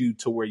get you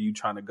to where you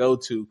trying to go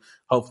to.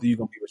 Hopefully you're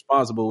gonna be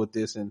responsible with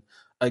this. And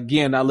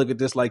again, I look at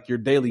this like your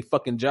daily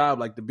fucking job,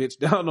 like the bitch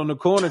down on the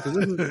corner, because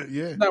this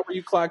is not where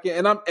you clock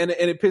in. And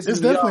it pisses me off. It's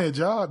definitely a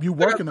job. You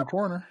work in the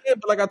corner. Yeah,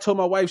 but like I told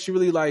my wife, she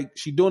really, like,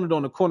 she doing it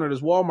on the corner of this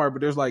Walmart, but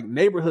there's like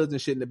neighborhoods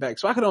and shit in the back.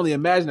 So I could only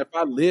imagine if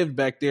I lived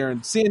back there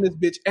and seeing this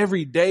bitch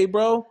every day,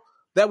 bro.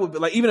 That would be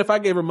like, even if I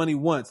gave her money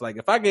once, like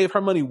if I gave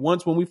her money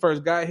once when we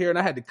first got here and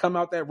I had to come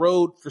out that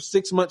road for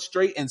 6 months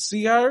straight and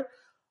see her,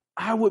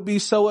 I would be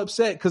so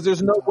upset, because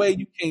there's no way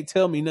you can't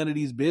tell me none of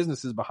these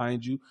businesses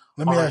behind you.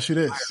 Let me ask you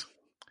this.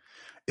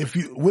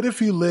 What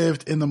if you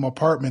lived in them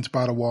apartments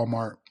by the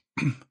Walmart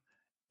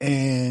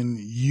and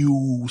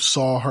you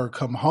saw her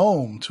come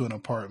home to an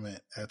apartment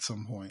at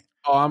some point?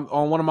 Oh, I'm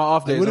on one of my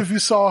off days. Like, what if you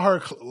saw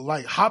her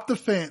like hop the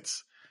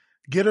fence,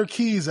 get her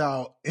keys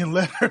out, and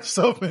let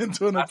herself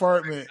into an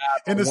apartment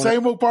in the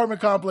same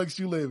apartment complex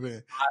you live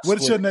in?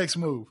 What's your next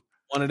move?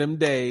 One of them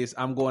days,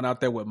 I'm going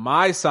out there with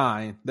my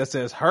sign that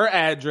says her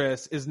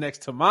address is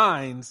next to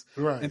mine's.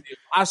 Right. And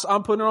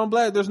I'm putting her on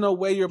blast. There's no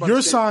way you're about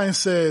Your sign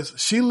says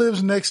she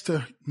lives next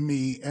to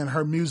me and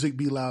her music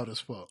be loud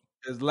as fuck.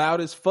 As loud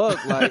as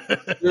fuck. Like,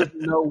 there's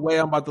no way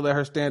I'm about to let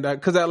her stand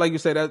out. Cause like you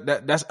say,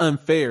 that's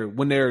unfair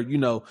when they're, you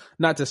know,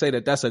 not to say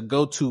that that's a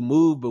go-to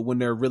move, but when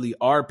there really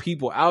are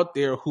people out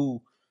there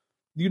who,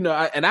 you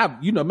know,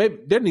 maybe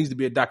there needs to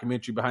be a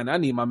documentary behind it. I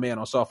need my man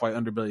on Soft White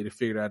Underbelly to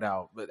figure that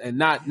out, but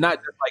not just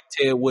like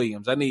Ted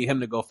Williams. I need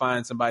him to go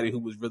find somebody who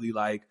was really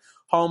like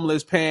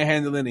homeless,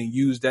 panhandling, and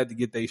use that to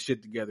get their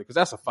shit together. Because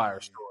that's a fire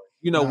story.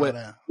 You know,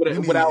 without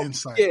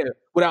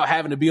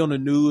having to be on the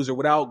news or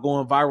without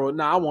going viral.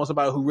 I want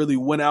somebody who really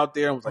went out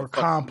there and was like,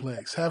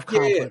 Complex,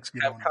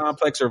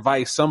 Complex or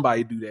Vice.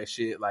 Somebody do that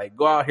shit. Like,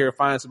 go out here and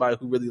find somebody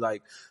who really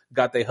like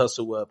got their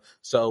hustle up.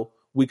 So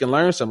we can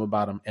learn some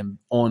about them. And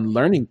on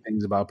learning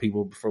things about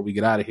people before we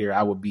get out of here,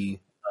 I would be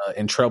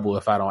in trouble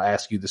if I don't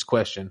ask you this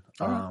question.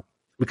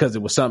 Because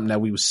it was something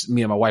that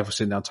me and my wife were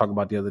sitting down talking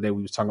about the other day.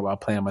 We was talking about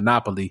playing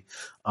Monopoly.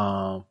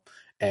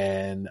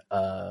 And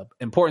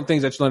important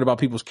things that you learn about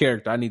people's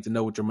character. I need to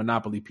know what your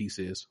Monopoly piece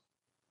is.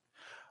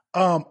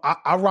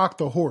 I rock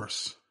the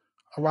horse.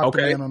 I rock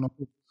the man on the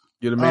horse.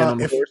 You're the man on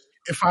the horse?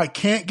 If I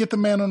can't get the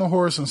man on the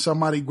horse and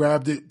somebody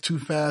grabbed it too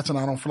fast and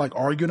I don't feel like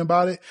arguing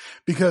about it,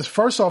 because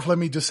first off, let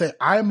me just say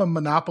I am a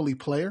Monopoly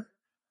player.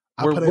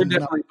 We're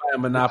definitely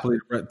playing Monopoly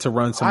to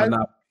run some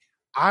Monopoly.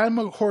 I'm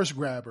a horse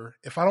grabber.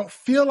 If I don't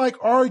feel like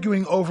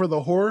arguing over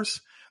the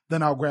horse,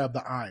 then I'll grab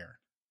the iron.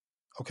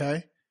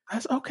 Okay?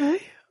 That's okay.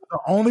 The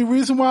only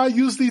reason why I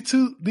use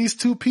these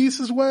two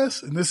pieces,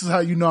 Wes, and this is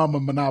how you know I'm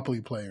a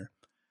Monopoly player,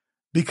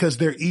 because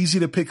they're easy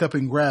to pick up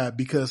and grab.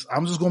 Because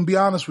I'm just going to be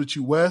honest with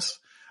you, Wes.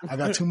 I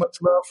got too much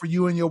love for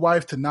you and your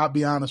wife to not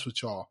be honest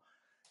with y'all.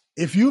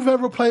 If you've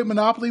ever played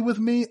Monopoly with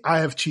me, I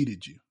have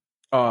cheated you.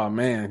 Oh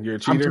man, you're a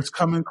cheater. I'm just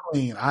coming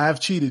clean. I have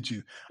cheated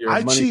you.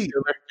 I cheat.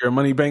 You're a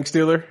money bank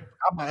stealer.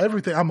 I'm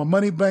everything. I'm a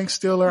money bank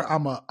stealer.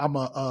 I'm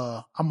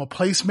a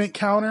placement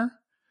counter.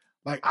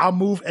 Like, I'll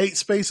move 8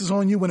 spaces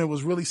on you when it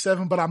was really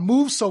 7, but I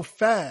move so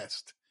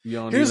fast.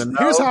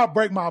 Here's how I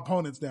break my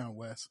opponents down,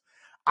 Wes.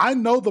 I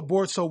know the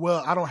board so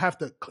well, I don't have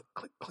to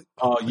click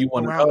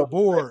around the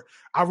board.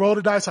 I roll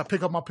the dice, I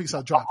pick up my piece,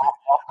 I drop it.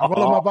 I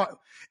roll up my bottom.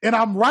 And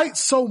I'm right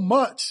so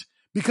much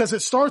because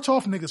it starts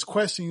off niggas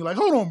questioning you like,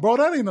 hold on, bro,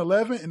 that ain't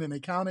 11. And then they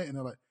count it and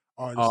they're like,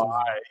 all right, this is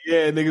 11.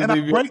 Yeah, niggas. And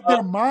I break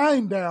their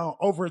mind down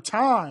over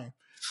time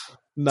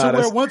to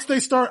where once they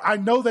start, I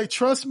know they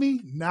trust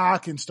me, now I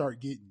can start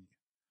getting you.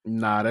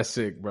 Nah, that's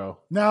sick, bro.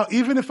 Now,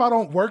 even if I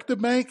don't work the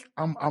bank,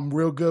 I'm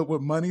real good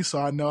with money, so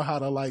I know how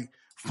to like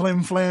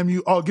flam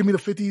you. Oh, give me the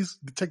 50s,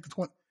 take the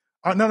 20.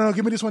 No,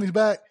 give me the 20s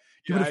back.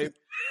 Give me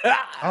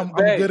I'm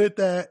good at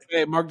that.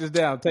 Hey, mark this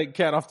down. Take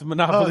Cat off the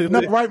Monopoly No,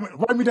 list.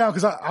 write me down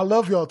because I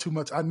love y'all too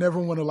much. I never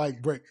want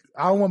to break.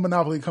 I don't want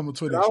Monopoly to come to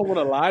Twitter. I don't want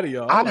to lie to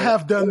y'all. I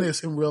have done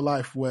this in real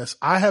life, Wes.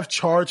 I have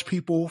charged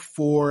people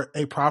for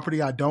a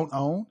property I don't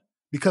own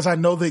because I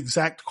know the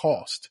exact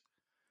cost.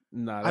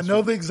 I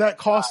know the exact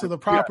cost of the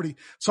property.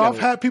 So I've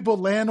had people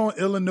land on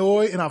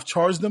Illinois and I've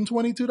charged them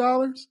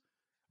 $22,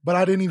 but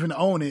I didn't even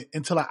own it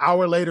until an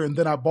hour later. And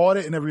then I bought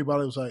it and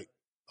everybody was like,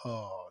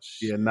 oh,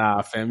 shit. Yeah,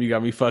 nah, fam, you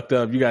got me fucked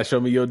up. You got to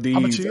show me your deeds.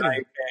 I'm a cheater. I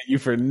ain't paying you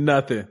for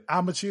nothing.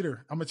 I'm a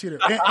cheater.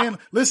 And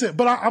listen,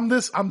 but I'm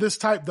this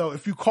type though.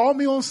 If you call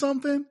me on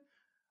something,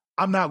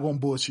 I'm not going to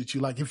bullshit you.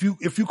 Like if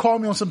you call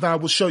me on something, I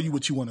will show you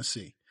what you want to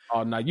see.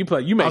 Oh no, you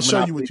make I'll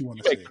show you what you want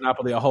to see. Make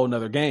Monopoly a whole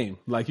nother game.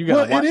 Like you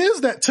got. Well, it is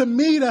that to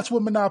me. That's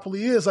what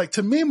Monopoly is. Like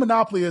to me,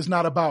 Monopoly is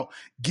not about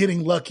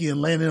getting lucky and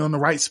landing on the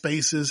right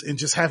spaces and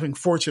just having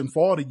fortune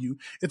fall to you.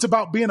 It's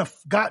about being a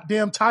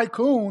goddamn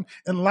tycoon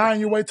and lying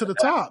your way to the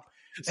top.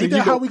 So ain't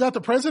that how we got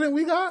the president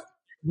we got?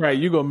 Right,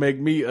 you gonna make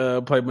me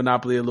play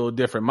Monopoly a little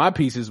different. My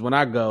pieces when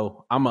I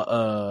go, I'm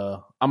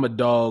a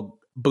dog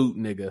boot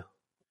nigga.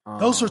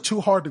 Those are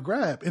too hard to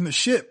grab. And the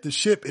ship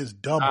is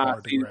dumb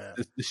hard to grab.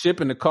 The ship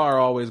and the car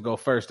always go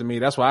first to me.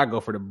 That's why I go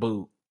for the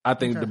boot. I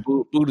think the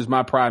boot is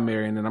my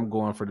primary, and then I'm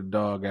going for the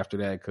dog after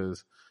that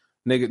because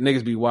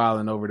niggas be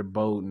wilding over the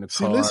boat and the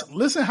car.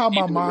 Listen how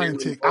my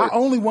mind ticks. I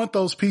only want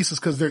those pieces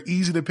because they're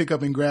easy to pick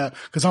up and grab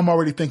because I'm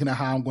already thinking of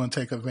how I'm going to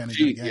take advantage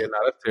of the game. Yeah, no,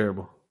 that's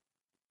terrible.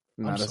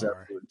 No, that's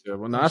absolutely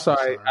terrible. No, that's all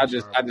right. I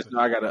just know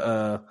I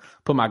gotta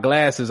put my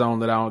glasses on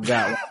that I don't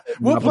got.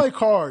 We'll play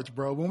cards,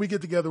 bro. When we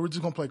get together, we're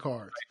just gonna play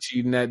cards. Like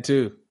cheating that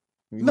too.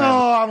 No,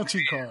 I don't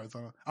cheat cards.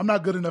 I'm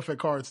not good enough at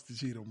cards to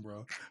cheat them,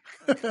 bro.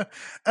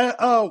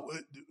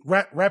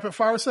 Rapid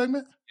fire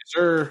segment? Yes,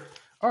 sir.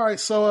 All right,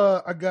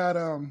 so I got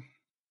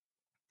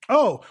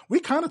we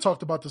kind of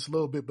talked about this a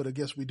little bit, but I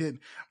guess we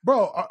didn't.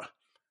 Bro,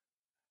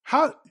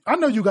 I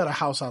know you got a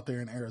house out there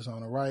in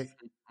Arizona, right?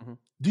 Mm-hmm.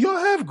 Do y'all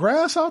have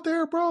grass out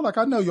there, bro? Like,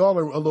 I know y'all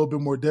are a little bit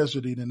more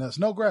deserty than us.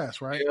 No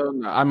grass, right? Hell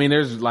no. I mean,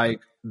 there's like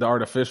the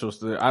artificial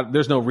stuff.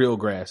 There's no real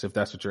grass, if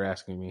that's what you're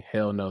asking me.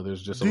 Hell no.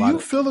 There's just a lot. Do you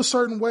feel a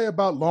certain way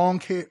about lawn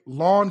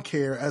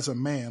care as a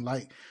man?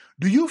 Like,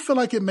 do you feel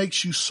like it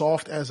makes you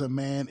soft as a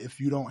man if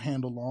you don't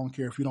handle lawn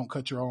care, if you don't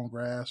cut your own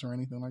grass or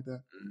anything like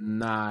that?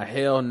 Nah,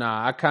 hell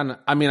nah. I kind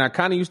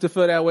of used to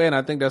feel that way. And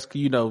I think that's,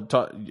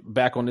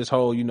 back on this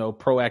whole,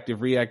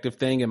 proactive, reactive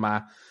thing in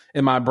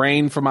my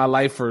brain for my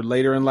life for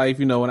later in life,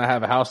 when I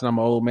have a house and I'm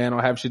an old man, I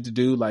don't have shit to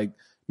do, like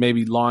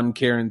maybe lawn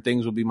care and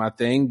things will be my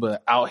thing.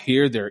 But out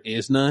here, there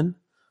is none.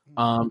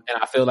 And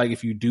I feel like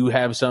if you do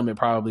have some, it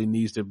probably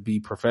needs to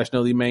be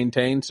professionally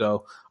maintained.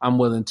 So I'm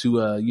willing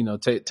to,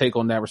 take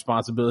on that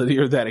responsibility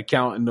or that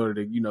account in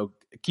order to,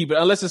 keep it,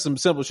 unless it's some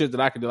simple shit that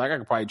I could do. Like I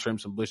could probably trim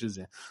some bushes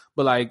in,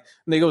 but like,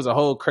 nigga, it was a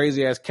whole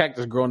crazy ass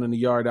cactus growing in the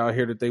yard out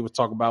here that they was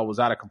talking about was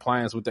out of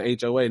compliance with the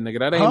HOA. Nigga,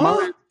 that ain't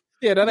mine.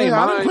 Yeah, that ain't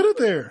mine. I didn't put it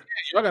there.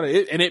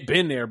 Yeah, and it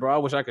been there, bro. I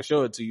wish I could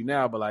show it to you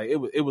now, but like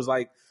it was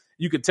like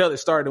you could tell it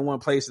started in one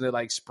place and it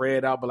like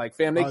spread out. But like,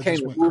 fam, they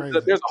came and moved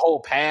up. There's a whole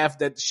path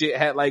that shit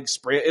had like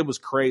spread. It was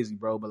crazy,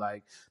 bro. But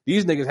like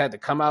these niggas had to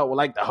come out with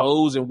like the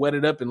hose and wet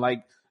it up and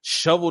like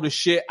shovel the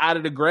shit out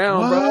of the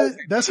ground, bro.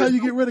 That's how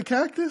you get rid of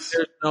cactus?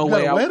 There's no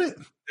way.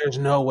 There's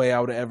no way I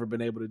would have ever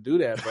been able to do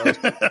that,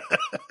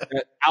 bro.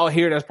 Out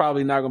here, that's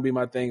probably not going to be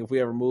my thing. If we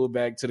ever move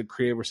back to the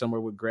crib or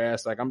somewhere with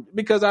grass, like I'm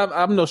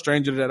no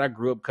stranger to that. I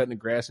grew up cutting the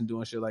grass and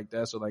doing shit like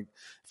that. So like,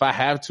 if I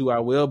have to, I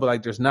will. But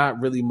like, there's not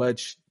really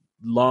much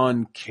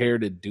lawn care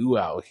to do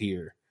out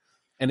here.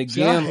 And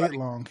again, I hate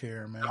lawn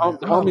care, man.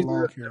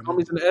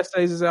 Homies in the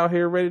essays is out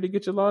here ready to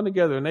get your lawn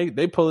together, and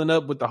they pulling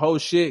up with the whole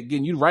shit,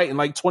 getting you right in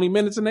like 20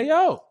 minutes, and they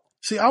out.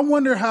 See, I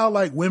wonder how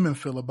like women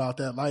feel about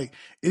that. Like,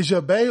 is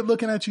your babe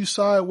looking at you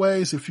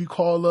sideways if you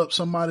call up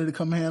somebody to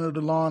come handle the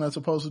lawn as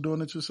opposed to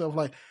doing it yourself?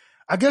 Like,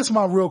 I guess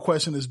my real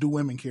question is, do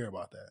women care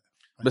about that?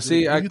 Like, but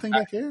see, do you think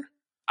they care?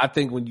 I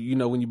think when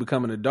you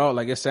become an adult,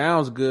 like it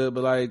sounds good,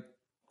 but like,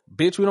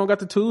 bitch, we don't got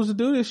the tools to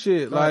do this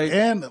shit. Like,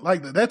 and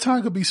like that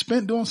time could be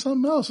spent doing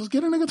something else. Let's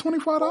get a nigga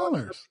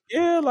 $25.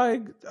 Yeah,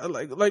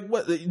 like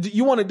what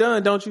you want it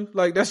done, don't you?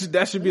 Like that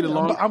should be the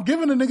long. I'm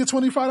giving a nigga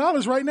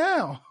 $25 right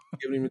now.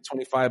 Giving him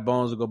 25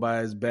 bones to go buy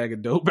his bag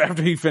of dope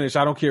after he finished.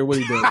 I don't care what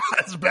he does.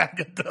 His bag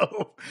of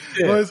dope.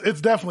 Yeah. Well, it's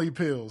definitely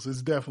pills.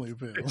 It's definitely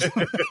pills.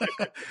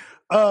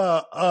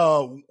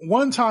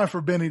 One time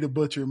for Benny the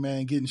Butcher,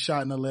 man, getting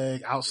shot in the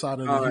leg outside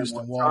of the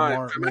Houston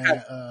Walmart,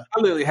 man. I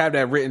literally have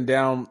that written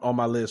down on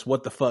my list.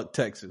 What the fuck,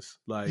 Texas?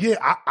 Like, yeah,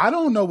 I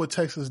don't know what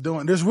Texas is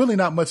doing. There's really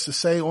not much to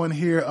say on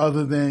here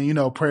other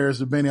than, prayers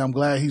to Benny. I'm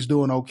glad he's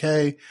doing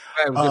okay.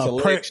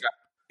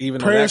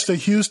 Prayers to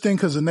Houston,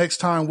 because the next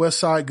time West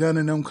Side Gun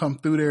and them come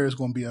through there is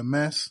going to be a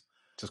mess.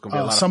 Just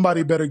gonna be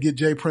somebody better get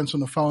Jay Prince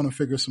on the phone and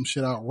figure some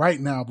shit out right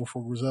now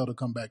before Griselda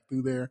come back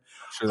through there. I'm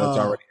sure that's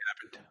already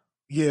happened.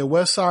 Yeah,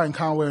 West Side and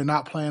Conway are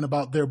not playing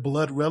about their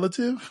blood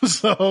relative.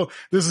 So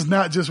this is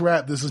not just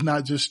rap. This is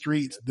not just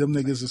streets. Them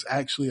niggas is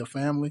actually a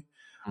family.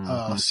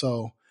 Mm-hmm.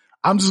 So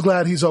I'm just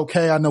glad he's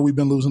okay. I know we've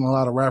been losing a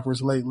lot of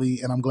rappers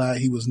lately, and I'm glad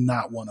he was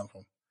not one of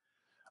them.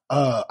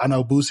 I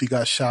know Busey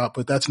got shot,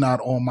 but that's not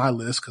on my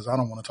list because I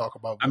don't want to talk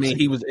about Busey. I mean,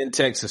 he was in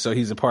Texas, so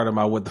he's a part of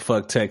my what the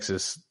fuck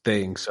Texas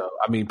thing. So,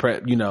 I mean,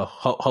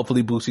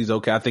 hopefully Boosie's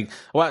okay. I think,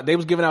 they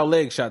was giving out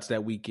leg shots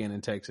that weekend in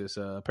Texas.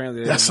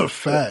 Apparently, that's a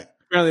fact.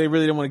 Apparently, they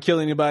really didn't want to kill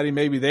anybody.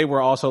 Maybe they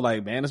were also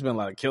like, man, there's been a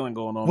lot of killing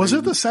going on. Was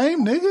it the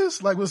same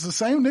niggas? Like, was the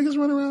same niggas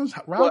running around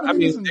robbing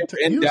niggas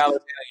in Dallas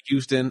and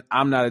Houston.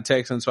 I'm not a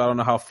Texan, so I don't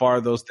know how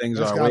far those things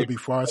are. It's got to be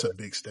far. It's a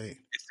big state.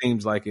 It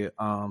seems like it.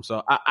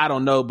 So I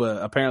don't know,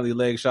 but apparently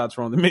leg shots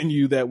were on the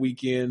menu that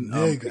weekend.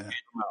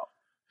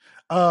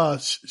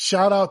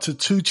 Shout out to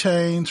 2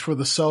 Chainz for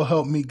the So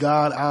Help Me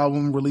God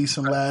album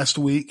releasing last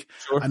week.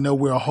 Sure. I know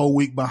we're a whole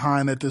week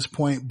behind at this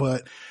point,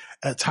 but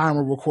at time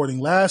of recording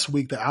last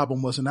week, the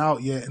album wasn't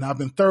out yet, and I've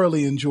been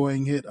thoroughly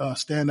enjoying it.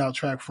 Standout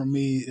track for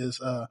me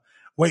is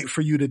Wait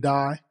for You to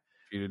Die.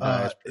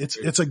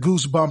 It's a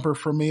goose bumper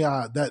for me.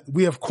 That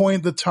we have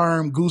coined the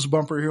term goose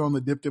bumper here on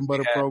the Dipped in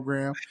Butter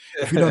program.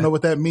 If you don't know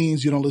what that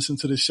means, you don't listen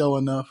to the show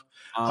enough.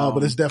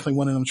 But it's definitely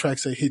one of them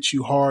tracks that hits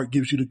you hard,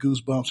 gives you the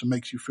goosebumps, and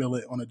makes you feel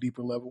it on a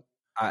deeper level.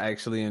 I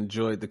actually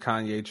enjoyed the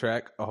Kanye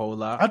track a whole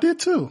lot. I did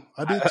too.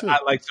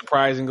 I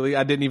surprisingly,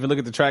 I didn't even look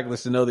at the track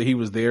list to know that he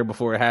was there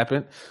before it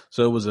happened.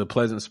 So it was a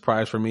pleasant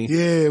surprise for me.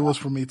 Yeah, it was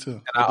for me too.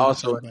 And I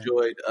also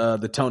enjoyed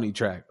the Tony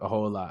track a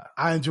whole lot.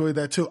 I enjoyed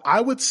that too.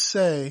 I would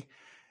say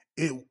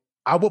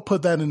I would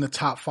put that in the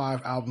top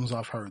 5 albums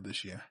I've heard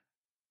this year.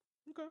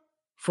 Okay.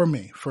 For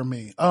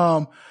me.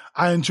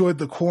 I enjoyed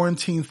the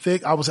Quarantine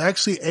Thick. I was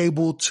actually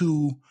able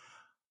to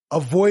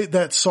avoid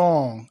that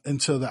song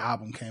until the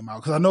album came out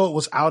because I know it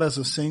was out as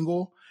a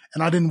single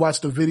and I didn't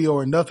watch the video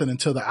or nothing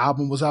until the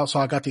album was out. So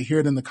I got to hear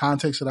it in the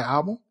context of the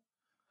album.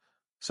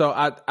 So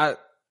I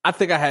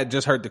think I had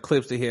just heard the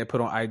clips that he had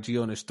put on IG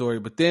on his story,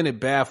 but then it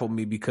baffled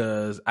me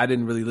because I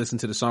didn't really listen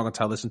to the song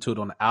until I listened to it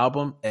on the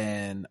album.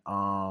 And,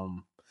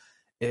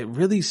 it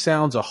really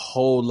sounds a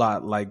whole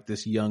lot like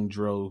this Young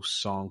Dro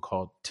song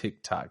called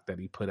TikTok that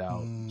he put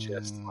out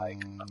just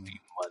like a few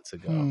months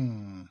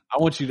ago. I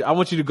want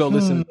you to go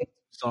listen to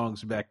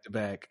songs back to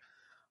back.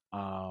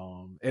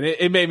 And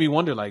it made me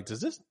wonder, like,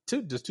 does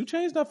 2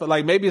 Chainz stuff?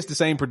 Like, maybe it's the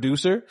same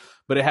producer,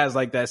 but it has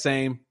like that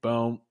same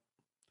boom,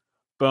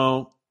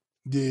 boom.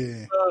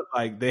 Yeah.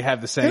 Like they have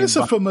the same. And it's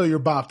a familiar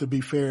bop to be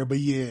fair, but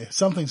yeah,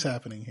 something's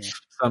happening here.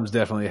 Something's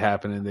definitely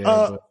happening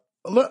there.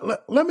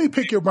 Let me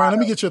pick your brain. Let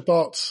me get your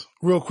thoughts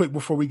real quick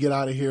before we get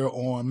out of here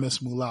on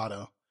Miss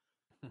Mulatto.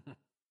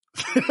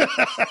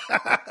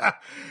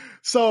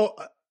 So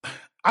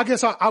I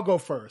guess I'll go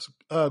first.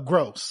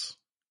 Gross.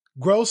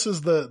 Gross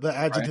is the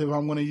adjective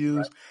I'm going to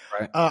use.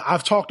 Right.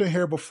 I've talked in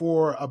here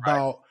before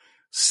about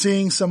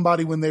seeing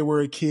somebody when they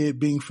were a kid,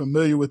 being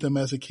familiar with them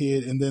as a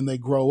kid, and then they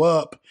grow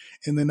up,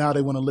 and then now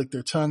they want to lick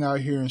their tongue out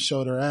here and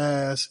show their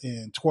ass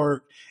and twerk.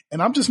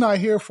 And I'm just not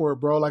here for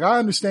it, bro. Like, I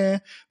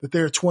understand that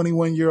there are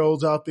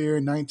 21-year-olds out there,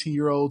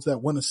 19-year-olds that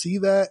want to see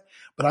that,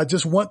 but I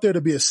just want there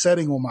to be a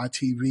setting on my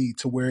TV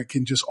to where it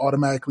can just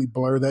automatically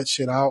blur that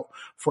shit out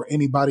for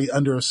anybody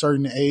under a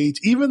certain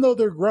age, even though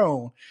they're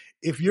grown.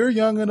 If you're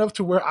young enough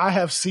to where I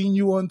have seen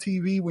you on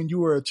TV when you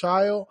were a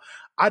child,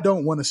 I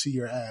don't want to see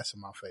your ass in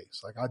my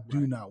face. Like, I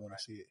do not want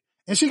to see it.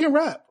 And she can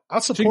rap. I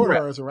support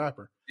her as a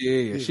rapper.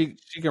 Yeah. She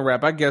can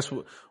rap. I guess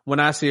when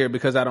I see her,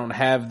 because I don't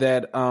have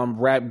that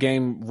rap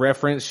game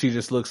reference, she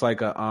just looks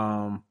like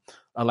a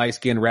light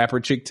skinned rapper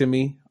chick to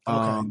me.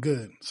 Okay,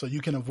 good. So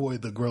you can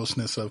avoid the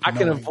grossness of. I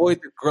can avoid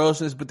the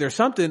grossness, but there's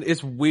something.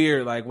 It's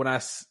weird. Like when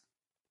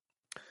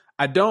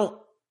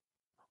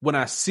when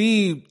I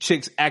see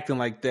chicks acting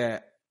like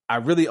that, I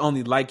really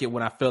only like it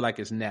when I feel like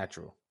it's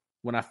natural.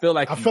 When I feel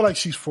like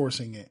she's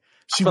forcing it.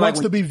 She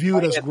wants to be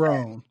viewed as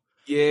grown.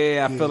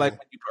 Yeah, I feel like,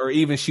 or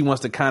even she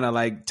wants to kind of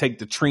like take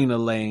the Trina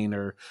lane,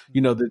 or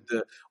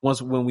the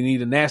once when we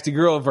need a nasty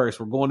girl verse,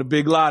 we're going to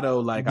Big Lotto.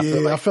 Like,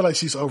 I feel like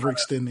she's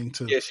overextending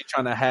too. Yeah, she's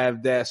trying to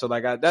have that. So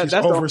like, she's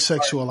over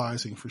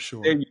sexualizing for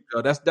sure. There you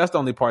go. That's the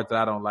only part that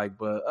I don't like.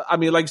 But I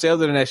mean, like you said,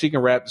 other than that, she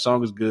can rap. The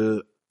song is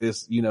good.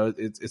 It's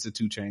it's a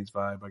 2 Chainz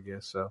vibe, I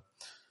guess. So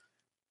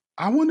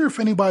I wonder if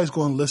anybody's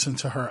going to listen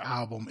to her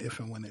album if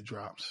and when it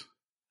drops.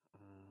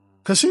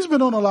 Because she's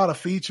been on a lot of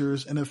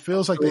features, and it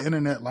feels like the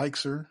internet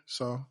likes her.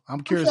 So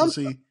I'm curious to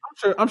see.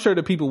 I'm sure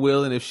that people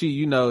will, and if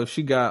she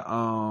got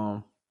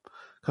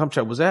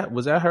was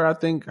that her? I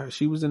think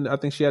she was in. I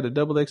think she had a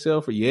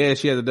XXL for. Yeah,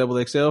 she had a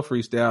XXL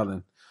freestyle,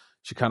 and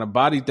she kind of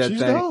bodied that thing.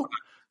 Dope.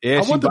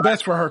 Yeah, I want the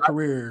best for her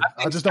career.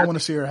 I just don't want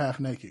to see her half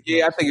naked.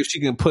 Yeah, I think if she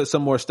can put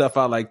some more stuff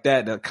out like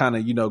that kind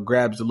of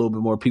grabs a little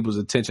bit more people's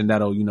attention,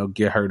 that'll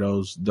get her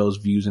those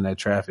views and that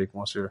traffic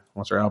once her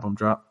album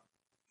drop.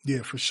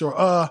 Yeah, for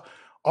sure.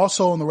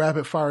 Also, in the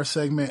rapid fire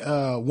segment,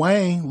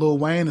 Lil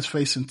Wayne is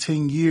facing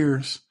 10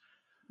 years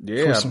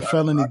for some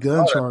felony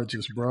gun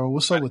charges, bro.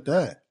 What's up with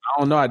that? I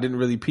don't know. I didn't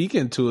really peek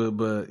into it,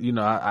 but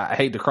I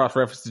hate to cross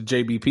reference to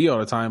JBP all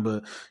the time,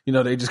 but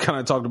they just kind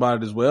of talked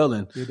about it as well.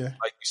 And like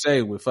you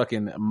say, with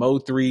fucking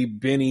Mo3,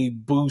 Benny,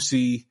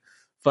 Boosie,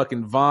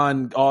 fucking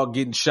Von all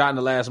getting shot in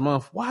the last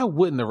month. Why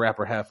wouldn't the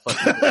rapper have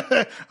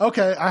fucking?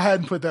 Okay, I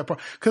hadn't put that part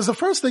because the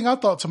first thing I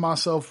thought to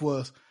myself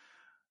was,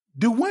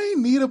 do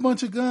Wayne need a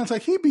bunch of guns?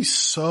 Like, he'd be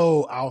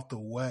so out the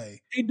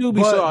way. He do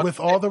be so out with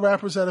all the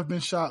rappers that have been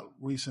shot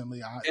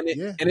recently, and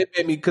it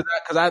made me because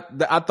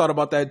I thought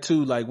about that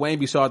too. Like, Wayne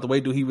be so out the way,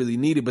 do he really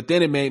need it? But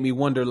then it made me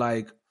wonder,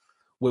 like,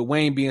 with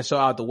Wayne being so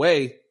out the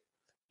way,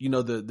 you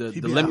know, the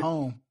limit. At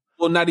home.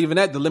 Well, not even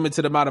that. The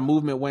limited amount of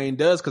movement Wayne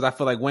does, because I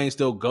feel like Wayne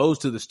still goes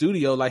to the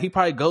studio. Like, he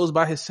probably goes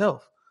by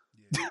himself.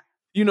 Yeah.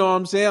 You know what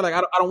I'm saying? Like,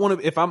 I don't want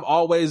to, if I'm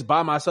always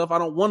by myself, I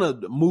don't want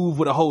to move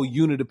with a whole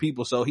unit of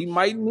people. So he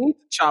might need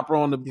the chopper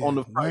on the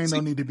Wayne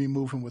don't need to be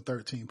moving with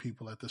 13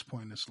 people at this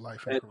point in his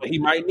life. He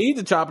might need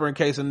the chopper in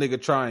case a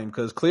nigga try him,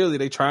 because clearly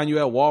they trying you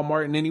at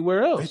Walmart and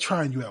anywhere else. They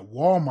trying you at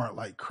Walmart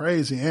like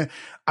crazy. And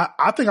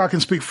I think I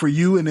can speak for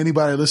you and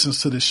anybody that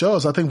listens to the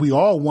shows. I think we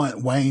all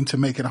want Wayne to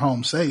make it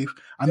home safe.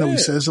 I know he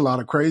says a lot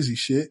of crazy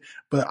shit,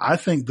 but I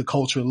think the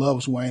culture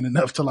loves Wayne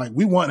enough to, like,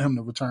 we want him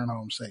to return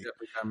home safe.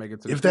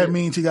 If that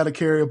means he got to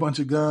carry a bunch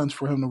of guns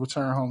for him to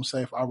return home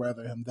safe, I'd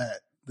rather him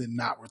that than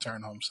not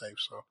return home safe.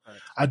 So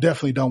I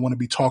definitely don't want to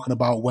be talking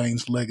about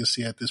Wayne's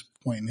legacy at this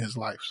point in his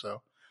life.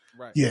 So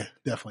yeah,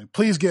 definitely.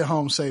 Please get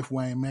home safe,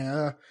 Wayne,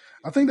 man.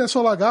 I think that's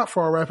all I got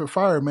for our rapid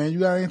fire, man. You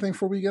got anything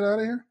before we get out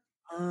of here?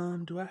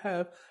 Do I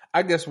have?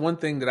 I guess one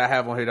thing that I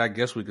have on here that I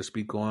guess we could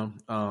speak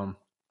on.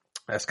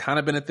 That's kind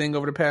of been a thing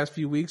over the past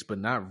few weeks, but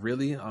not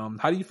really.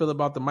 How do you feel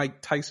about the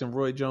Mike Tyson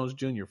Roy Jones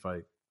Jr.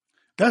 fight?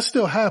 That's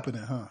still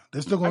happening, huh?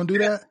 They're still going to do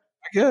that?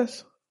 I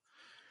guess.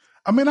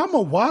 I mean, I'm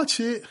going to watch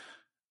it.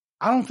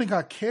 I don't think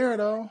I care,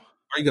 though.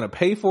 Are you going to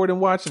pay for it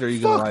and watch it? Or are you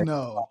going to, like,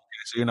 no.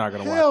 So you're not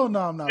going to watch it? Hell no,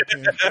 I'm not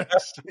paying for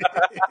that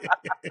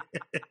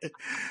shit.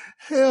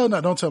 Hell no.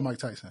 Don't tell Mike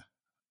Tyson.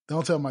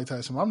 Don't tell Mike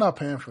Tyson. I'm not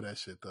paying for that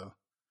shit, though.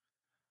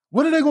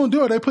 What are they going to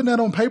do? Are they putting that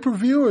on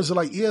pay-per-view, or is it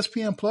like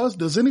ESPN Plus?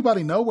 Does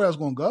anybody know where it's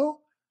going to go?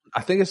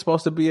 I think it's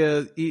supposed to be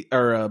a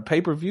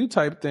pay-per-view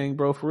type thing,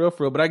 bro, for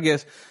real. But I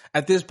guess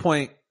at this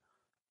point,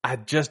 I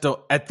just don't.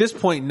 At this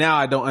point now,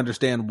 I don't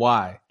understand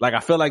why. Like, I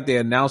feel like they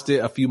announced it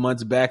a few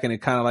months back, and it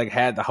kind of like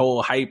had the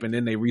whole hype, and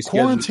then they rescheduled.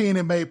 Quarantine,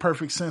 it made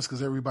perfect sense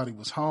because everybody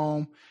was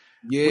home.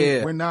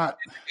 Yeah, we're not.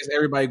 It's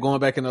everybody going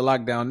back into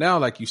lockdown now,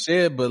 like you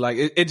said, but like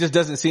it just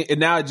doesn't seem. And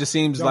now it just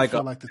seems like the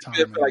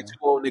time. Like two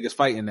old niggas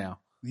fighting now.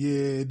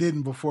 Yeah, it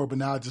didn't before, but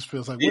now it just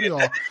feels like, what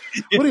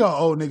are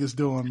y'all old niggas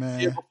doing,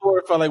 man? Yeah, before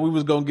it felt like we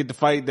was gonna get the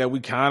fight that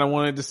we kind of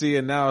wanted to see,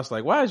 and now it's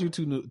like, why is you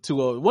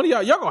too old? What are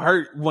y'all gonna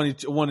hurt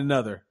one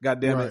another? God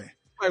damn it!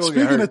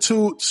 Speaking of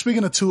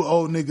two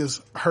old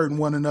niggas hurting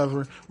one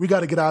another, we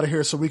got to get out of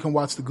here so we can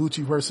watch the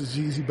Gucci versus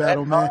Jeezy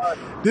battle, man.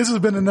 This has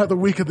been another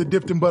week of the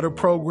Dipped in Butter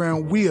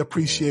program. We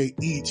appreciate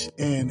each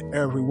and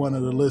every one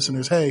of the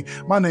listeners. Hey,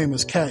 my name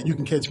is Kat. You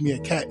can catch me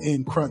at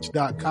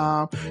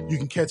catincrunch.com. You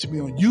can catch me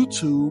on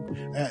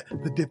YouTube at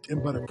the Dipped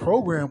in Butter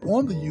program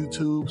on the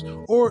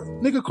YouTubes. Or,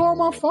 nigga, call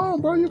my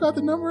phone, bro. You got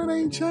the number, it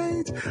ain't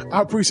changed.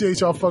 I appreciate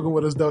y'all fucking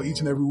with us, though, each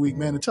and every week,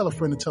 man. And tell a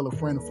friend to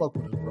fuck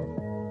with us, bro.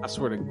 I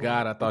swear to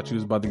God, I thought you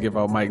was about to give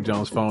out Mike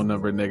Jones' phone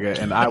number, nigga,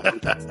 and I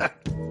would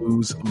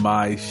lose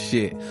my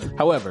shit.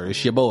 However,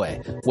 it's your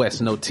boy, Wes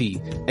No T,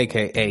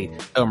 aka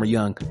Elmer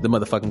Young, the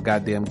motherfucking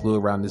goddamn glue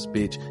around this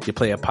bitch, your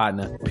player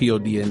partner,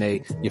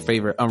 PODNA, your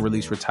favorite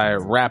unreleased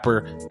retired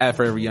rapper, at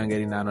Forever Young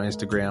 89 on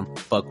Instagram.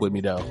 Fuck with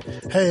me, though.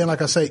 Hey, and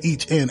like I say,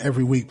 each and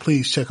every week,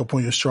 please check up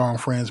on your strong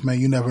friends, man.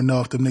 You never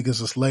know if them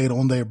niggas is laid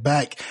on their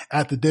back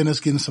at the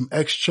dentist getting some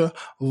extra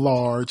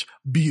large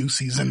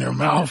Buseys in their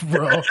mouth,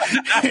 bro.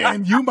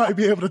 And you might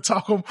be able to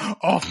talk them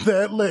off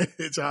that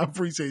ledge. I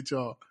appreciate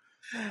y'all.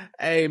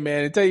 Hey,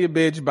 man, and tell your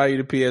bitch, buy you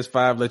the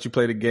PS5, let you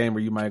play the game, or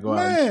you might go out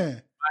and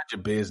mind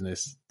your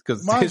business.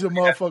 Mind your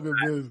motherfucking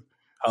business.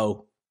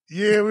 Oh.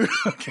 Yeah, we'll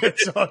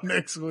catch y'all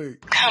next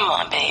week. Come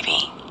on, baby.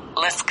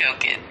 Let's go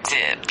get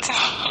dipped.